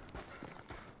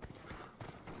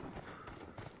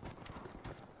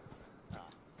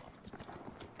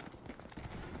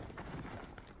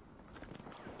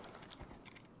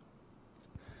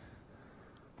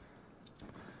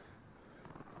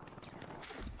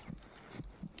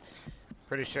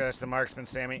 Pretty sure that's the marksman,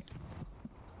 Sammy.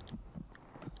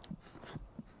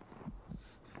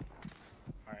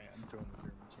 Alright, I'm throwing the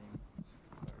German team.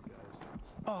 Sorry, guys.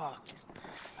 Oh,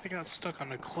 I got stuck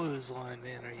on a clothesline,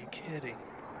 man. Are you kidding?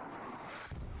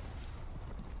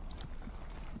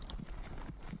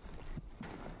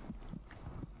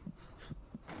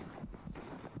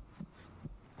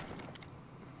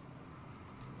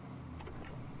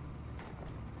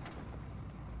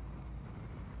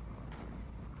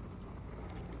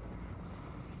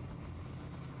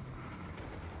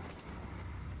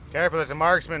 Careful, there's a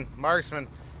marksman. Marksman.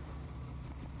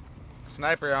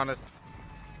 Sniper on us.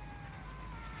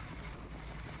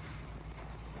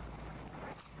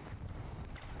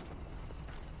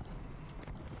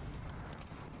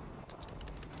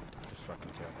 Just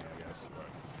fucking kill me, I guess.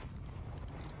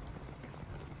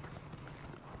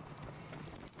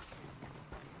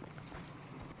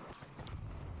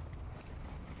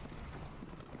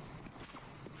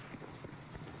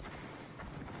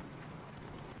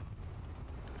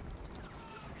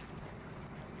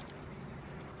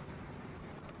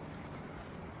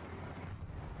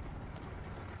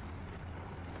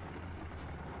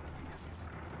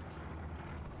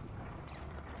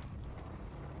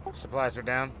 Supplies are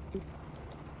down.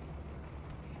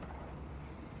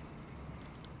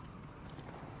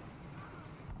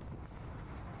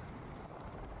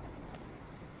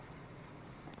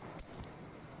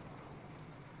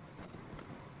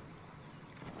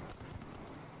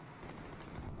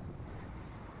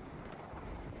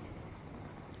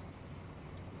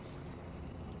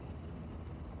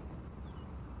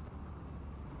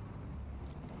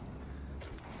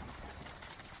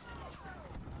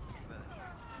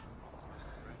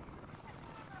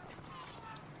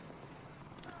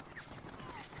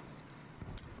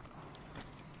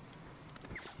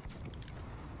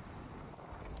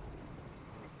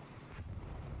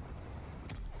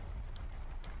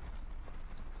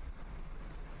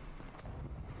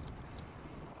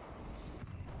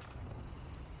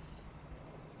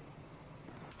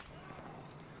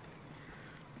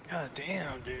 God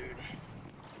damn, dude.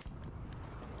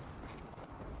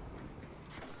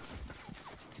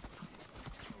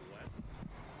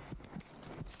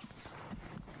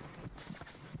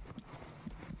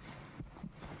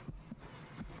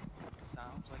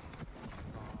 Sounds like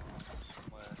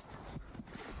somewhere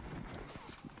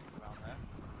around there.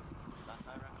 That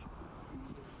direction.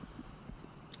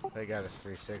 They got us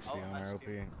 360 on their OP.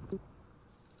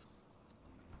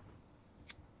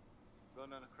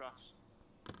 Running across.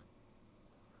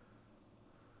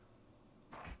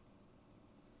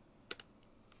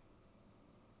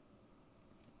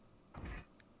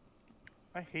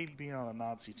 I hate being on a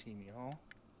Nazi team, y'all.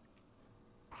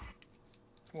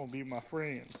 Come on, be my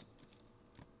friends.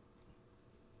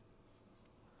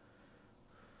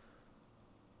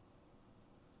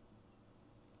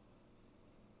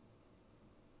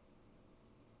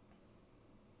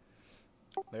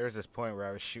 There was this point where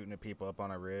I was shooting at people up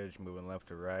on a ridge, moving left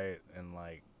to right, and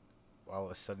like, all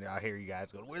of a sudden I hear you guys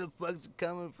going, "Where the fuck's it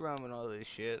coming from?" and all this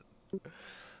shit.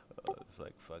 It's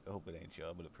like, fuck, I hope it ain't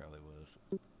y'all, but it probably was.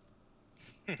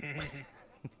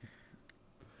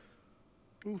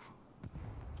 Oof.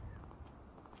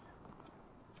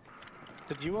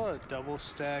 Did you double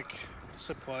stack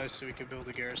supplies so we could build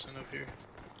a garrison up here?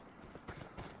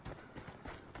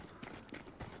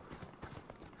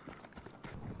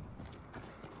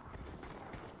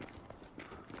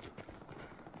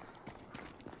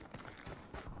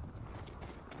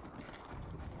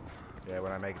 Yeah,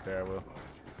 when I make it there, I will.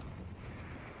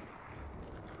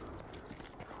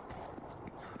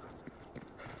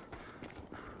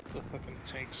 The fucking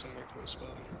tank somewhere close by.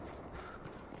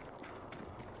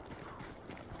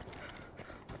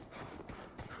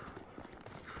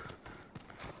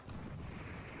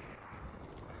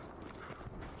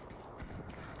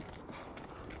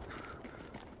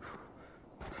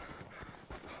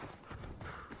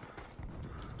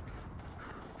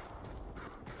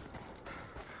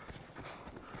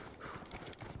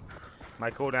 My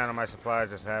cooldown on my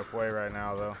supplies is halfway right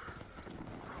now, though.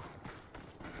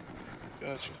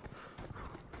 Gotcha.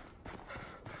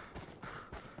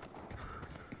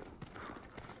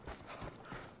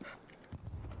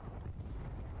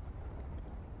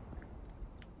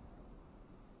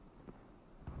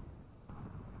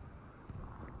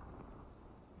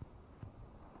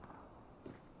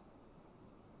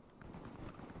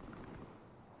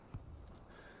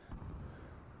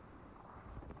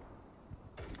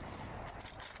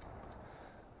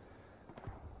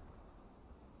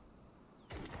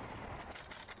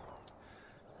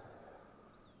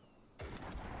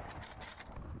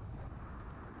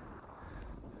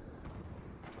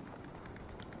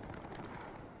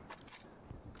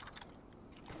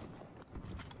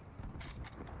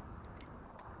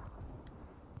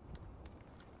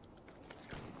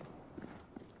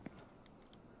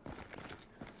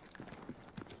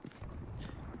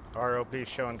 ROP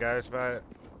showing guys by it.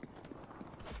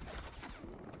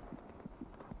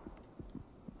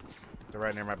 They're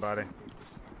right near my body.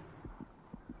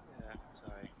 Yeah,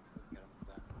 sorry. Couldn't get him with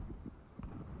that.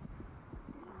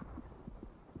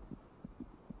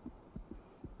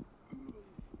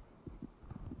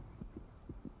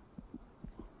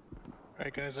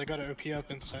 Alright guys, I got an OP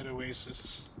up inside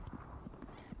Oasis.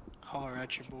 Holler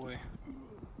at your boy.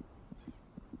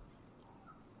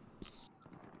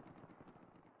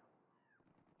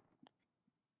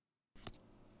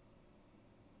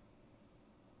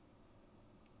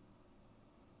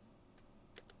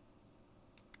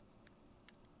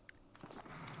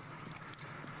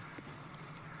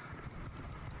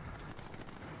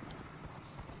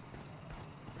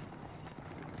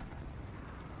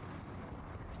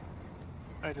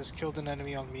 I just killed an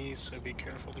enemy on me, so be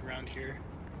careful around here.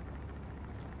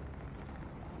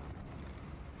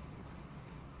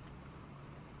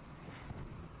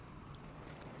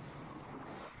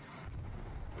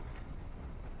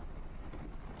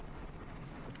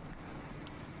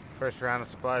 First round of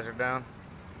supplies are down.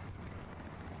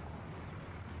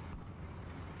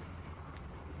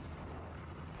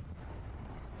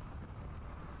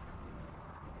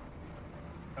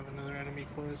 Have another enemy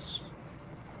close.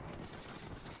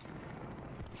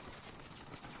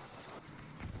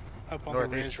 Up on the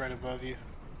ridge right above you.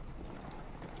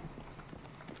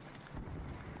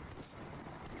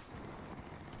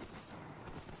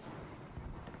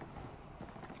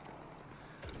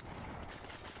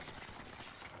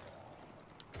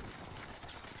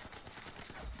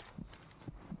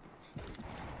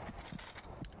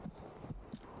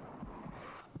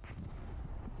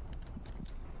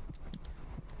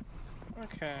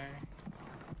 Okay.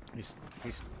 He's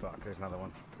fuck, there's another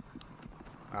one.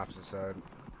 Opposite side.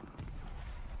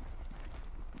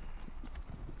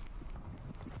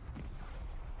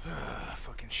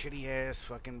 Fucking shitty ass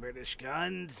fucking British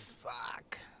guns.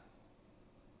 Fuck.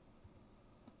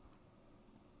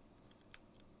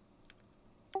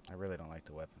 I really don't like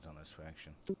the weapons on this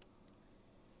faction.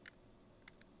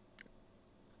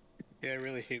 Yeah, I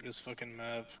really hate this fucking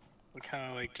map. I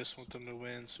kinda like just want them to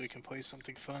win so we can play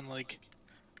something fun like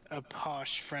a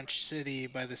posh French city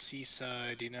by the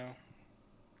seaside, you know?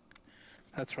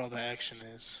 That's where all the action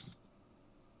is.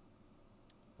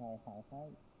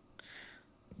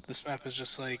 This map is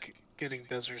just like getting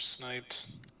desert sniped.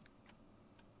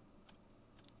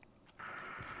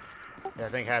 Yeah, I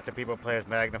think half the people play with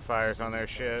magnifiers on their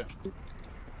shit.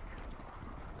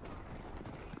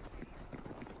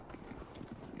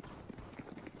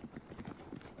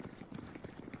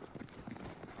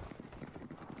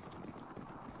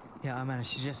 Yeah, I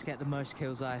managed to just get the most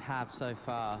kills I have so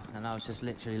far, and I was just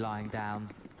literally lying down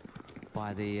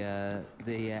by the air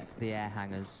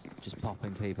hangars, just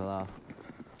popping people off.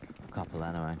 A couple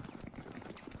anyway.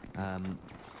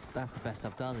 That's the best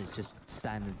I've done, is just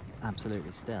standing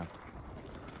absolutely still.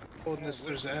 Boldness,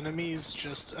 there's enemies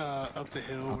just up the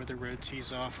hill where the road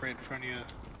tees off right in front of you.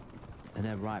 And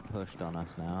they're right pushed on us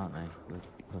now, aren't they? We're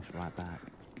pushed right back.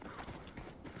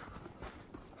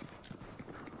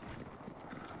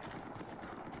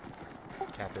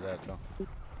 Copy that, though.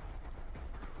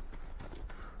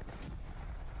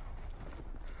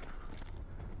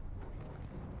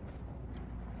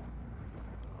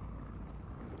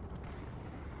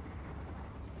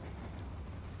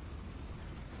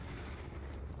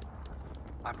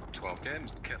 I've got 12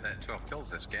 games, 12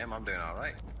 kills this game. I'm doing all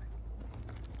right.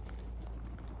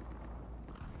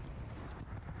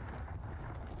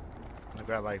 I've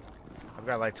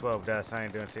got like 12 deaths. I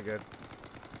ain't doing too good.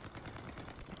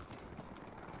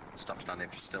 Stop standing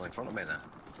still in front of me there.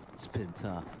 It's been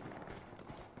tough.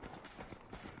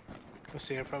 Let's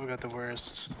see, I probably got the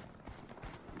worst.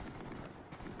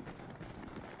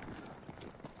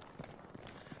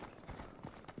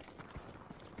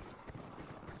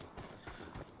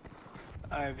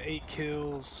 I have 8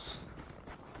 kills.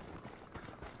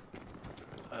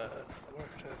 Where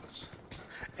deaths?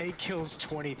 8 kills,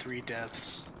 23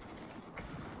 deaths.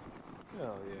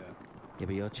 Hell yeah. Yeah,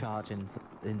 but you're charging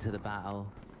into the battle.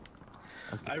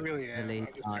 I really am. elite,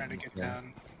 I'm just trying to aren't get you?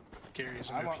 down Gary's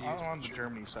I'm OPs. on the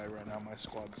Germany side right now. My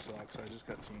squad sucks. I just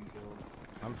got team killed.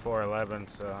 I'm 411,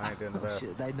 so I ain't doing the Oh, best.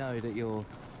 shit, they know that you're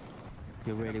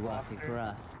really working for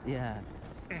us. Yeah.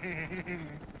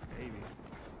 Maybe.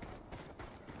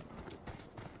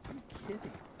 I'm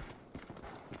kidding.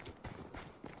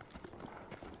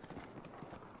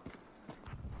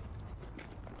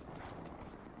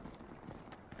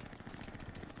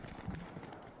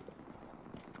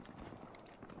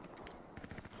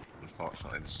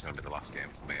 Unfortunately, this is going to be the last game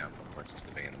for me. I've got places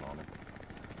to be in the morning.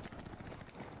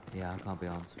 Yeah, I can't be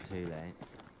on too late.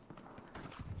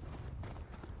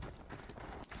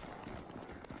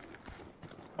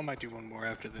 I might do one more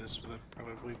after this, but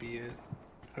that'll probably be it.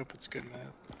 Hope it's good math.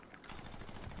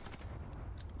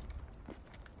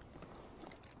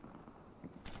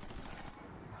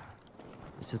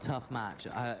 It's a tough match.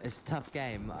 It's a tough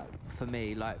game for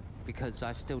me, like, because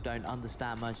I still don't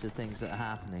understand most of the things that are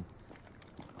happening.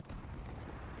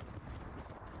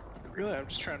 Really, I'm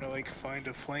just trying to like find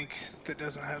a flank that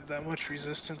doesn't have that much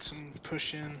resistance and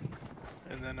push in,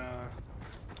 and then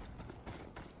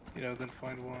you know, then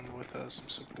find one with some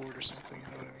support or something.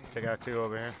 You know what I mean? Take out 2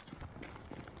 over here.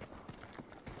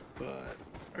 But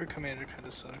our commander kind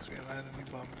of sucks. We haven't had any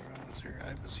bombing rounds, or I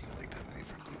haven't seen like that many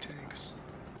from blue tanks.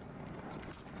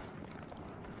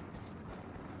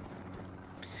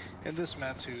 And this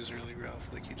map too is really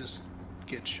rough. Like you just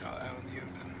get shot out in the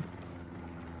open.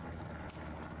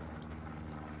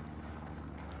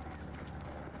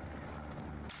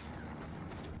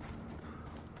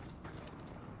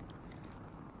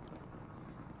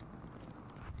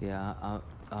 Yeah, I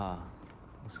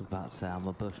was about to say, I'm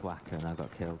a bushwhacker and I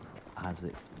got killed as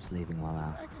it was leaving my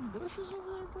mouth. Fucking bushes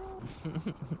over there,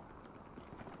 bro.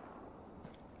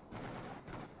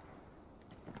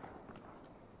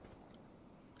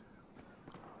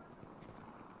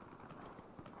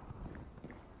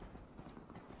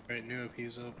 Alright, new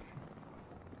OP's up.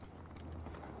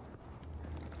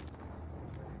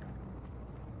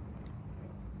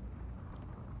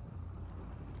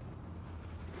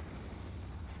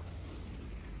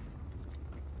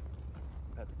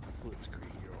 Had to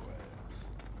blitzkrieg your ass.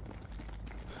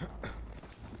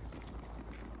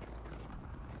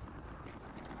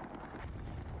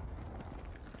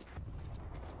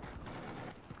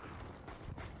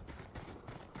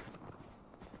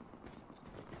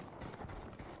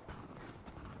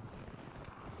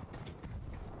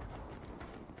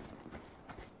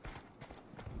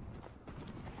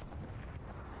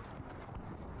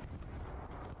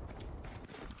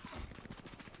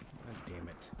 God damn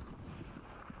it.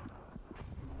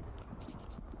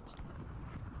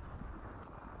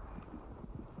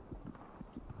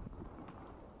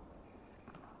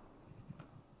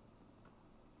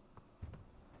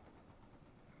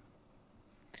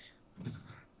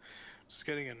 Just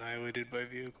getting annihilated by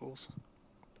vehicles.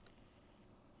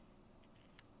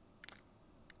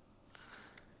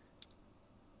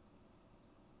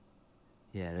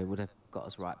 Yeah, they would have got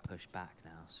us right pushed back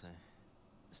now, so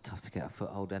it's tough to get a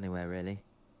foothold anywhere, really.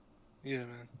 Yeah,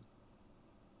 man.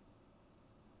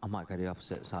 I might go the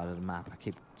opposite side of the map. I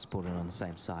keep spawning on the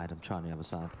same side. I'm trying the other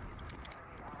side.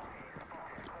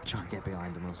 Try and get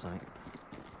behind them or something.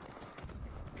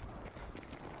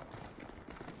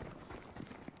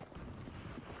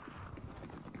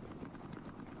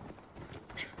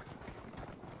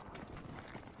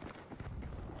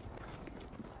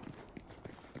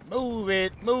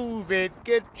 Move it,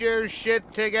 get your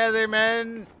shit together,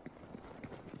 men.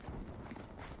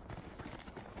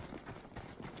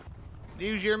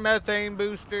 Use your methane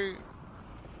booster.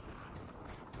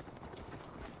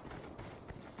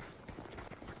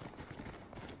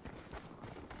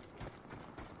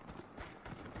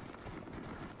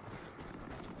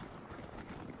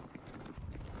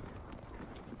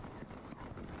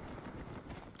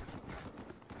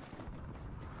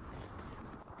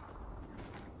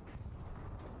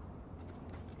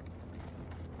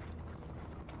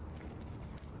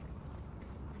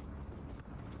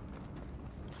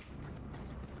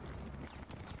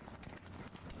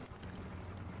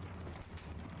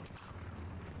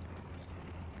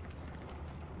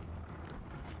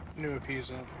 New OP's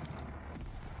up.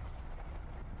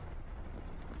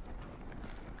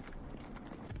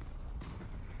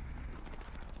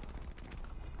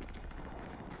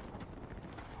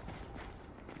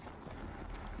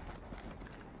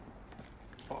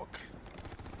 Fuck.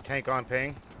 Tank on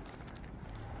ping.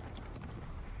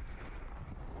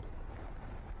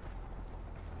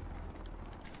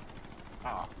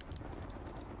 Ah.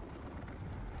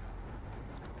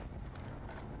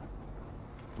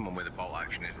 Someone with a bolt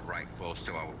action is right close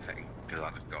to our thing, because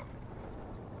I just got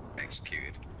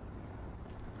executed.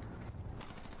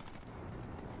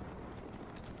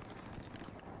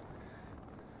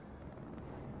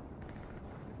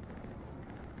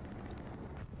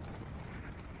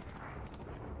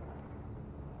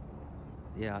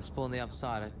 Yeah, I spawned the other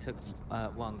side. I took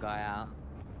one guy out.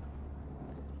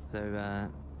 So,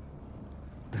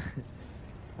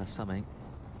 that's something.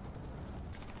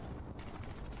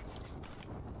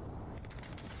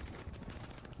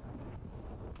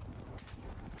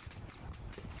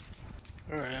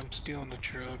 Alright, I'm stealing the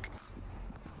truck.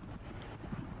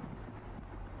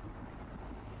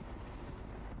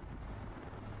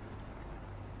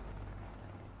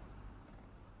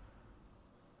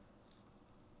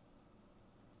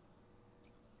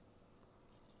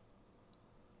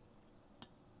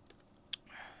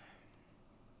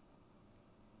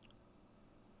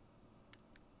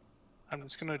 I'm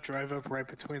just gonna drive up right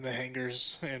between the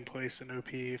hangars and place an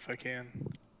OP if I can.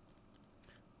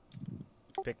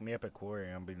 Pick me up at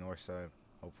Quarry. I'll be north side,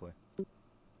 hopefully.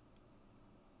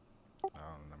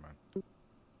 Oh, never mind.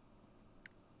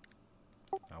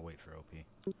 I'll wait for OP.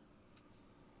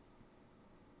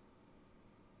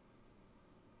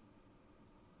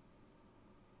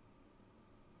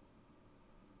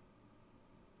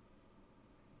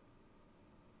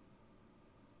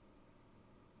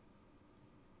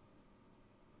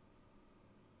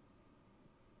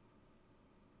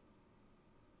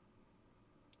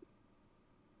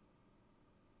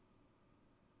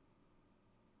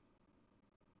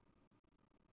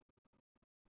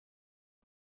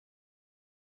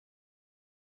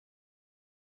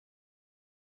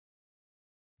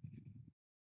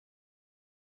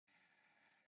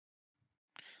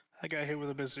 I got hit with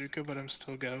a bazooka, but I'm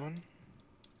still going.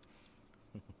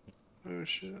 Oh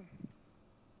shit.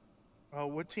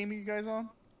 What team are you guys on?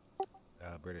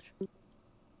 British.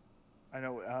 I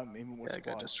know, maybe what's Yeah, I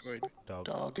got destroyed. Dog.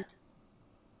 Dog.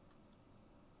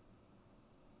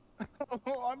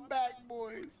 Oh, I'm back,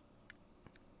 boys.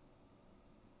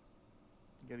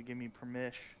 You gotta give me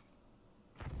permission.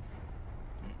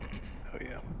 Oh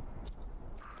yeah.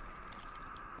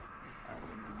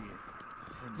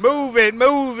 Move it,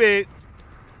 move it!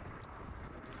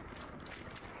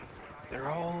 They're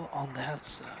all on that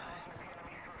side.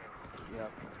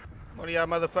 Yep. One of y'all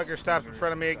motherfuckers stops in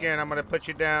front of me again, I'm gonna put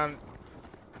you down.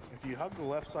 If you hug the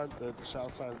left side, the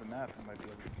south side of the map, you might be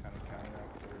able to kind of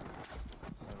counteract their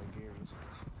gears.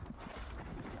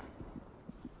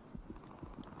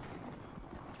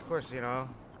 Of course, you know,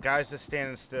 guys just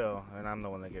standing still, and I'm the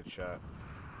one that gets shot.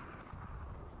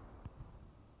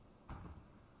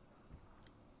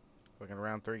 Fucking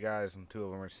around 3 guys, and 2 of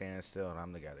them are standing still, and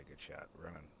I'm the guy that gets shot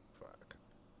running. Fuck.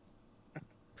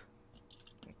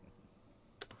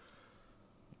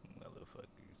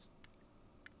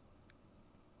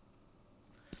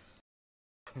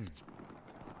 Motherfuckers.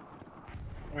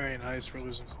 Alright, nice, we're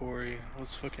losing Corey.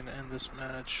 Let's fucking end this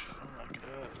match. Oh my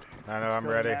god, dude. I know, I'm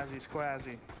ready. Mazzy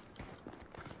Squazzy.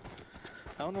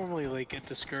 I don't normally like get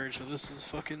discouraged, but this is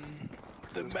fucking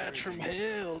the match from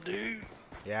hell, dude.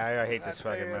 Yeah, I hate this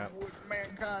fucking map.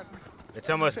 It's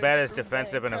almost bad as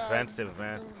defensive and offensive,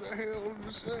 man.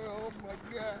 Oh my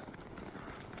god.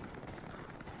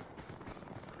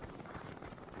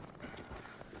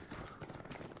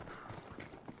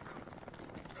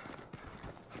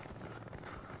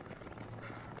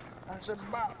 That's a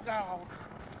bop dog.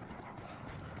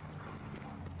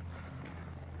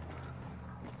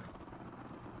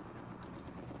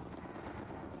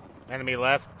 Enemy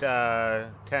left,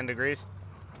 10 degrees.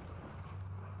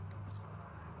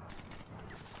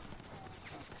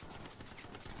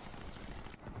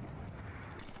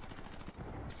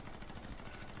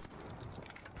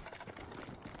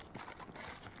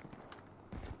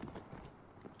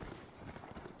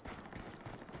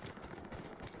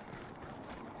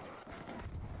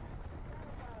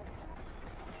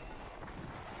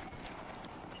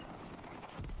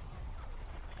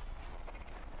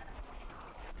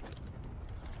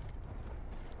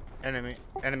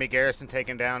 Enemy garrison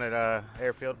taken down at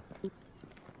airfield.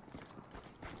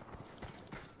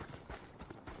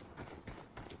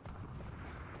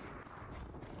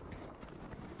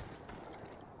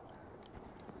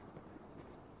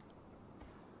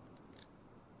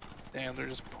 Damn, they're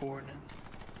just pouring in.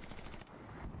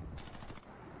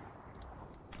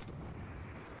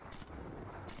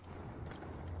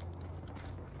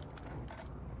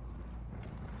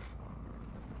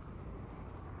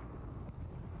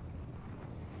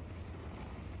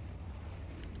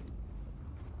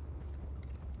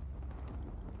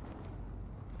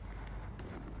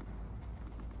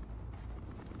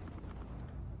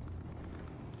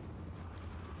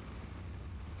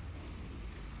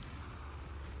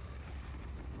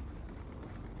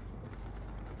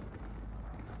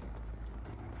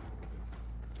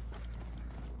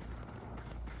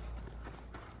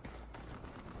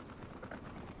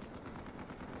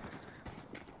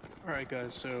 Alright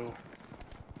guys, so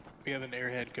we have an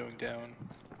airhead going down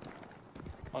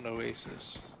on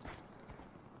Oasis.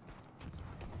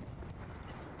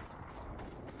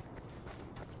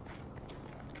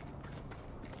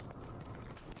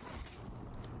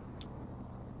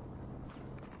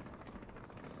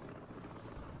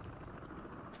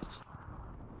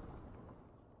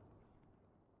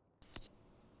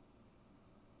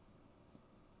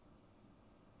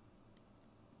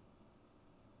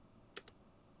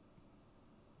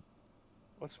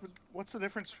 What's the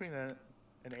difference between an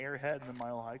airhead and a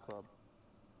Mile High Club?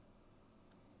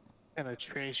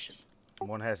 Penetration.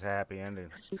 One has a happy ending.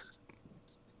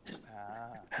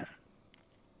 Ah.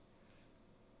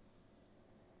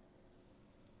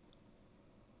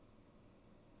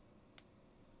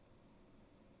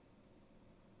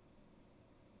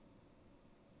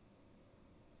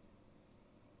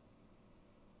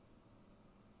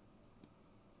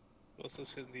 Let's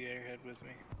just hit the airhead with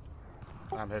me.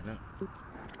 I'm hitting it.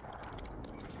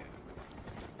 Okay.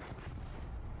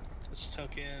 Let's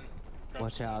tuck in. drop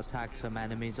Watch some- out, I'll tag some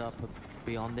enemies up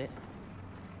beyond it.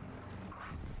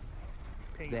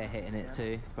 Ping. They're hitting it Yeah.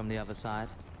 too from the other side.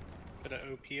 Put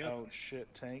a OP up. Oh shit,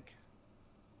 tank.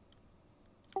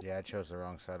 Yeah, I chose the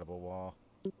wrong side of a wall.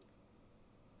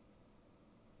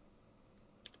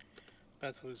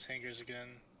 About to lose hangers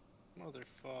again.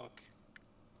 Motherfuck.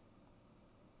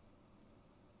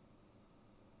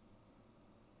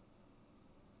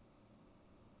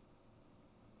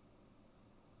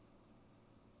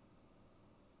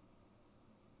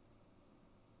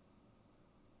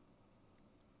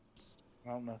 I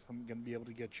don't know if I'm gonna be able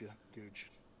to get you, Gooch.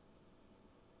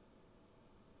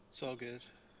 It's all good.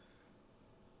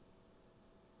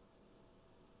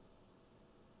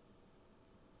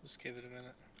 Just give it a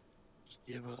minute. Just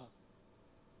give up.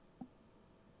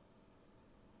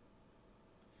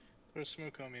 Put a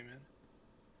smoke on me, man.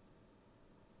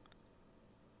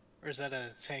 Or is that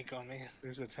a tank on me?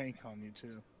 There's a tank on you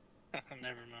too.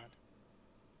 Never mind.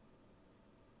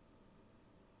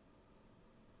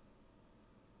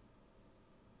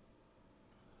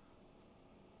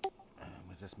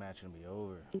 Is this match gonna be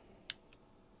over?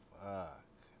 Fuck.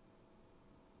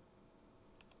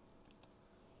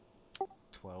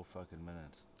 12 fucking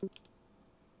minutes.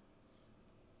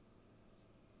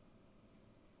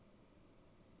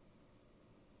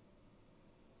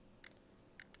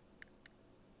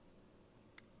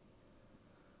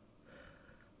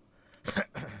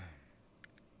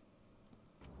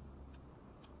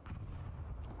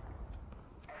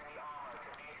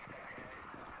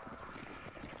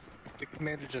 The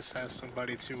commander just asked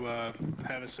somebody to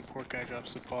have a support guy drop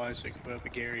supplies so he can put up a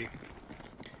Gary.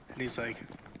 And he's like,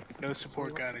 no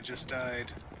support guy, and it just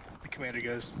died. The commander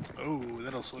goes, oh,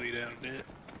 that'll slow you down a bit.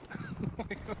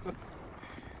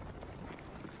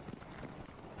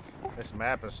 This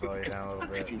map will slow you down a little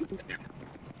bit.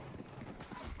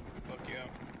 Fuck yeah.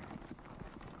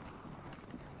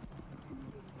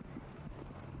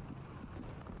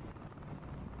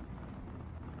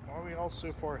 Why are we all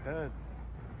so far ahead?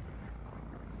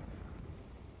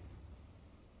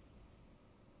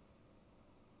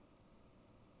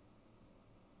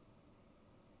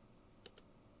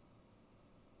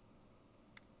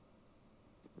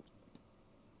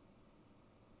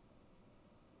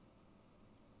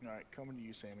 Alright, coming to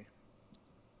you, Sammy.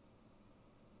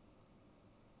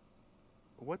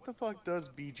 What the fuck does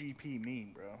BGP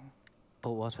mean, bro?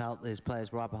 Oh, watch out, there's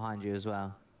players right behind you as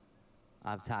well.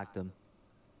 I've tagged them.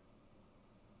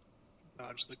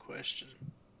 Dodge the question.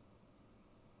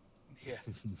 Yeah.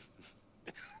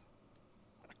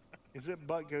 Is it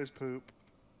butt goes poop?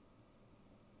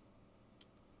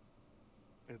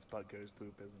 It's butt goes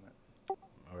poop, isn't it?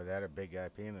 Or that or big guy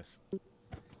penis.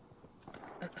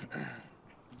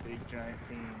 Big giant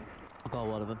peen. I got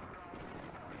one of them.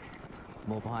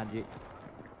 More behind you.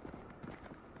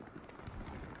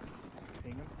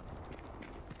 Ping him.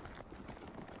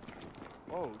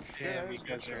 Oh shit! Damn, I you just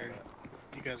guys got are that.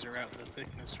 you guys are out in the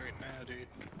thickness right now, dude.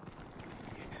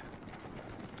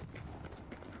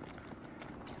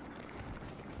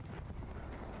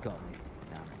 Got me.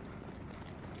 Damn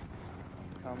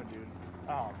Coming, dude.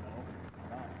 Oh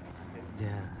no. Not. it.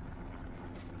 Yeah.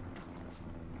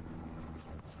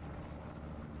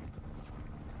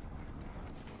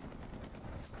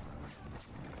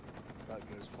 That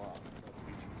goes pop. That's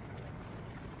BGP.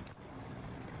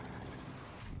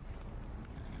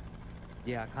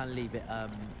 Yeah, I can't leave it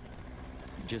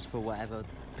just for whatever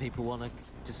people want to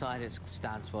decide it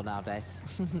stands for nowadays.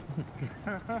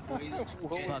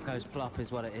 Butt goes plop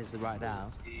is what it is right now.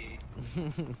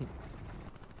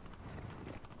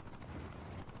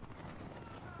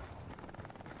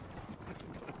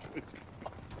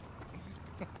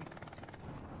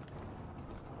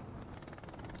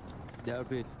 That would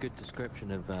be a good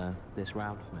description of this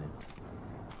round for me.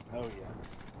 Oh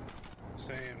yeah.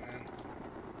 Same, man.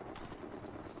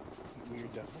 We're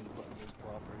definitely button goes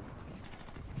plop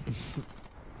right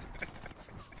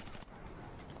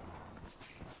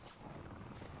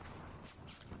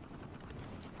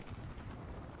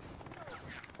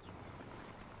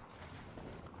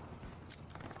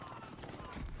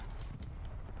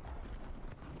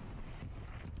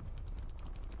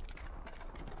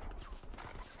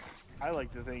I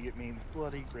like to think it means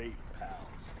bloody great pals.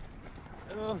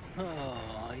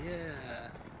 Oh yeah.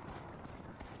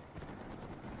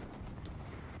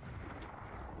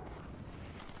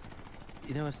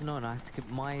 You know what's annoying? I have to keep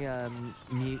my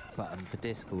mute button for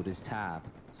Discord is tab.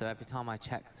 So every time I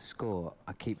check the score,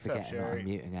 I keep What's up, forgetting that I'm Sherry?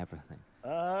 muting everything.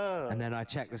 Oh. And then I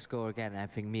check the score again, and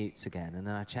everything mutes again, and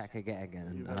then I check again,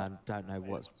 and I don't know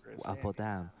what's up or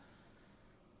down.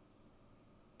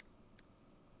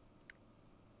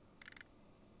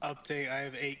 Update, I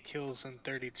have 8 kills and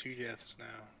 32 deaths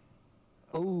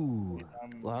now. Ooh,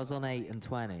 well I was on 8 and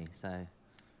 20, so.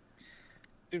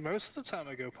 Dude, most of the time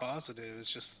I go positive. It's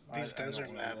just these I don't desert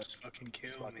know, maps that's fucking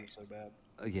kill fucking me. so bad.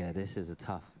 Yeah, this is a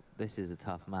tough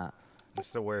map. It's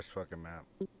the worst fucking map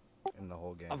in the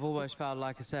whole game. I've always found,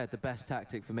 like I said, the best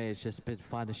tactic for me is just to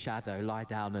find a shadow, lie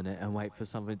down in it, and wait for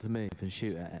something to move and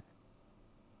shoot at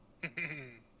it.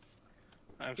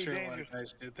 I'm Too sure a lot dangerous. of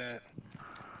guys did that.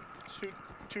 Shoot,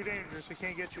 too dangerous. I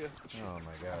can't get you. Oh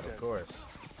my god, of course.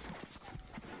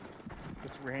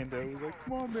 It's rando. He's like,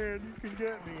 come on, man, you can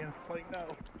get me. And I'm like, no.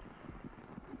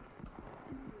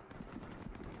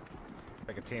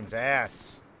 Like a team's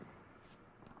ass.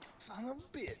 Son of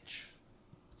a bitch.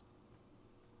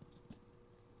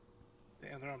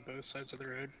 Damn, they're on both sides of the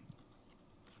road.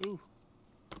 Ooh.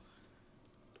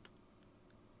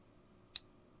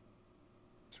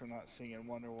 We're not singing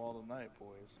Wonderwall tonight,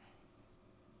 boys.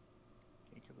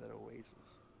 Can't get that Oasis.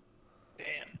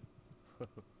 Damn.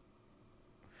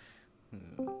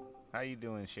 How you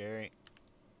doing, Sherry?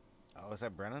 Oh, is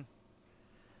that Brennan?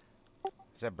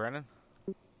 Is that Brennan?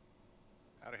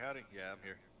 Howdy, howdy. Yeah, I'm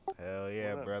here. Hell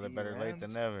yeah, What up, brother. Better late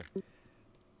than never. What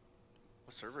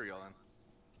server are y'all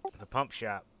in? The pump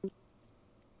shop.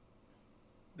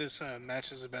 This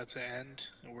match is about to end,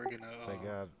 and we're gonna Thank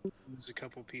God. lose a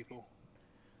couple people.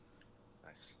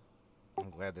 Nice. I'm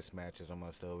glad this match is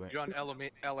almost over. You're on El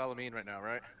Alamein right now,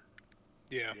 right?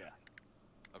 Yeah. Yeah.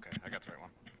 Okay, I got the right one.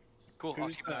 Cool, I'll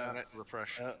Who's keep an eye on it.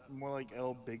 Refresh. More like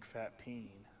L Big Fat Peen.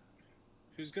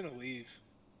 Who's gonna leave?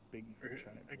 Big. Or,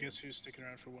 I guess who's sticking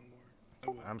around for one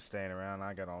more? I'm staying around.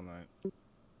 I got all night.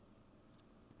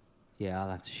 Yeah, I'll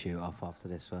have to shoot off after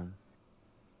this one.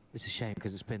 It's a shame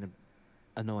because it's been an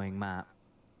annoying map.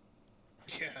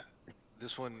 Yeah.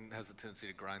 This one has a tendency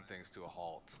to grind things to a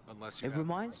halt, unless you It have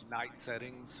reminds- night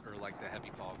settings or like the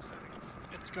heavy fog settings.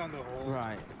 It's gone the whole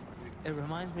Right. It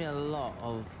reminds me a lot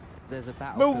of there's a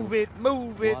battle. Move it,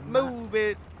 move it, move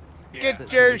it. Yeah.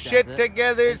 Get your shit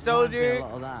together, It reminds me soldier. a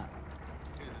lot of that.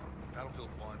 Battlefield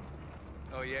 1.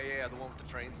 Oh yeah, the one with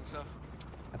the trains and stuff?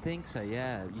 I think so.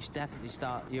 Yeah, you should definitely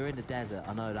start. You're in the desert.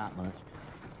 I know that much.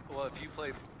 Well, if you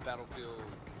play Battlefield,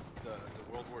 the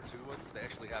World War II ones, they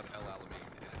actually have El Alamein,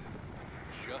 and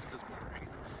it is just as boring.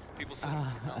 People sit on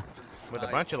mountains and With a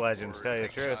snipe bunch of legends, or tell you the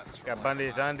take truth. shots from, Got like,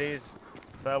 Bundy's high. Undies,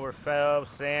 Felber Felb,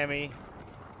 Sammy.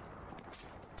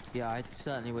 Yeah, I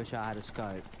certainly wish I had a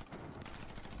scope.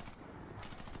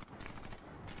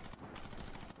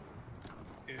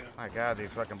 Yeah. My god,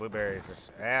 these fucking blueberries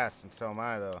are ass, and so am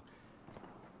I, though.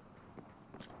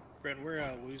 Brent, we're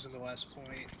losing the last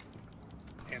point,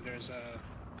 and there's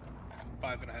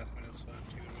 5.5 minutes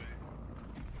left either way.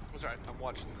 That's alright, I'm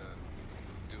watching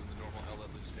doing the normal Hell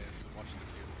Let Loose dance and watching the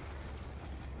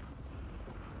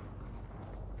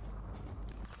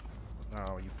view.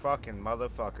 Oh, you fucking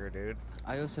motherfucker, dude.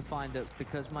 I also find that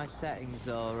because my settings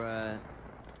are,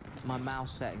 my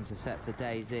mouse settings are set to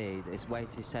DayZ, it's way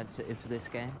too sensitive for this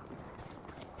game.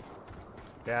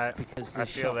 Yeah, Because I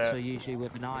the feel shots that. are usually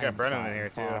with an We iron got Brennan sight in here,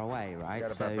 and far too. away, right?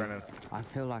 Forgot about So Brennan. I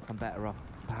feel like I'm better off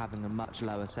having a much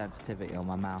lower sensitivity on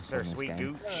my mouse Sir, in this sweet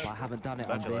game. gooch. But I haven't done it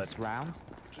Bunch on of this lead. round,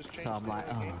 Just change so I'm the like,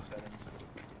 game oh. settings.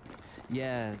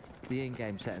 Yeah, the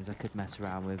in-game settings I could mess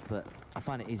around with, but I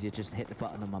find it easier just to hit the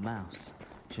button on my mouse.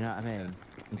 Do you know what I mean?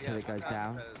 Until it goes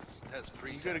down. Has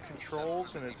You presets go to and stuff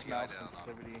controls for and the it's DPI mouse down on.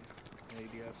 sensitivity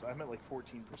in ADS. I'm at like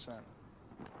 14%.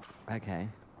 Okay.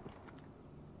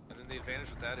 And then the advantage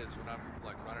with that is when I'm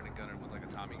like running and gunning with like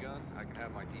a Tommy gun, I can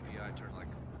have my DPI turn like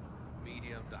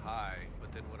medium to high,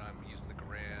 but then when I'm using the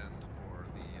Garand or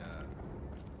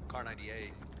the Car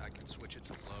 98, I can switch it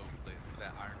to low for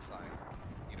that iron sight.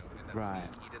 You know, and that Right.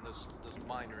 bleed and those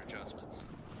minor adjustments.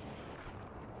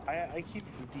 I keep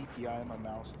the DPI on my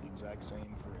mouse the exact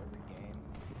same for every game,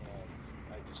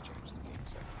 and I just change the game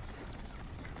settings.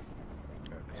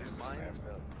 And mine,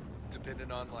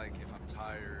 depending on like if I'm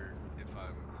tired, if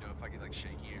I'm, if I get like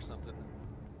shaky or something,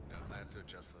 I have to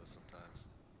adjust those sometimes.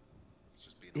 It's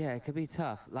just being Yeah, it could be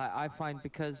tough. Like I find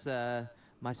because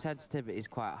my sensitivity is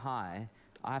quite high,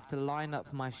 I have to line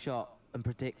up my shot and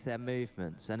predict their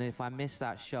movements. And if I miss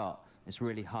that shot, it's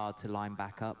really hard to line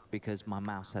back up because my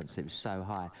mouse sensitivity is so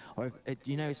high. Or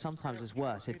if, sometimes it's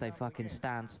worse if they fucking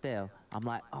stand still. I'm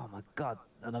like, oh my god,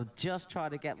 and I'm just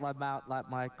trying to get my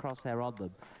crosshair on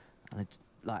them, and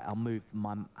I'll move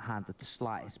my hand the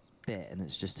slightest bit, and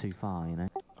it's just too far, you know.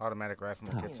 Automatic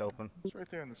rifleman tough. kit's open. It's right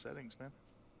there in the settings, man.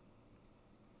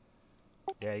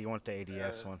 Yeah, you want the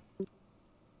ADS one.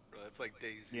 Bro, it's like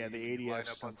DayZ. Yeah, the You line ADS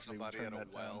up on since they somebody turned at a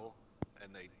that down. well,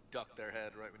 and they duck their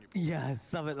head right when you pull. Yeah,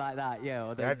 something like that. Yeah,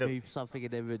 or Yeah, I they do. move something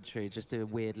in inventory, just do a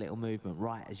weird little movement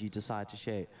right as you decide to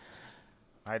shoot.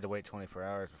 I had to wait 24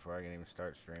 hours before I can even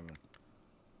start streaming.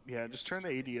 Yeah, just turn the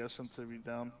ADS sensitivity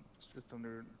down. It's just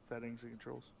under settings and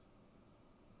controls.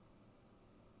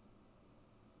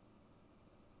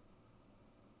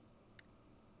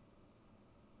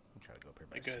 I'm trying to go up here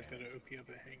by That guy's Sam. got to OP up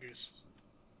at hangers.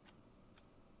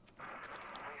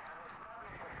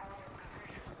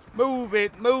 Move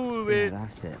it, move Yeah, it.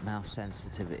 that's it. Mouse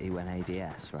sensitivity when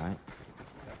ADS, right?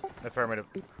 Affirmative.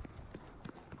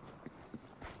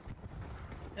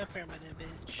 Affirmative,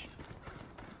 bitch.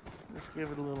 Just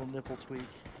give it a little nipple tweak.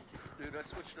 Dude, I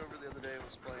switched over the other day and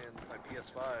was playing my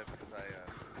PS5 because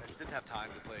I just didn't have time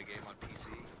to play a game on PC.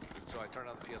 So I turned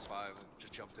on the PS5 and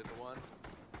just jumped into one.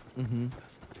 Mm-hmm.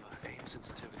 The aim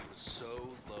sensitivity was so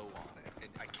low on it. And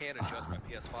I can't adjust my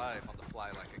PS5 on the fly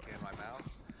like I can my mouse.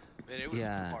 And it was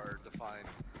Yeah. hard to find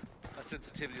a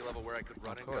sensitivity level where I could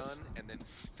run Of and course. gun and then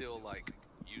still, like,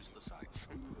 use the sights.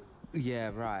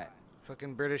 Yeah, right.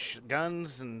 Fucking British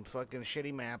guns and fucking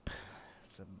shitty map.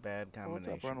 It's a bad Oh, what's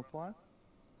combination. up, Ronald Fly?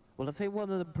 Well, I think one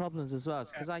of the problems as well is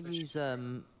because I use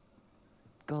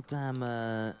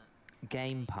goddamn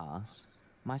Game Pass.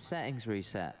 My settings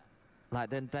reset. Like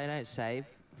they don't save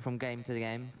from game to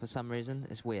game for some reason.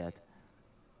 It's weird.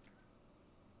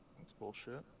 That's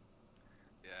bullshit.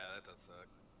 Yeah, that does suck.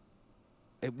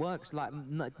 It works like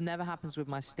it never happens with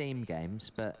my Steam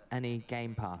games, but any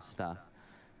Game Pass stuff.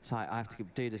 So I have to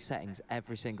do the settings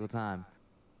every single time.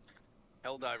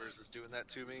 Helldivers is doing that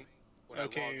to me. When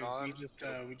Okay, I log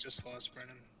on, we just lost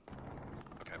Brennan.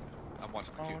 Okay, I'm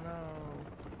watching the Oh queue.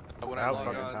 no. When I Out log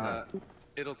fucking on, time.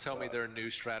 it'll tell me there are new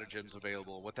stratagems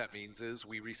available. What that means is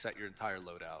we reset your entire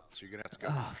loadout. So you're gonna have to go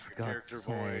Oh, through for your God's character sake.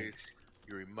 voice,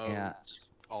 your emotes, Yeah.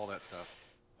 all that stuff.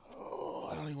 Oh,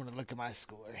 I don't even want to look at my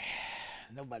score.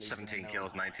 Nobody's 17 gonna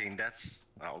kills, know. 19 deaths.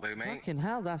 That'll do, mate. Fucking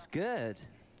hell, that's good.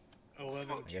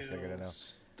 11 I guess they're gonna know.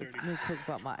 kills. 30. Let me talk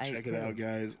about my 8 Check it out,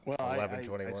 kills. guys. Well, 11, I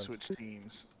 21. switched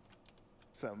teams.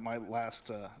 So my last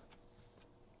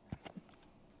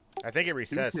I think it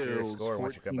resets your kills, score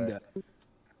once you come 14 back. deaths.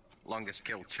 Longest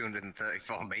kill,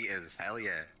 234 meters. Hell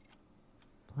yeah.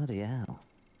 Bloody hell.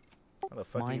 How the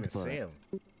fuck do you even Mind see him?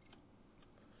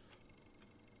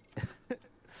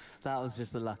 That was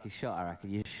just a lucky shot, I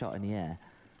reckon. You shot in the air.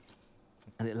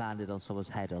 And it landed on someone's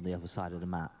head on the other side of the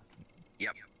map.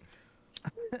 Yep.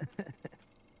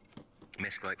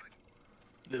 Misclick.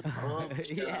 The pump.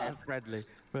 Yeah, friendly.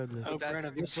 Friendly. Oh, That-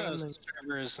 Brennan, this friendly. has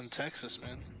servers in Texas,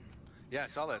 man. Yeah, I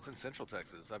saw that. It's in Central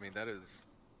Texas. I mean, that is.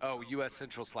 Oh, U.S.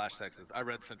 Central / Texas. I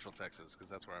read Central Texas because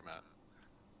that's where I'm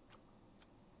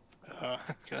at.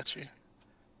 Got you.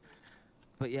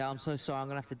 But yeah, I'm so sorry. I'm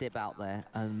gonna have to dip out there,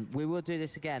 and we will do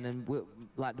this again. And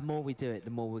like the more we do it, the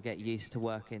more we get used to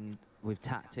working with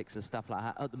tactics and stuff like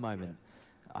that. At the moment,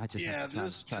 I just Yeah, have to try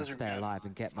this and desert stay map alive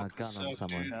and get my gun fucking on suck,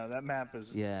 someone. dude. No, that map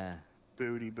is Yeah.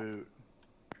 booty boot.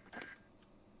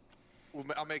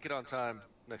 I'll make it on time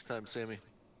next time, Sammy.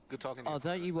 Good talking to you. Oh,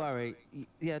 don't you worry.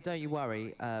 Yeah, don't you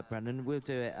worry, Brendan. We'll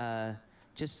do it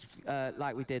just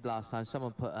like we did last time.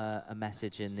 Someone put a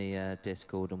message in the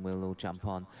Discord, and we'll all jump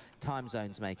on. Time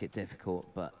zones make it difficult,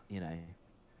 but you know,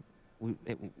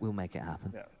 we'll make it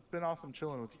happen. Yeah, it's been awesome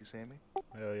chilling with you, Sammy.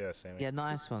 Hell yeah, Sammy. Yeah,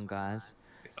 nice one, guys.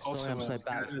 Also, Sorry, I'm so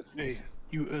bad.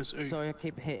 USA. Sorry, I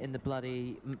keep hitting the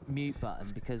bloody mute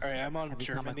button because Alright, I'm on every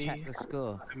Germany. time I check the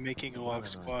score. I'm making a It's log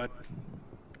annoying. squad.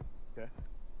 Okay.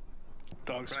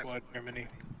 Dog Right. squad, Germany.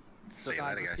 See you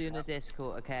Guys, later, I'll see you in guys. the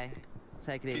Discord, okay?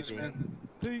 Take it Peace, easy. man.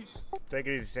 Peace. Take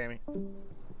it easy, Sammy.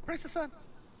 Praise the sun.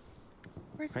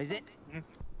 Praise it.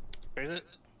 Raise it.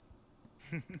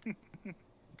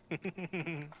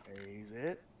 Raise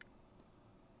it.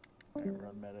 Alright,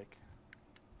 run medic.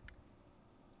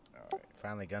 Alright.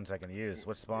 Finally, guns I can use.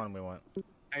 What spawn we want?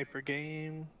 Hyper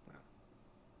game.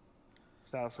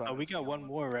 South side. Oh, we got one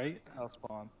more, right? South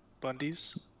spawn.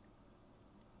 Bundy's.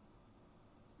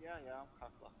 Yeah, I'm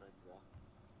cocked off ready to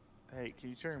go. Hey, can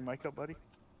you turn your mic up, buddy?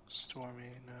 Stormy,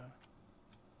 no.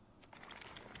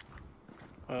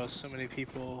 Oh, so many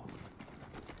people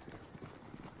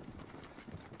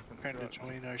trying to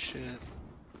join our shit.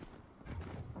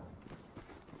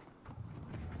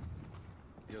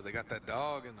 Yo, they got that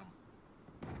dog in them.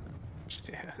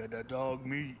 Yeah. Got that dog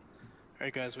meat.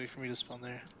 Alright, guys, wait for me to spawn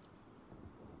there.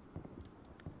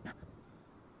 Hey,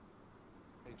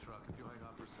 truck, if you hang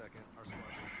on for a second, our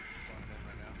squad's spawning in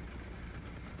right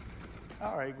now.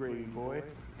 Alright, gravy boy.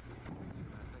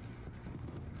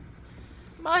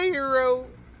 My hero.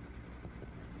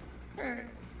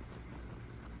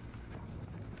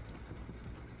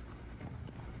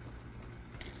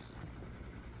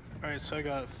 Alright, so I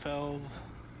got Felv,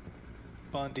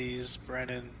 Bundy's,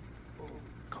 Brennan,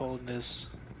 Coldness.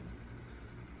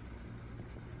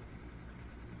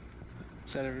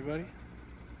 Is that everybody?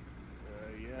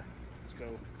 Yeah. Let's go.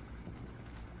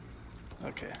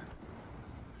 Okay. I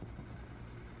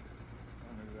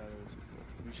don't know who that is.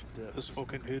 We should dip. Let's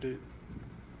fucking hit it.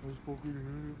 Let's fucking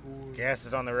hit it, boy. Gas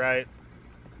is on the right.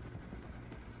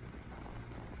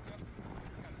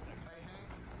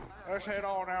 Let's head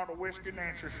on out to Whiskey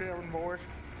Nancy Shelling, boys.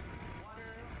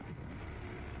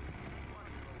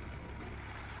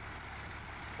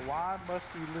 Why must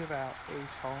we live out those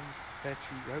songs that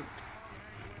you wrote?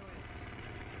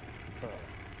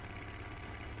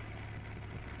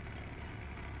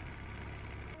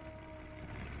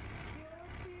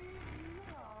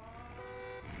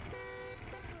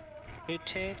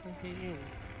 It's hell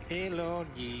on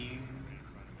you.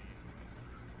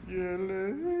 Yeah,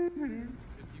 If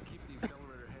you keep the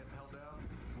accelerator held down,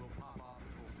 we'll pop off at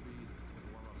full speed when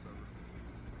the warm-up's over.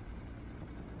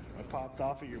 I popped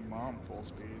off of your mom full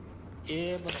speed.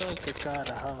 Yeah, my bucket's got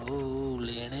a hole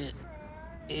in it.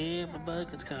 Yeah, my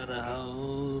bucket's got a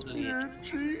hole in it. You're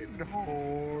cheating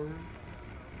hard.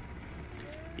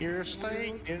 You're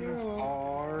stinking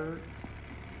hard.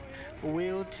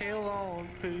 We'll tell on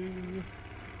poo.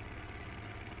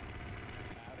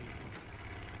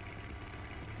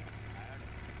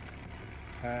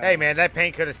 Hey man, that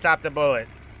paint could have stopped the bullet.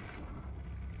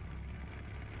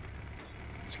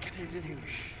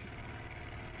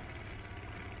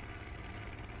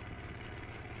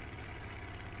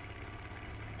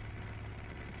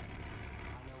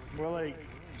 We're like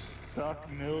stuck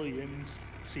millions.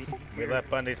 See, We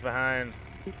left Bundy's behind.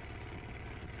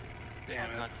 Damn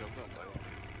it.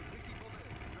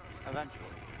 Eventually.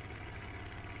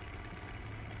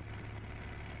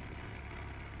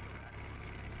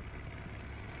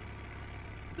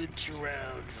 The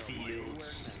drowned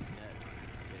fields.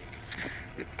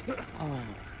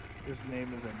 His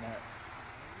name is Annette.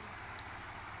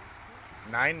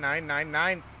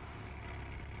 9999.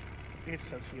 It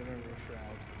says he never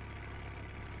shroud.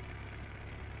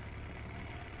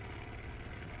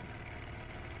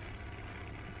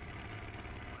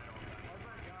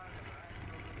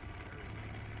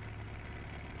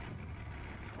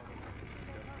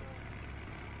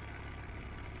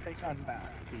 Take on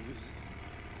back, please.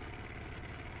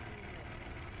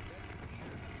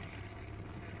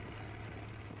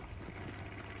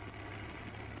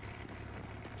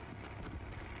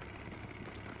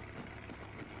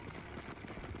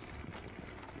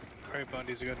 Alright,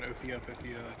 Bundy's got an OP up if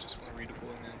you just want to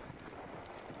redeploy in.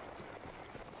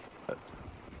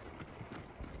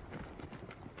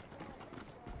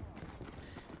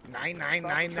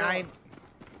 9999.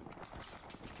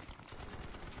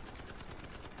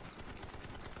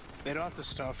 They don't have to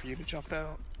stop for you to jump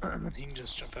out. You can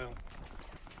just jump out.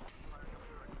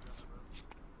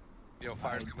 Yo,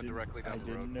 fire's coming directly down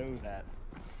the road. I didn't know that.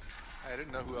 I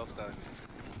didn't know who else died.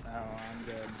 Oh, I'm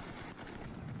dead.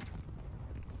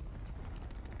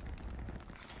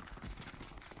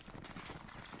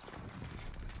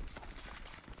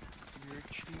 You're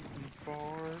cheating,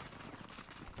 Bart.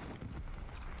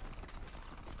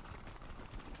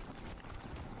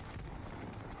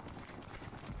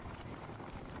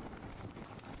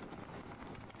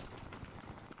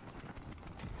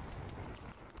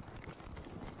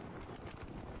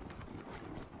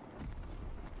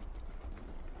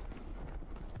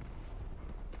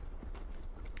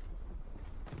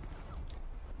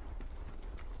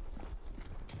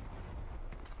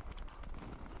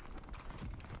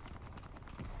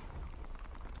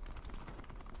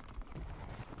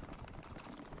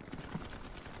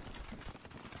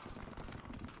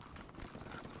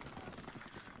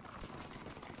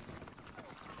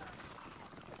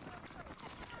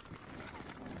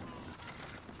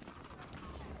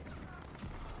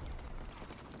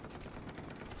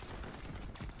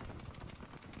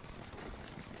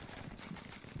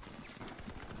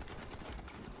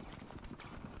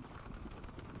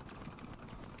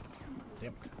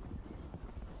 Damn it.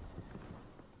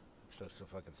 So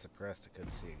fucking suppressed I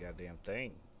couldn't see a goddamn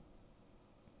thing.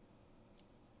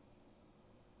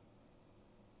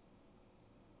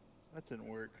 That didn't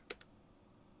work.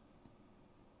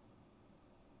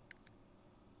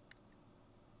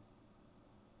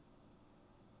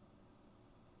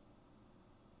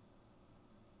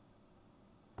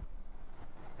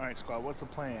 Alright, squad, what's the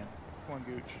plan? Come on,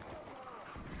 Gooch.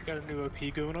 Got a new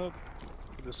OP going up.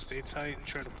 Just stay tight and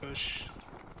try to push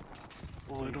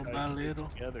little by little.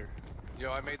 Together.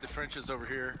 Yo, I made the trenches over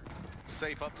here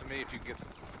safe up to me if you get.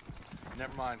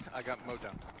 Never mind, I got mowed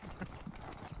down.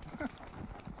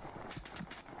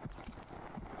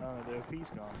 Oh, the OP's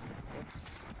gone.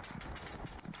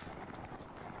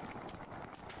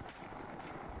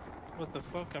 What the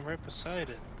fuck? I'm right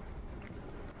beside it.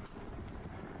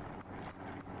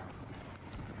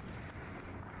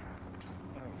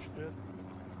 Oh shit.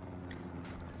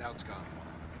 Now it's gone.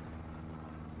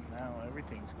 Now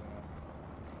everything's gone.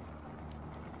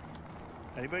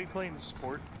 Anybody playing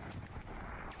support?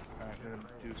 Alright, we're gonna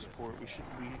do support.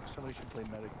 Somebody should play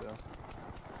medic though.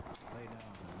 Lay down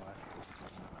and watch.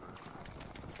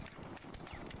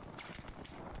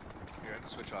 Here, I can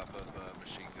switch off of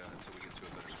machine gun until we get to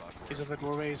a better spot for He's it. in the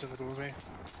doorway, he's in the doorway.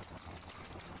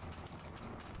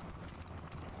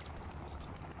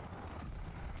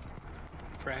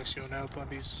 Fraxio now,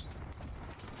 bundies.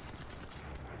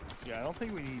 Yeah, I don't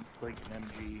think we need like an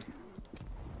MG.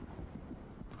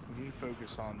 We need to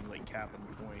focus on like capping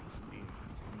points and being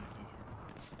sneaky.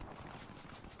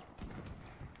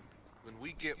 When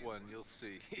we get one, you'll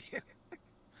see.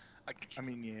 I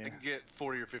mean, yeah. I can get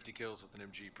 40 or 50 kills with an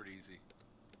MG pretty easy.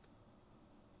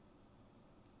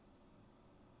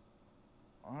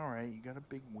 Alright, you got a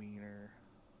big wiener.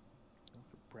 Don't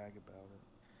have to brag about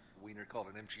it. Wiener called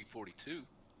an MG42.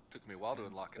 Took me a while to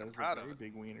unlock it. I'm That is proud a of very it.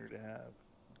 big wiener to have.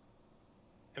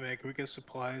 Hey man, can we get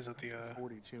supplies at the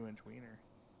 42-inch wiener.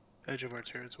 edge of our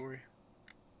territory?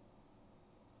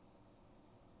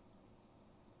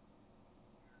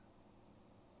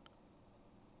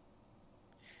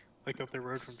 Like up the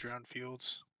road from Drowned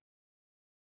Fields.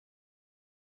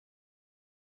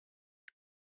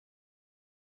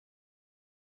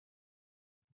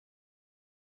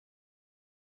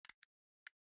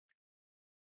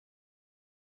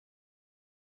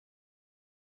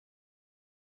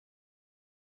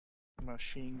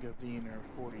 Machine Gun Wiener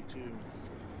 42.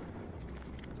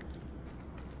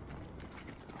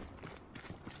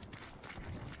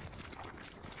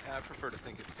 I prefer to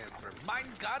think it stands for Mine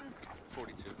Gun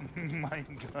 42.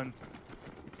 Mine gun.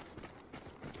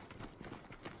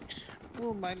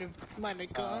 Oh, mine a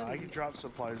gun. I can drop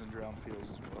supplies in Drowned Fields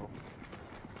as well.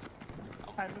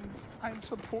 I'm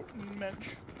supporting Mensch.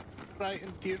 Right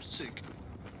in Piercing.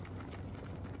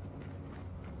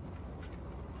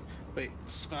 Wait,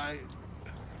 Spy.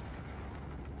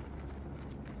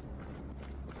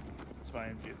 Spy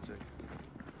and Jitsu.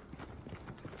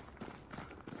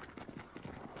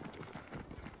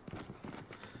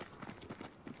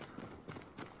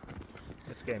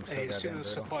 This game's so Hey, you see goddamn those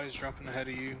brutal. supplies dropping ahead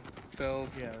of you, Phil?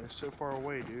 Yeah, they're so far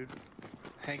away, dude.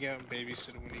 Hang out and babysit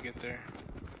them when you get there.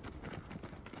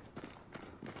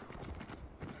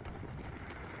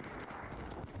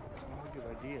 It's not a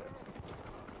good idea.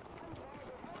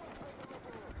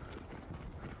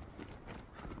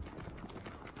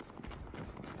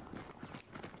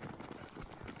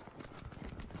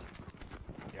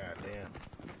 Goddamn.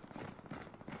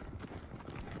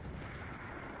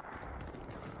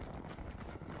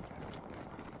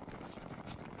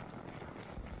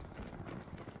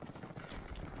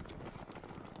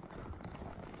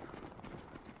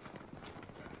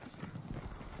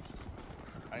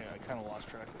 I kind of lost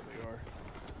track of where they are.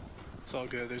 It's all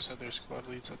good. There's other squad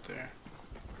leads up there.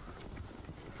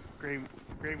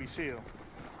 Gravy Seal.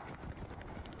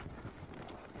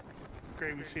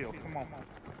 Gravy Seal, come on.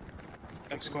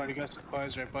 X squad, you got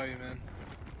supplies right by you, man.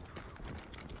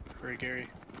 Very Gary.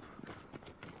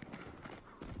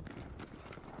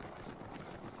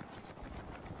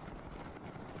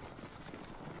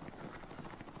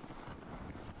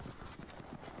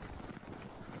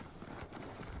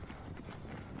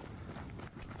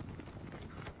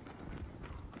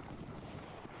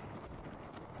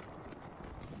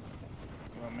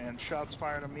 Oh man, shots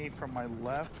fired at me from my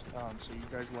left, so you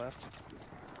guys left.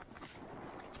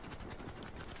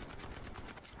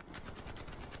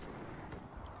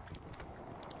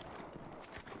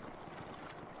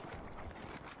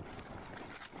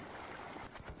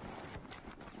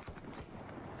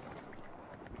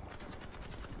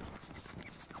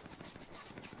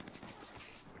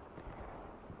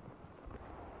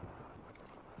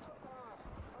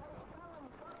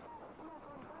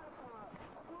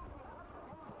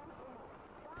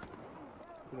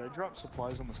 Did I drop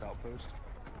supplies on this outpost?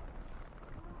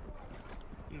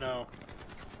 No.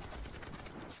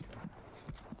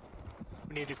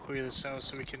 We need to clear this out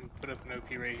so we can put up an OP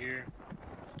right here.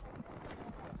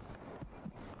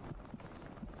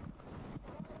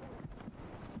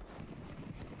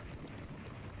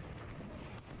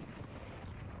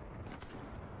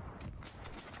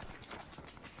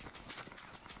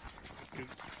 Good.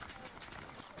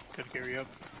 Gotta carry up.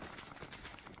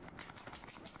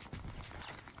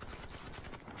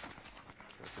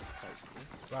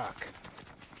 Fuck.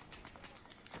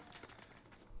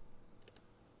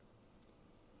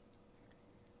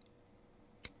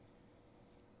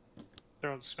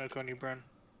 Throwing smoke on you, Brun.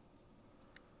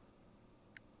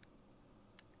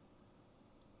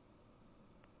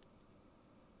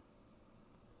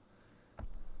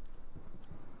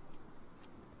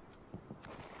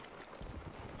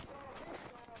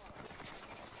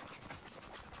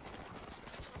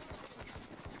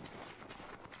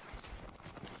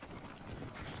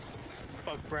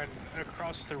 Fuck, Brent,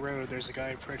 across the road there's a guy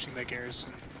approaching that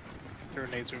garrison. There are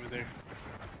nades over there.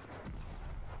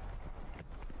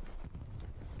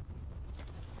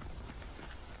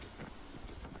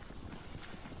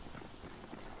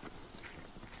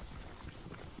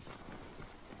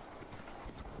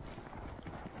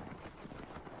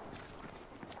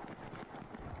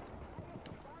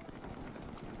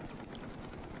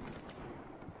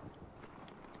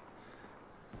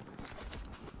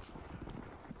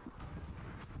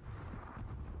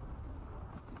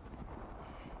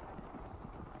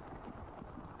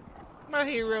 My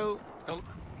hero.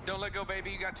 Don't let go,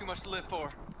 baby. You got too much to live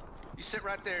for. You sit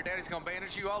right there. Daddy's gonna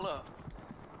bandage you all up.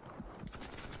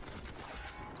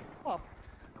 Pop.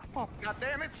 God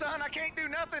damn it, son. I can't do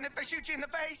nothing if they shoot you in the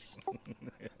face.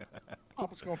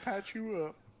 Papa's gonna patch you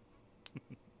up.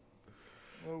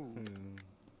 Whoa.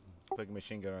 Put a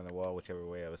machine gun on the wall, whichever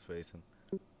way I was facing.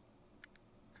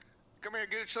 Come here,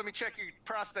 Gooch. Let me check your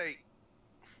prostate.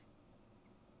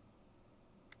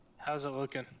 How's it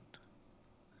looking?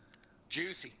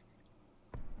 Juicy.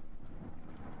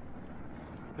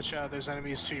 Watch out, there's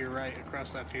enemies to your right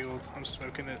across that field. I'm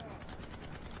smoking it.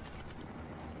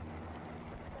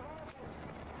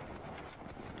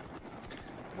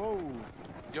 Whoa.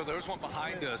 Yo, there was one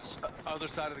behind us, other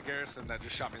side of the garrison, that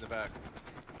just shot me in the back.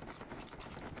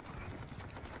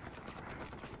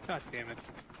 God damn it.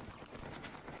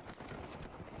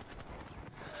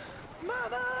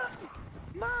 Mama!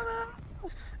 Mama!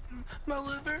 My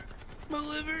liver! My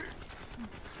liver!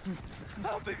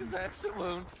 How big is the exit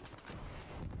wound?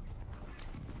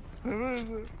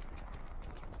 Mama.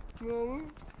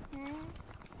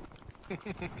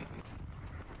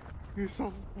 You're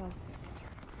so fun.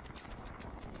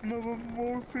 Mama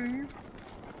morphine.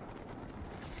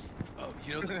 Oh,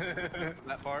 you know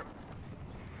that part?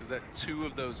 Is that 2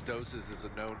 of those doses is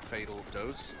a known fatal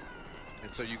dose.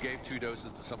 And so you gave 2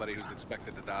 doses to somebody who's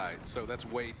expected to die. So that's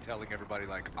Wade telling everybody,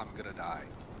 like, I'm gonna die.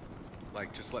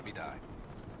 Like, just let me die.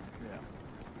 Yeah.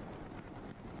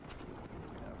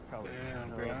 Probably.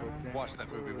 Watched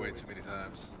that movie way too many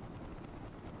times.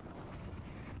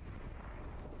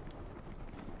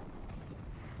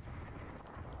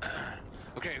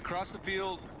 Okay, across the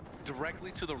field,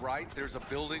 directly to the right, there's a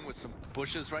building with some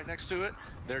bushes right next to it.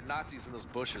 There are Nazis in those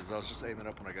bushes. I was just aiming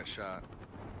up when I got shot.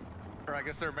 Or I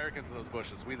guess they're Americans in those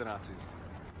bushes. We the Nazis.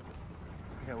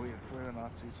 Yeah, we're the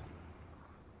Nazis.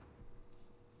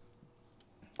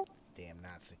 Damn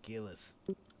Nazi killers.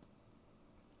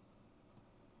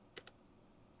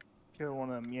 Kill one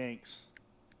of them Yanks.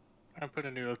 I put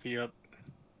a new OP up.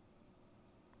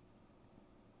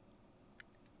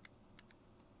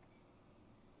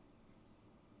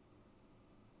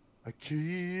 I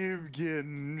keep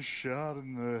getting shot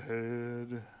in the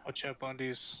head. Watch out,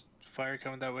 Bundy's. Fire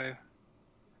coming that way.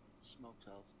 Smoke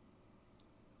cells.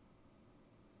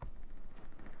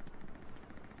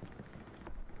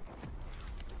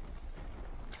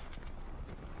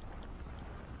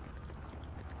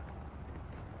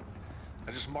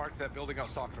 I just marked that building I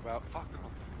was talking about. Fuck them.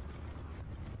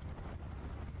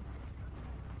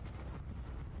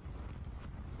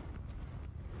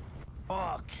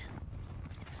 Fuck.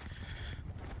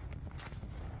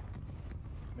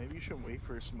 Maybe you should wait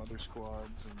for some other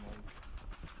squads and like.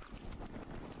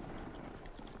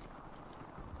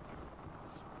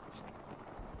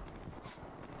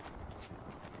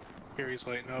 Here he's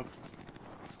lighting up.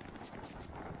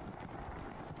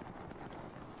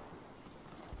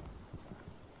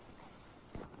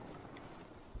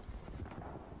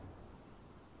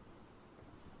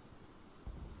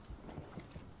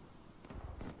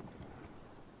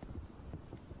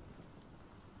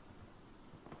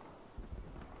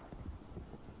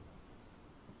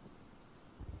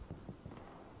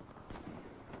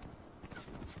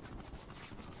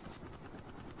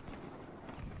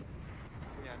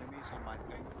 The enemies on my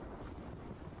ping.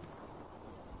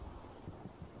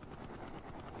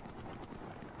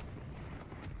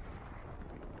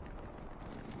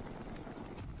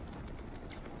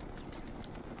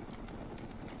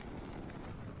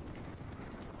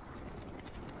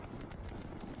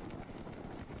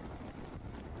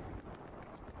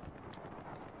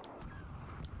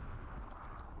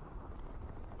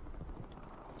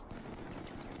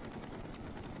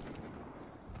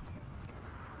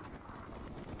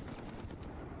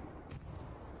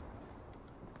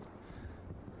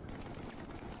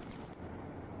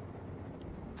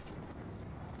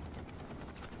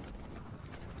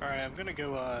 Alright, I'm gonna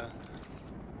go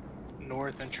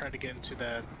north and try to get into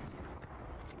that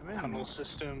tunnel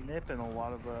system. Nipping a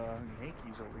lot of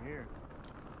Yankees over here.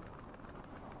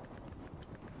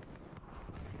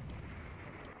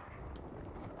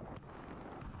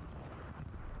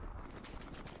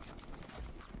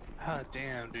 Ah,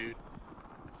 damn, dude.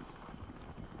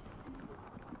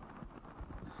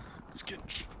 Let's get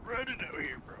shredded out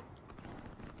here, bro.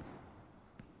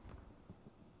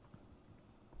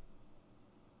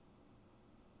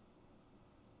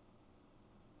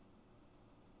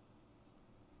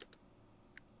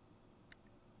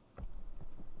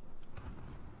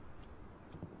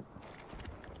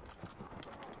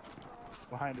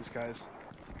 Behind us, guys.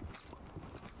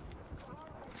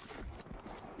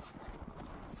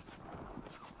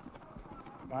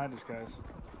 Behind us, guys.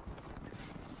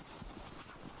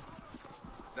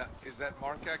 Is that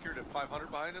mark accurate at 500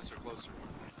 behind us or closer?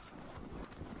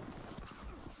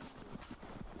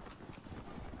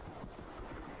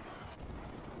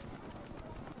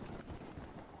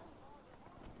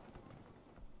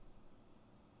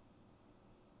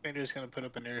 Ranger's gonna put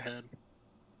up an airhead.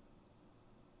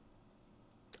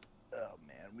 Oh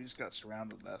man, we just got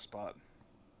surrounded in that spot.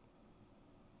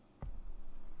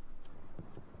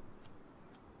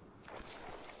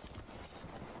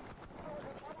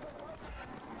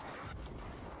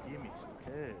 Gimme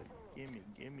some head.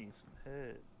 Gimme some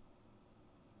head.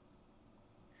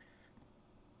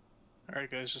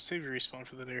 Alright guys, just save your respawn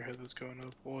for that airhead that's going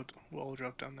up. We'll all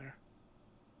drop down there.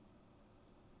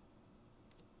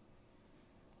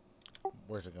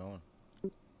 Where's it going?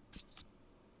 You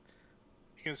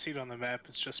can see it on the map,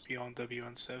 it's just beyond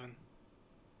WN7.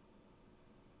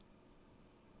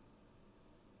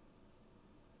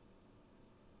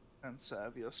 And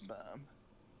Savia spam.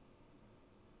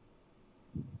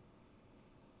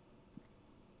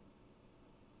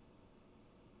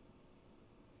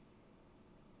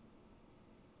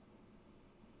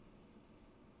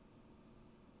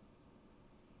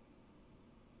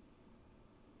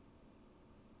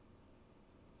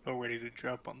 We're ready to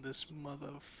drop on this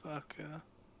motherfucker.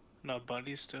 No,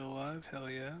 Bundy's still alive, hell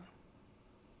yeah.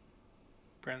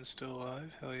 Brent's still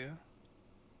alive, hell yeah.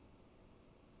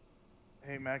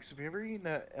 Hey Max, have you ever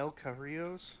eaten El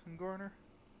Carrillo's in Garner?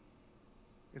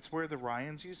 It's where the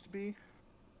Ryans used to be?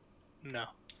 No.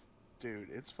 Dude,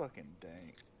 it's fucking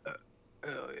dank.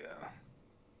 Hell yeah.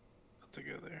 About to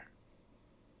go there.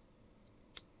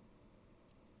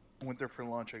 I went there for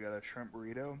lunch, I got a shrimp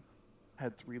burrito.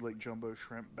 Had 3 like jumbo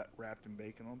shrimp wrapped in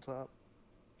bacon on top.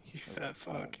 You fat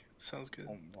fuck. Sounds good.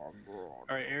 Oh my god.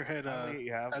 Alright,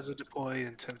 airhead has a deploy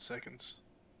in 10 seconds.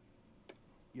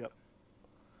 Yep.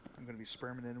 I'm gonna be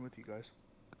sperming in with you guys.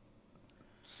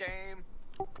 Same.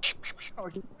 Oh,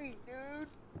 sweet, dude.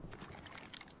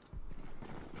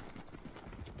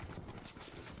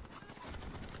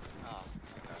 Oh,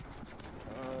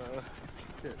 okay.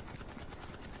 Shit.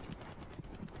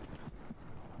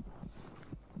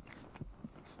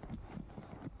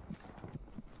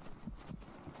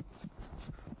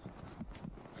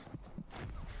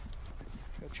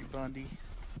 Got you, Bundy.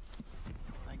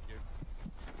 Thank you.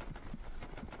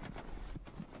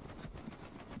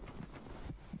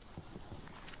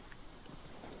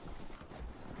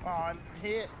 On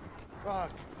hit.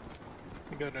 Fuck.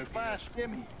 You got no Flash,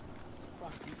 gimme.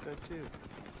 Fuck, you said too.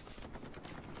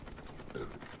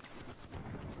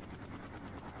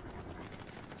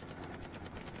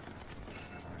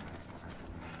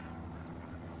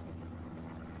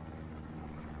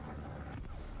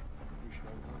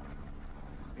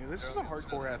 Yeah, this is a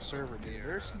hardcore ass server, dude.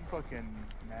 There's some fucking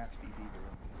nasty people.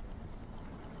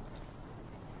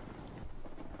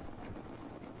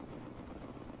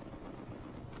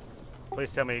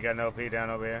 Please tell me you got an OP down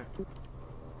over here.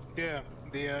 Yeah,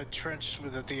 the trench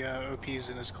with the OP's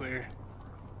in is clear.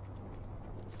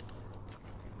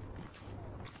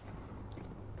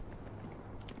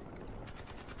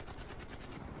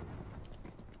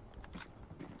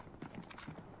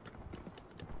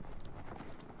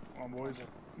 Come on, boys.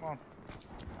 Come on.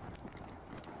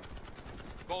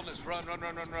 Boldness, run.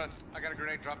 I got a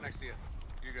grenade drop next to you.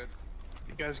 You're good.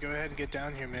 You guys go ahead and get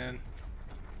down here, man.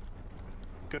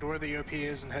 Go to where the OP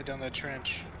is and head down that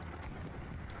trench.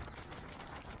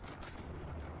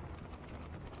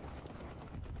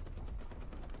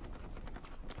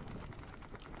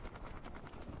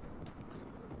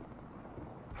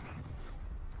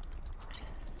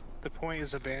 The point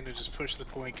is abandoned, just push the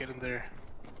point, get in there.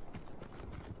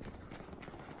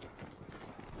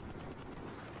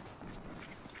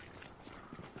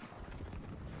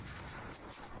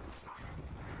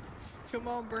 Come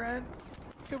on, Brad.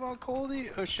 Come on,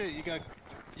 Coldy. Oh shit, you got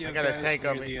I got a guys tank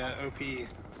on near me. the OP.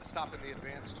 stopping the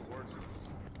advance towards us.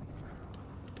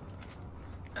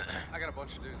 I got a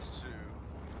bunch of dudes too.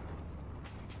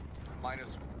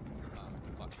 Minus. Fuck,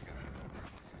 I got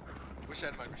it. Wish I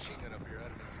had my machine gun up here.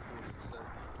 I'd make it cool instead.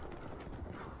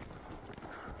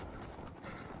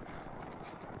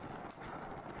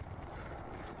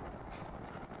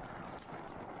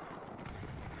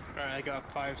 Alright, I got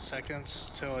 5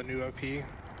 seconds till a new OP.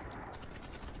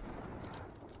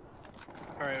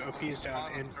 Alright, OP's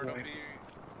down in Third OP, point.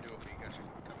 new OP, gotcha.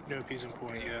 New OP's in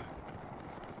point, yeah.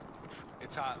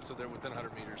 It's hot, so they're within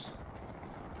 100 meters.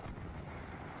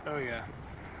 Oh yeah.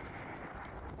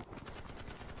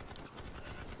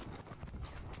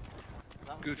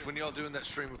 Gooch, when y'all doing that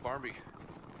stream with Barnby?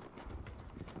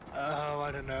 Oh,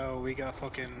 I don't know. We got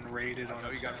fucking raided on.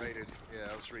 Oh, you got 10. raided.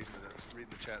 Yeah, I was reading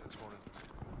the chat this morning.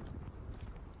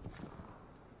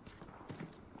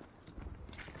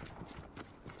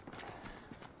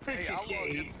 Hey, I'll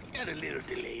log in. Got a little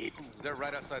delayed. They're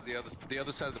right outside the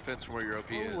other side of the fence from where your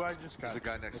OP is. Oh, I just There's got a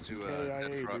guy next to KIA,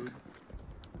 that truck. dude.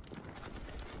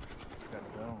 Gotta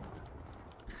go.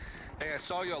 Hey, I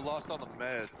saw y'all lost on the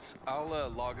meds. I'll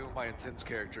log in with my intense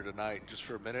character tonight just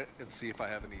for a minute and see if I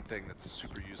have anything that's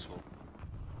super useful.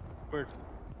 Word.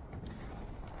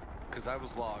 Because I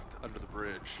was logged under the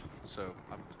bridge, so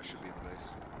I should be in the base.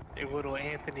 Hey, little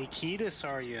Anthony Kiedis,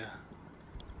 are you?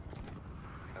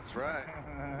 That's right.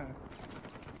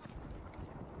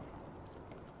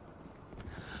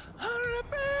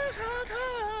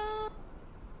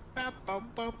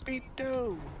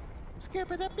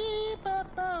 Skip it a beep up.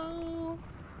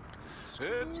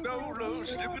 It's no low,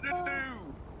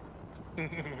 snippity-doo.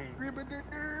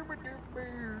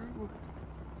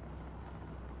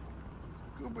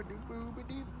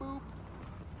 Boop.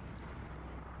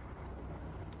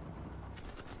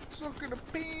 Sucking a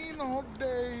bean all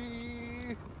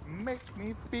day makes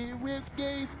me feel real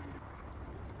gay.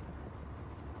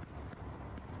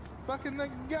 Fucking the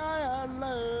guy I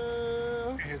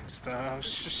love. Good stuff.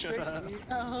 Shut up. Take me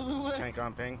out of the way. Tank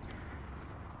on ping.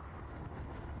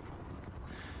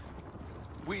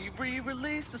 We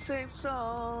re-released the same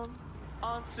song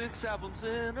on 6 albums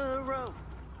in a row.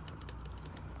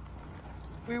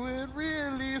 We would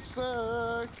really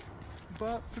suck,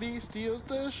 but please steals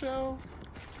the show.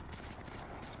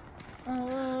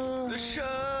 The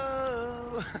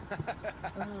show.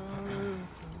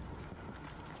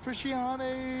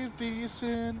 Frusciane's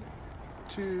decent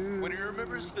too. When he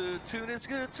remembers to tune his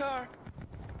guitar.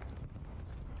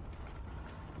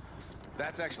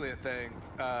 That's actually a thing.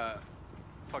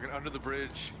 Fucking Under the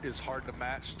Bridge is hard to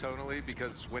match tonally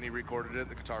because when he recorded it,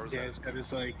 the guitar was Yeah, at it's got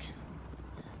his like.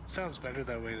 Sounds better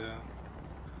that way though.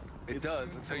 It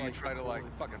does until you try to like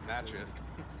fucking match it.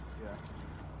 Yeah.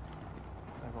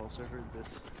 I've also heard this.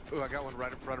 Oh, I got one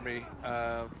right in front of me.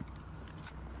 Yeah,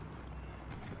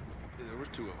 there were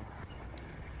 2 of them.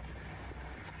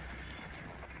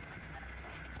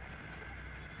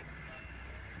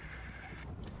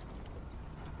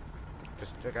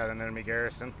 Just took out an enemy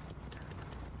garrison.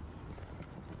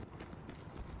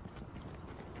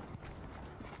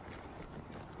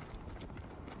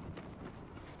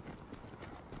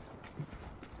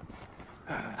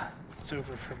 It's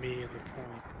over for me in the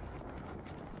point.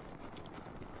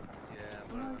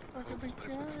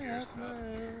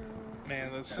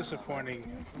 Man, that's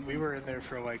disappointing. We were in there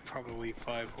for like probably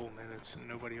 5 whole minutes and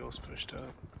nobody else pushed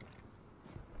up.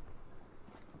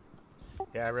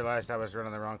 Yeah, I realized I was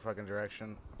running the wrong fucking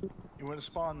direction. You want to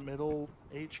spawn middle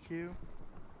HQ? And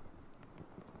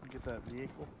get that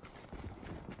vehicle?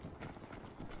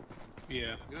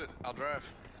 Yeah. Good, I'll drive.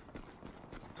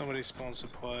 Somebody spawn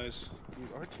supplies.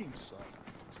 Dude, our team sucks.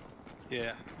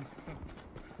 Yeah.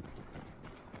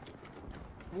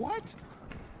 What?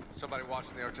 Somebody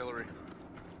watching the artillery.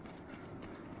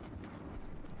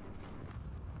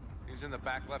 He's in the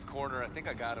back left corner. I think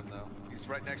I got him though. He's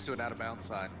right next to an out of bounds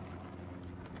sign.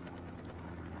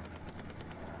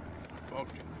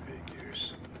 Fucking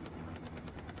figures.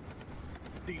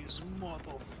 These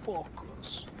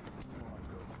motherfuckers.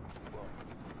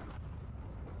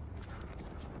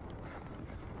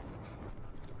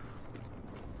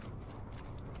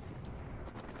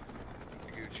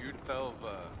 Jude fell of,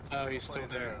 oh, he's still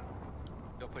there.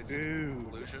 Y'all played Dude,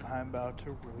 Illusion? I'm about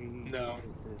to raid No.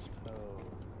 this po.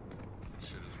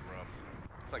 Shit is rough.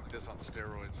 It's like this on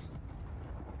steroids.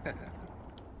 I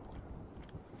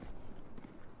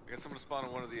guess I'm gonna spawn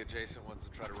on one of the adjacent ones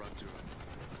and try to run to it.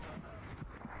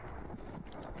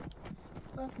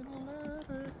 Fucking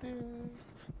leather dick,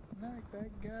 like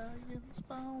that guy in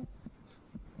Spawn.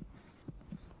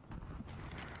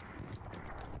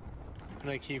 And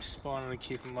I keep spawning and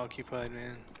keep them occupied,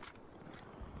 man.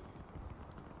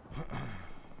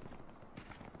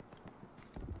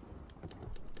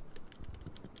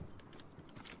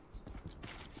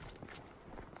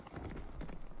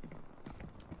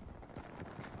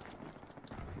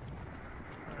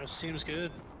 That seems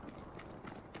good.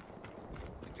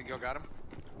 You think y'all got him?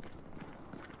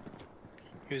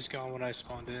 He was gone when I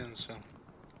spawned in, so. I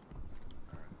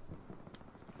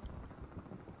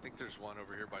think there's one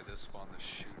over here by this spawn that's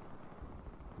shooting.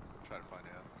 Try to find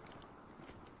out.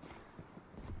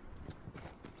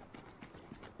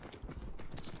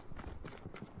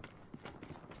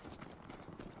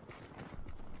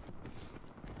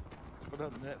 What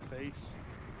up, net face?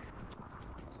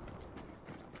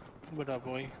 What up,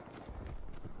 boy?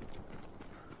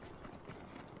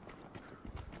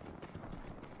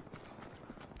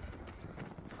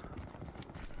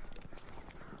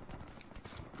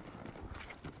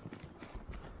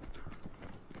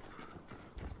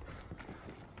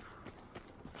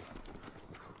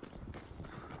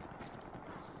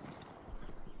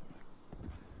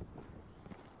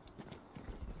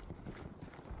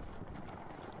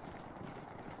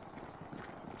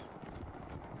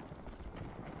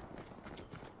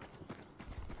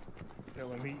 Yeah,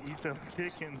 let me eat them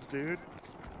chickens, dude.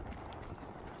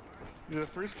 The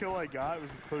first kill I got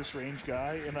was a close range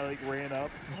guy, and I like ran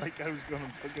up like I was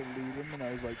gonna fucking loot him, and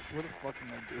I was like, what the fuck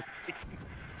am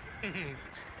I doing?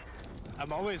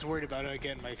 I'm always worried about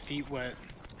getting my feet wet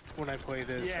when I play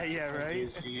this. Yeah, yeah, It's like right?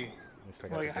 easy.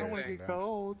 Like, I don't want to get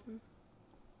cold.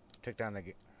 Took down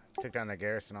the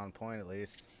garrison on point at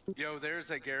least. Yo, there's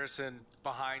a garrison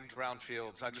behind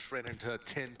Drownfields. I just ran into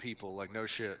 10 people, like no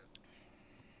shit.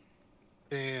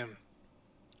 Damn.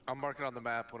 I'm marking on the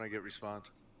map when I get respawned.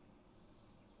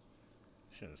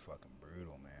 Shit is fucking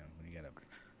brutal, man. When you gotta.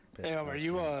 Hey, are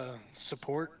you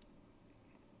support?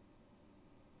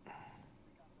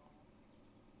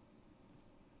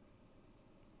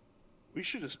 We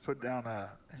should just put down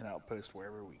an outpost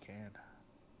wherever we can.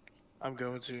 I'm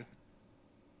going to.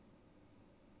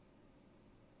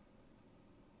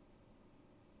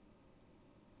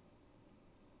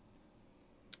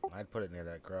 I'd put it near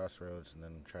that crossroads and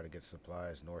then try to get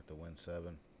supplies north of Wind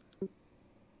 7.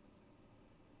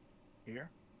 Here?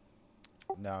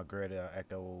 No, grid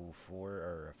Echo 4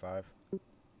 or 5.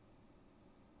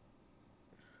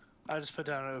 I just put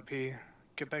down OP.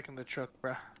 Get back in the truck,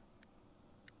 bruh.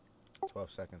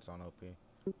 12 seconds on OP.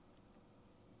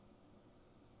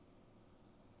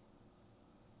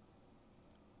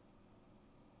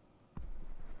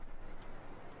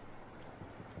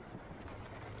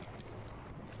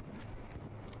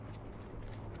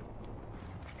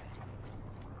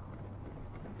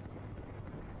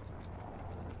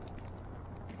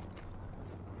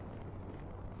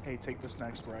 Hey, take this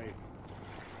next right.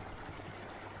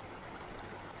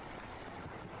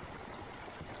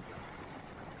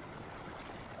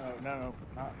 Oh, no,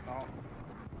 not.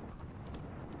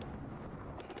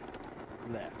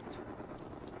 Left.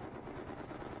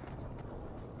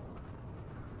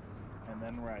 And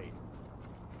then right.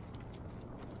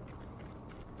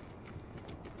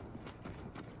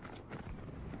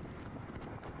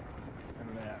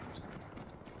 And left.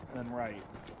 And then right.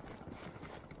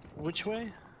 Which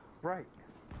way? Right.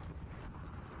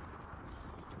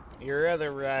 Your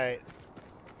other right.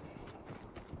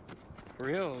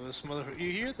 Real, this motherfucker.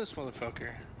 You hear this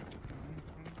motherfucker?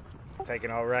 Taking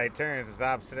all right turns is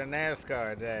opposite of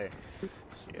NASCAR day.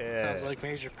 Shit. Sounds like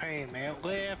Major Pain, man.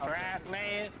 Left, right,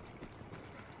 left.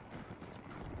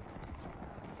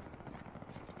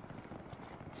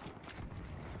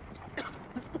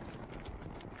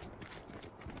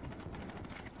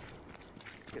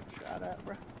 Get shot at,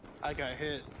 bro. I got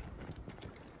hit.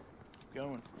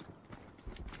 Going.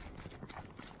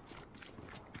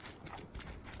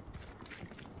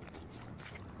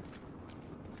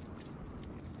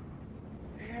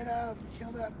 Head up,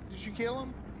 kill that. Did you kill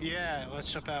him? Yeah, let's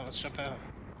jump out, let's jump out.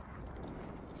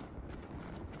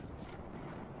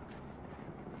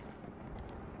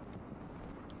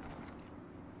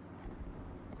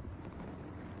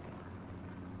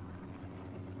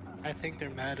 I think they're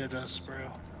mad at us, bro.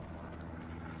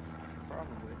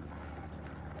 Probably.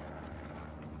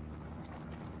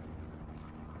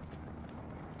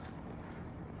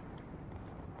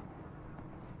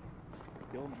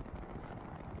 Kill him.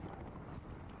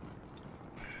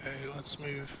 Hey, let's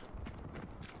move.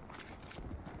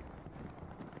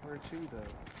 Where to, though?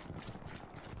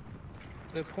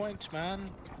 The point, man.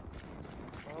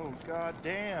 Oh, god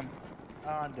damn.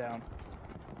 On down.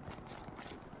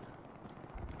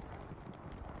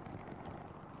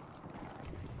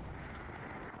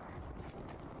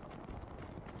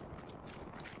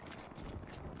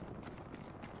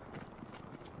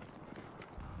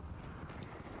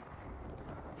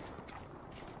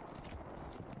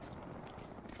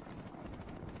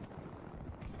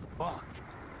 Fuck.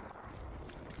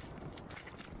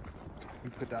 You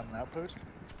put down an outpost?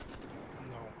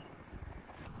 No.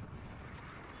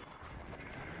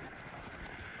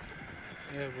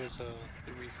 It was the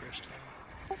refresh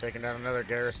time. Taking down another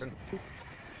garrison.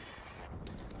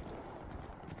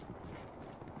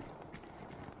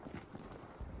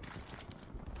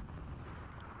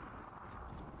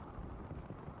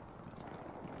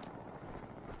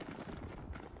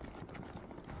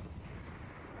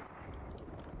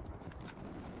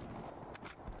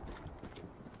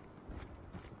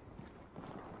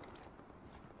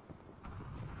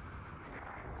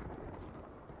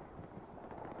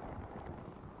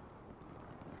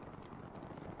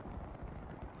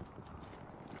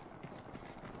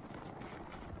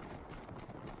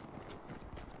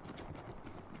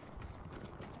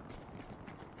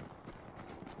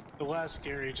 The last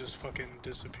Gary just fucking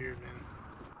disappeared, man.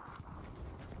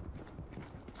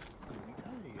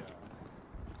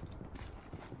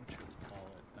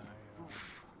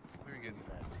 We're getting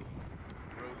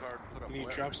Rogard put up. Can you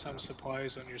wet drop right some now.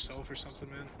 supplies on yourself or something,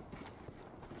 man?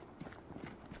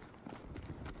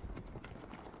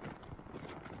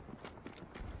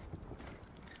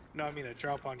 No, I mean a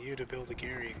drop on you to build a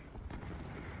Gary.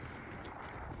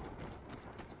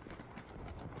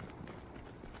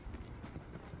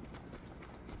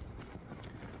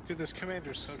 Dude, this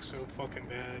commander sucks so fucking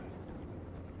bad.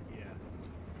 Yeah.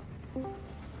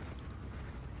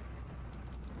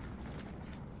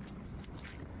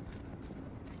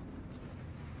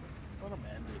 Let him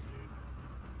end it, dude.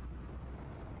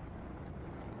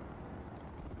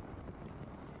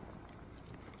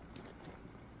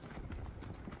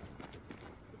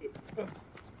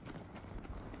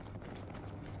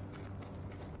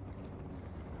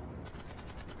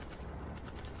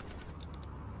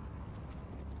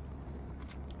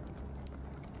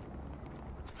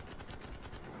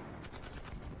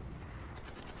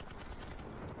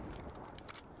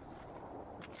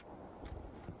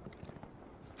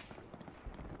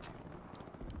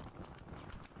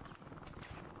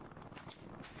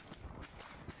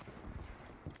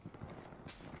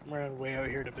 I'm running way out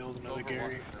here to build another Gary.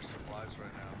 Overlooking their supplies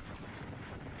right now.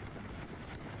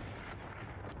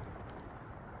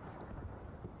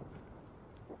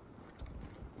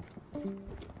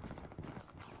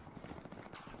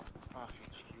 Oh,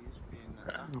 HQ's being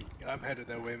attacked. I'm headed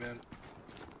that way, man.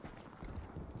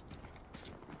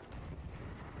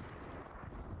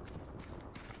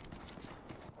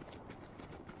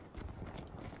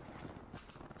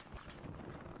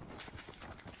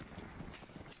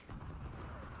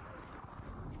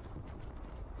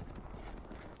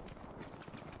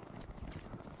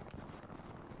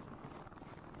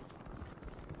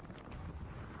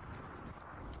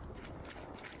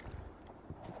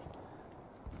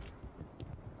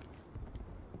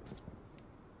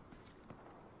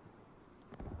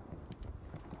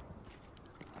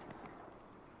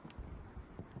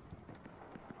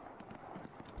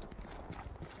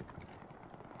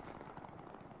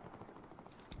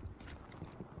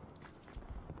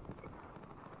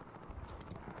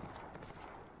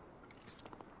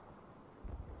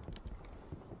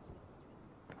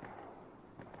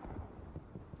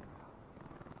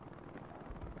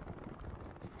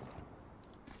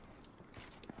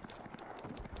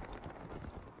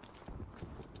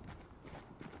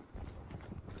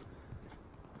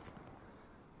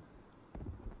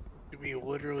 We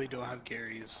literally don't have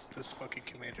Garys. This fucking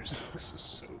commander sucks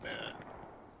so bad.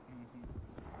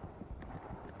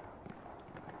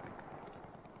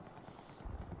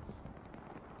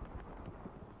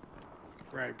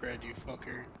 Right, Brad, you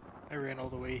fucker. I ran all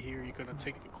the way here. You gonna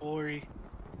take the glory?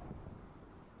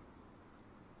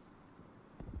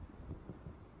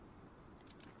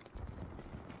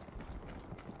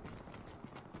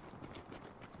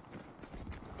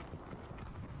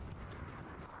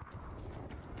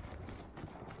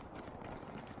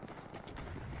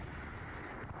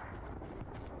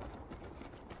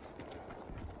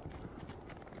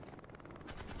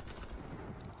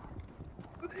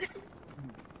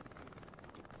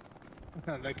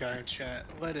 That guy in chat.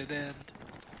 Let it end.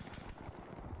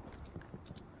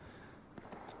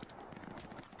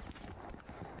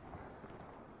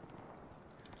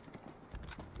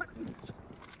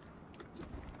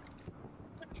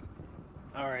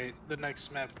 Alright, the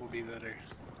next map will be better.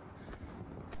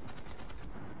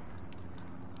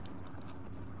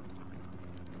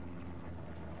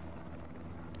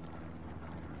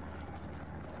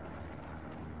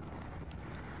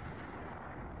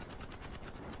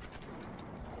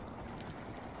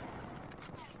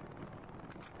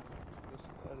 Just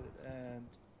let it end.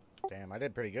 Damn, I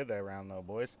did pretty good that round though,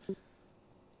 boys. Right,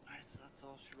 so that's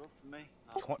all she wrote for me.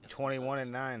 21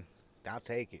 and 9. I'll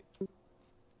take it.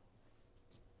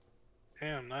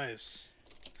 Damn, nice.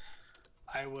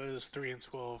 I was 3 and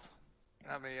 12.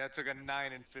 I mean, I took a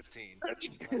 9 and 15.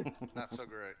 Not so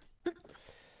great.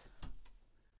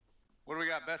 What do we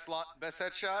got? Best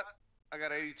headshot? I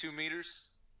got 82 meters.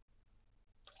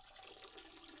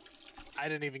 I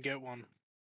didn't even get one.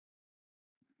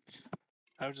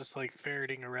 I was just like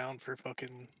ferreting around for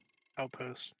fucking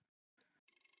outposts.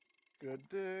 Good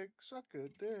dick, suck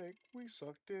good dick, we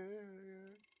suck dick.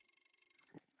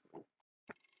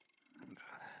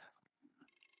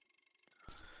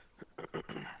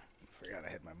 Forgot I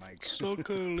hit my mic. Suck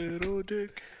a little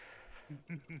dick.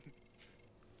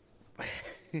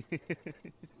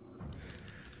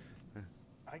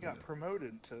 I got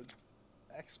promoted to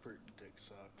expert dick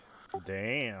suck.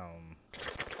 Damn.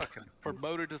 Fucking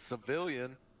promoted to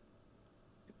civilian.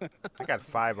 I got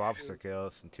 5 officer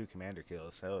kills and 2 commander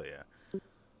kills. Hell yeah.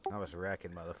 I was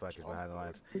wrecking motherfuckers behind the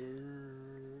lines. Dick,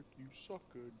 you suck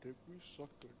good dick, we suck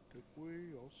good dick,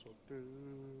 we all suck dick.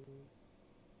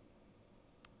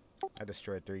 I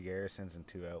destroyed 3 garrisons and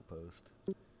 2 outposts.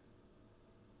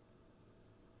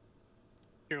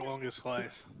 Your longest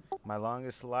life. My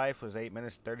longest life was 8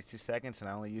 minutes 32 seconds, and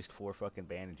I only used 4 fucking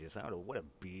bandages. I don't know, what a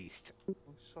beast. We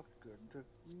suck good dick,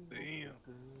 we Damn.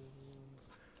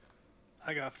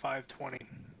 I got 520.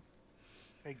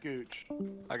 Hey Gooch.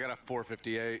 I got a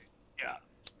 458. Yeah.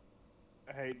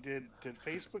 Hey, did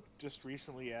Facebook just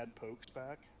recently add pokes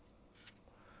back?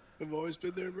 I've always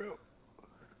been there, bro.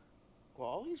 Well,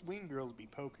 all these wing girls be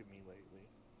poking me lately.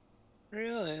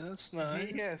 Really? That's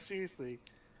nice. Yeah, seriously.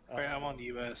 Alright, I'm on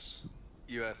US.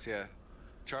 US, yeah.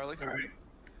 Charlie? Alright.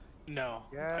 No,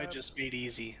 Yeah. I just made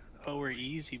easy. Oh, we're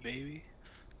easy, baby.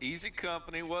 Easy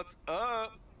company, what's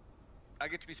up? I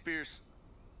get to be Spears.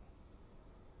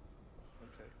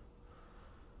 Okay.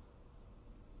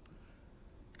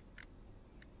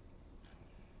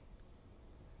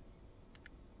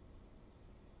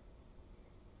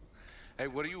 Hey,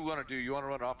 what do you want to do? You want to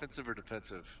run offensive or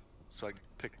defensive? So I can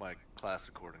pick my class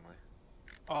accordingly.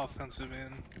 Offensive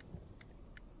in.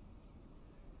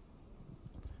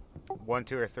 1,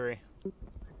 2, or 3?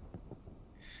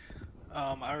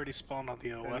 I already spawned on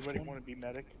the left Anybody one. want to be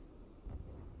medic?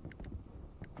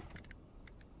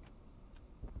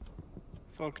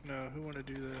 Fuck no, who wanna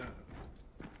do that?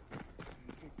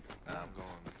 I'm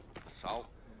going assault.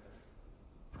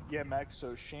 Yeah, Max,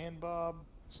 so Shanbob,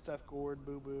 Steph Gord,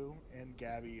 Boo Boo, and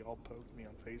Gabby all poked me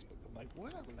on Facebook. I'm like,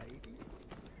 what a lady.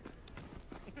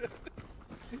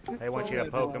 They want you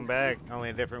to poke them back, only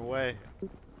a different way.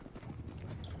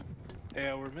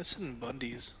 Yeah, we're missing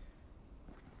Bundy's.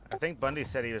 I think Bundy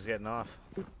said he was getting off.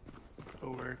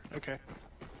 Oh, word. Okay.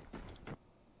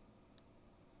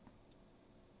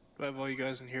 Do I have all you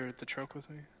guys in here at the truck with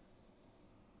me?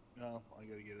 No, I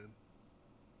gotta get in.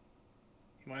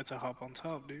 You might have to hop on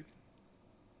top, dude.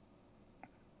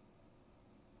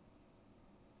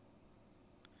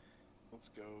 Let's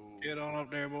go. Get on up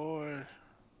there, boy.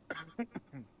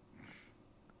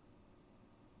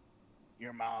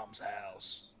 Your mom's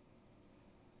house.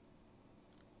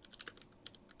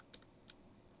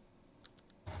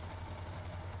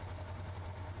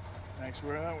 Max,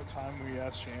 we're at a time we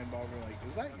asked Shanbob, we're like,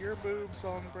 is that your boobs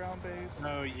on brown base?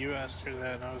 No, you asked her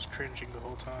that and I was cringing the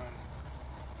whole time.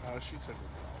 Oh, she took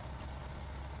it wrong.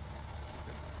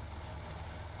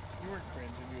 You weren't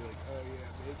cringing, you were like, oh yeah,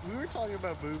 babe. We were talking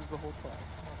about boobs the whole time.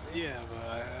 Come on, bro. Yeah, but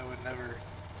I would never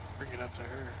bring it up to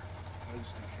her. I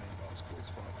just think Shanbob's cool as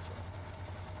fuck, so.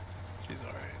 She's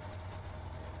alright.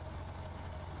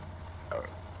 I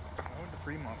went to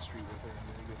Fremont Street with her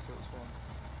in Vegas, so it was fun.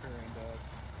 Her and,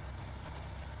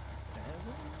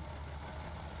 Evan?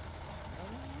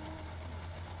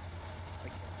 I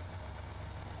can't.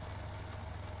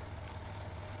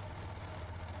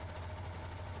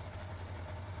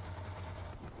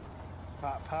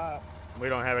 Pop, pop. We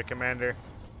don't have a commander.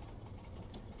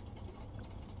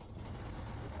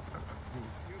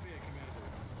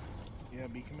 Yeah,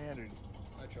 be commander.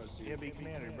 I trust you. Yeah, be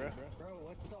commander, bro. Bro,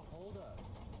 what's the holdup?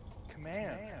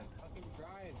 Command. Fucking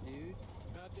drive, dude.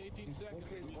 Not 18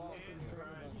 seconds.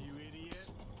 You idiot.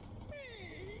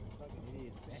 Fucking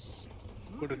idiot.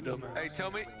 What a dumbass. Hey, tell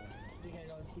me.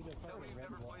 Tell me you've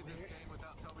never played this game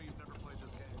without telling me you've never played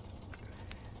this game.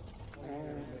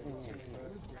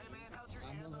 Hey man, how's your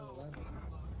ammo?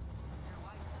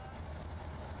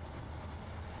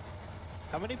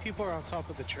 How many people are on top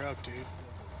of the truck, dude?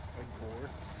 Like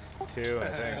 4. 2, I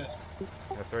think.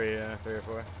 Or 3, yeah, 3 or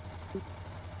 4.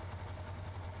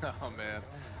 Oh man,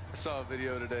 I saw a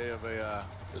video today of a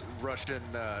Russian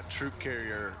troop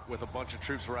carrier with a bunch of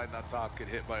troops riding on top get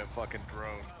hit by a fucking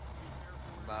drone.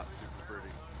 Not super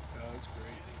pretty. Oh, that's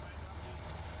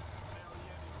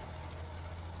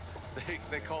great.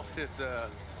 They called it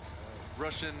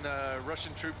Russian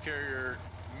troop carrier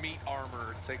meat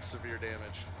armor takes severe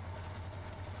damage.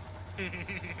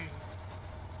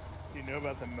 You know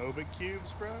about the MOBA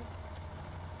cubes, bro?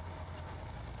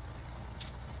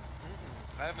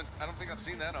 I don't think I've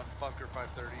seen that on Bunker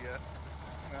 530 yet.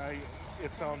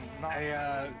 It's on not. Hey,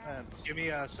 give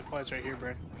me supplies right here,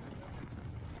 Brad.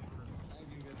 Thank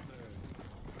you, good sir.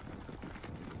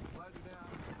 Slide you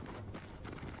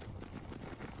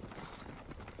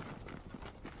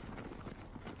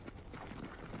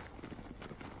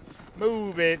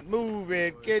down. Move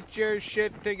it, get your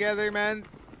shit together, man.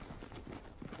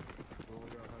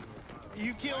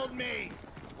 You killed me!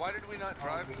 Why did we not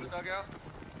drive to the dugout?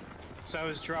 So I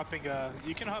was dropping,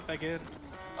 you can hop back in.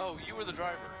 Oh, you were the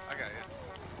driver. I got you.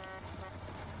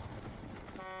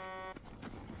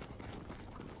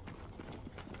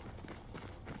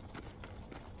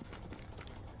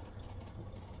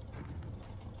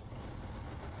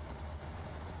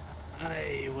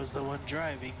 I was the one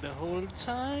driving the whole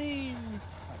time.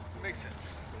 Makes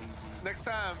sense. Next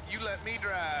time, you let me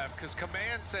drive, because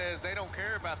Command says they don't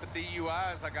care about the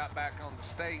DUIs I got back on the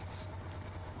States.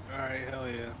 Alright, hell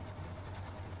yeah.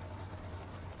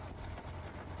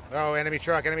 Oh, enemy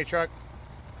truck, enemy truck.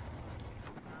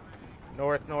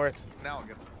 North. Now I'll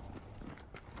get them.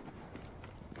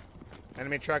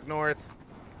 Enemy truck north.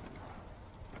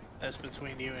 That's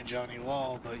between you and Johnny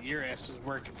Wall, but your ass is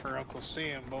working for Uncle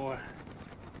Sam, boy.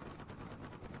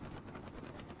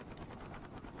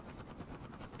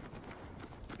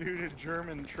 Dude, a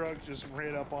German truck just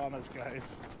ran up on us, guys.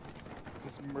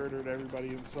 Just murdered everybody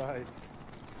inside.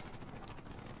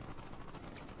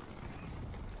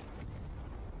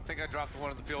 I think I dropped the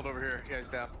one in the field over here. Yeah, he's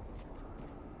down.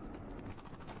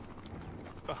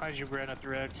 Behind you, Brad, at the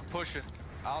red. Keep pushing.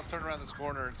 I'll turn around this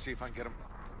corner and see if I can get him.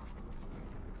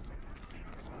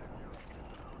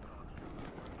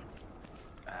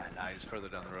 Nah, he's further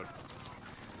down the road.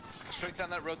 Straight down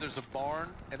that road, there's a barn,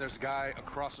 and there's a guy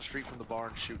across the street from the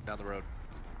barn shooting down the road.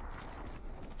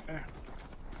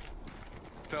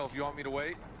 Phil, if you want me to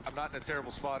wait, I'm not in a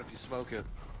terrible spot if you smoke it.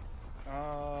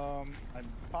 I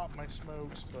popped my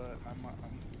smokes, but I might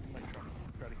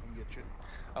try to come get you.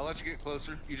 I'll let you get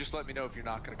closer. You just let me know if you're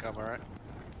not going to come, alright?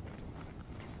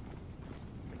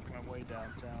 Making my way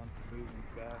downtown, moving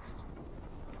fast.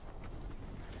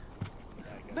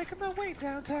 Making my way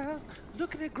downtown,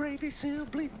 looking at gravy seal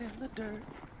bleeding in the dirt.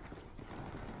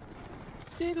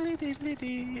 Diddly diddly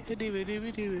dee, diddly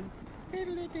diddly doo.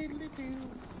 Diddly diddly doo.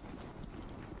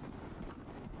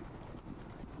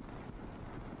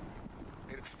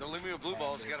 Hey, don't leave me with blue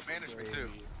balls, you gotta manage me too.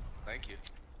 Thank you.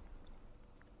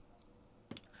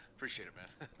 Appreciate it,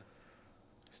 man.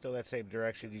 Still that same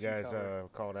direction you guys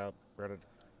called out, Reddit.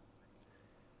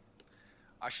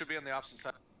 I should be on the opposite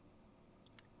side.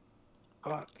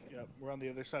 Fuck. Yep, we're on the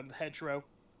other side of the hedgerow.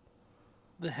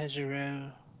 The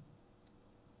hedgerow.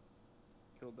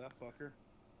 Killed that fucker.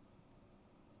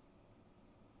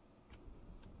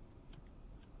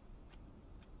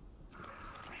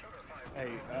 Hey,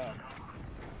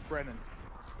 Brennan.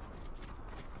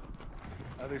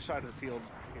 Other side of the field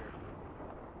here.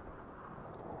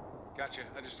 Gotcha.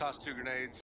 I just tossed 2 grenades.